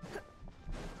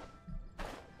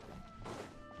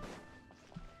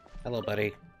 Hello,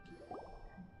 buddy.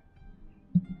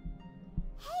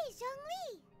 Hey,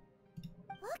 Zhongli!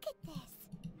 Look at this.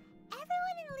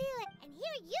 Everyone in Liyue, and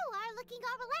here you are looking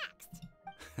all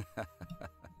relaxed.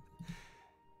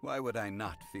 Why would I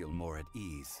not feel more at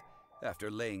ease after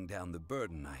laying down the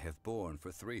burden I have borne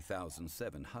for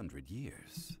 3,700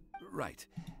 years? Right.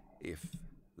 If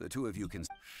the two of you can...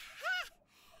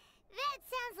 That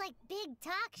sounds like big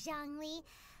talk, Zhongli.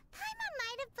 Paimon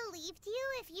might have believed you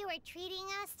if you were treating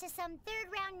us to some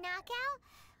third-round knockout,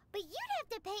 but you'd have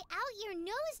to pay out your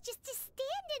nose just to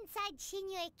stand inside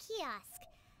Qinyue Kiosk.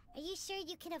 Are you sure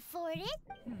you can afford it?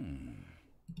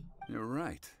 You're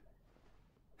right.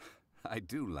 I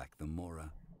do lack the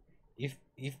Mora.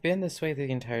 You've been this way the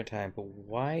entire time, but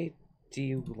why do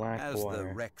you lack As water?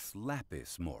 the Rex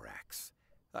Lapis Morax,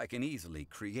 I can easily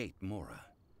create Mora.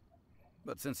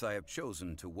 But since I have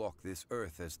chosen to walk this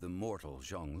earth as the mortal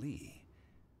Zhongli,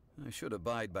 I should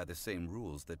abide by the same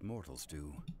rules that mortals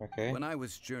do. Okay. When I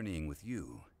was journeying with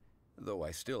you, though I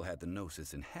still had the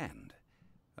Gnosis in hand,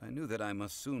 I knew that I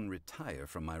must soon retire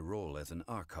from my role as an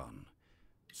Archon.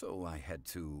 So I had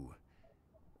to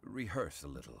rehearse a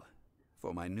little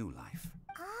for my new life.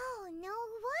 Oh, no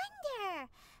wonder.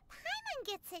 Paimon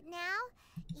gets it now.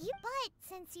 But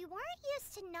since you weren't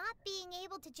used to not being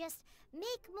able to just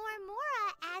make more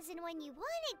Mora as and when you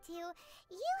wanted to,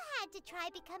 you had to try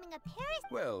becoming a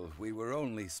parasite. Well, we were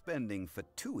only spending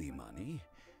Fatui money.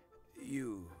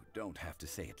 You don't have to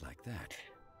say it like that.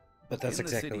 But that's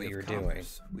exactly what you're doing.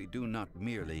 We do not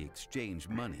merely exchange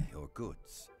money or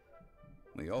goods.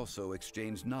 We also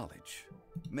exchange knowledge.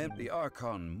 The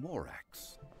Archon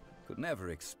Morax could never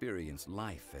experience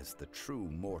life as the true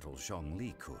mortal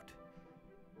Zhongli could.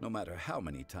 No matter how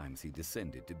many times he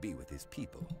descended to be with his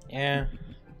people. Yeah.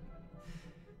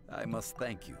 I must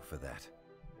thank you for that.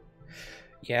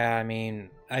 Yeah, I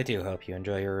mean, I do hope you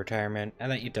enjoy your retirement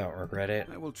and that you don't regret it.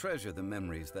 I will treasure the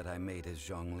memories that I made as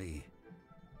Zhongli,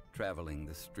 traveling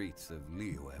the streets of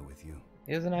Liyue with you.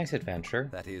 It was a nice adventure.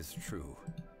 That is true.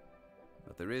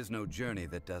 But there is no journey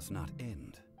that does not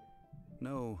end.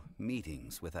 No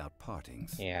meetings without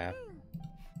partings. Yeah.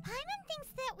 Paimon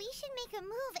thinks that we should make a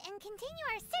move and continue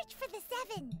our search for the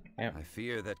 7. Yep. I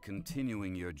fear that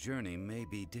continuing your journey may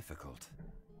be difficult.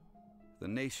 The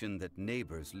nation that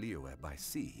neighbors Liyue by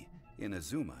sea,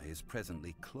 Inazuma, is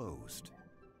presently closed.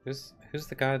 Who's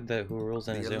the god who rules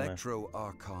Inazuma? The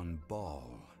Electro-Archon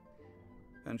Ball.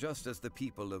 And just as the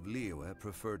people of Liyue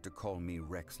preferred to call me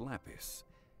Rex Lapis,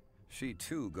 she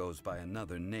too goes by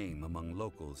another name among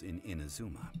locals in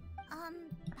Inazuma.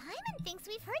 Paimon thinks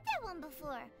we've heard that one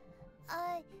before.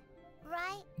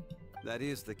 Right? That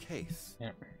is the case.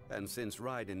 Yep. And since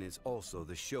Raiden is also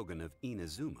the Shogun of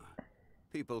Inazuma,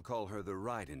 people call her the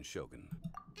Raiden Shogun.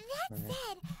 That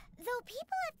said, though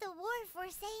people at the wharf were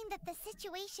saying that the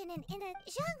situation in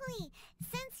Zhongli,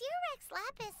 since you're Rex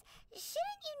Lapis,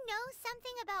 shouldn't you know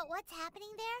something about what's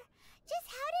happening there? Just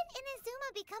how did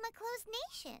Inazuma become a closed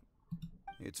nation?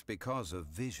 It's because of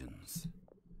visions.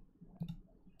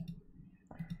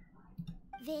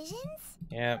 Visions?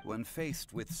 Yeah. When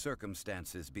faced with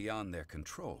circumstances beyond their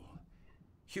control,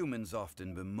 humans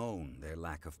often bemoan their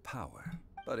lack of power.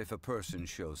 But if a person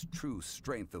shows true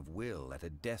strength of will at a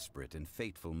desperate and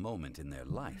fateful moment in their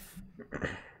life,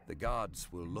 the gods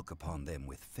will look upon them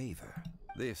with favor.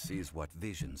 This is what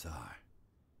visions are.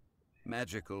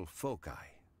 Magical foci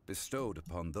bestowed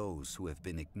upon those who have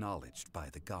been acknowledged by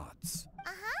the gods.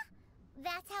 Uh-huh.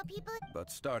 That's how people...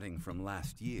 But starting from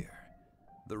last year,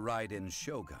 the Raiden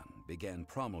Shogun began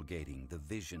promulgating the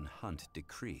Vision Hunt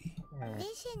Decree.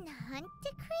 Vision Hunt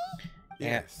Decree?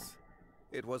 Yes.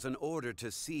 It was an order to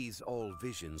seize all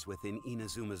visions within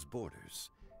Inazuma's borders,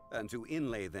 and to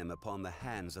inlay them upon the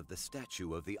hands of the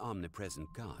statue of the omnipresent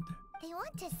god. They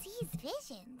want to seize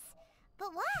visions.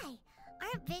 But why?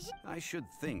 Aren't visions... I should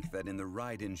think that in the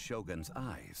Raiden Shogun's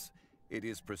eyes, it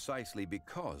is precisely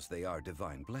because they are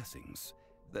divine blessings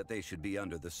that they should be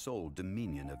under the sole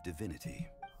dominion of divinity.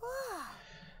 Whoa,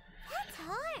 that's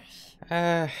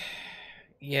harsh.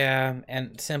 Yeah,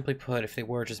 and simply put, if they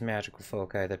were just magical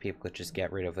foci that people could just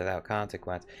get rid of without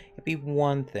consequence, it'd be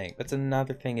one thing. But it's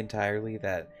another thing entirely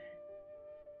that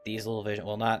these little vision...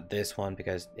 Well, not this one,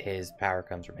 because his power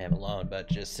comes from him alone, but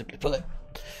just simply put,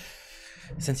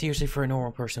 since usually for a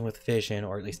normal person with vision,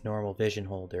 or at least normal vision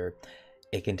holder,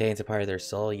 it contains a part of their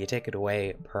soul, you take it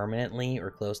away permanently,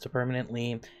 or close to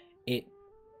permanently, it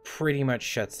pretty much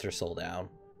shuts their soul down.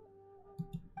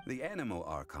 The Animo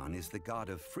Archon is the god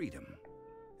of freedom,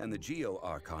 and the Geo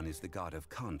Archon is the god of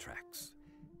contracts.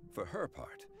 For her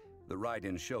part, the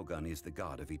Raiden Shogun is the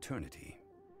god of eternity.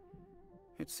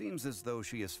 It seems as though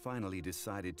she has finally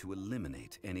decided to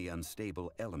eliminate any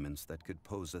unstable elements that could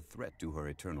pose a threat to her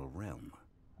eternal realm.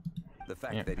 The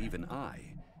fact that even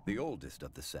I, the oldest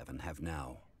of the seven, have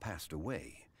now passed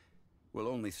away, will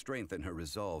only strengthen her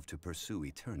resolve to pursue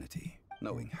eternity.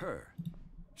 Knowing her,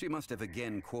 she must have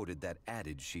again quoted that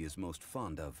adage she is most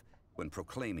fond of when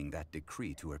proclaiming that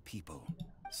decree to her people.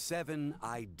 7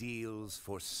 ideals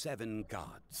for 7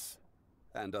 gods.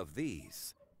 And of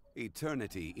these,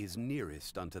 eternity is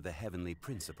nearest unto the heavenly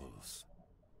principles.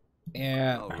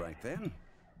 Yeah. All right then.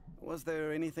 Was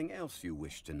there anything else you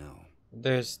wish to know?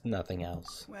 There's nothing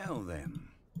else. Well then,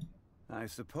 I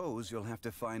suppose you'll have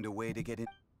to find a way to get in.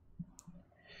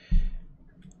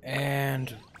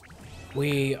 And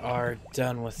we are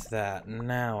done with that.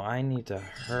 Now I need to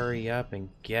hurry up and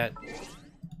get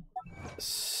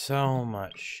so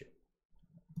much.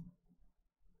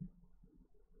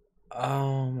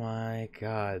 Oh my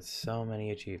god, so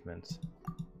many achievements.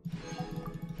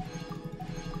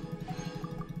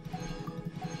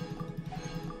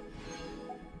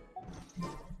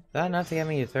 That enough to get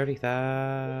me to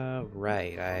 30,000.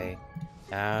 Right,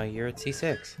 now you're at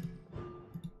C6.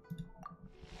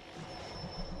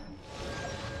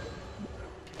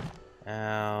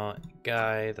 Now,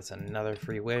 guy, that's another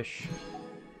free wish.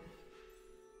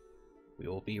 We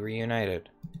will be reunited.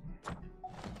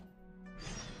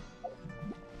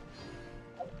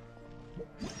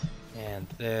 And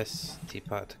this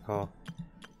teapot to call.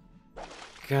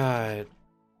 God.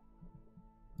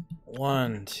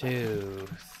 1, 2.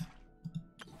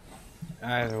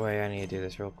 Either way, I need to do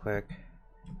this real quick.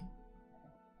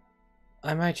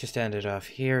 I might just end it off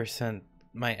here,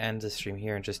 might end the stream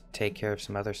here and just take care of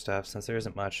some other stuff since there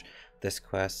isn't much this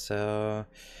quest. So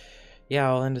yeah,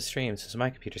 I'll end the stream since my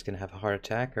computer's gonna have a heart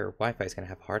attack, or Wi-Fi's gonna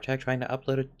have a heart attack trying to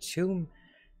upload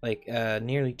a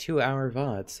nearly 2-hour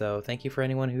VOD. So thank you for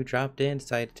anyone who dropped in,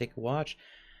 decided to take a watch.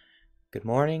 Good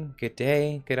morning, good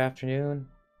day, good afternoon,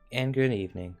 and good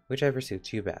evening, whichever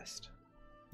suits you best.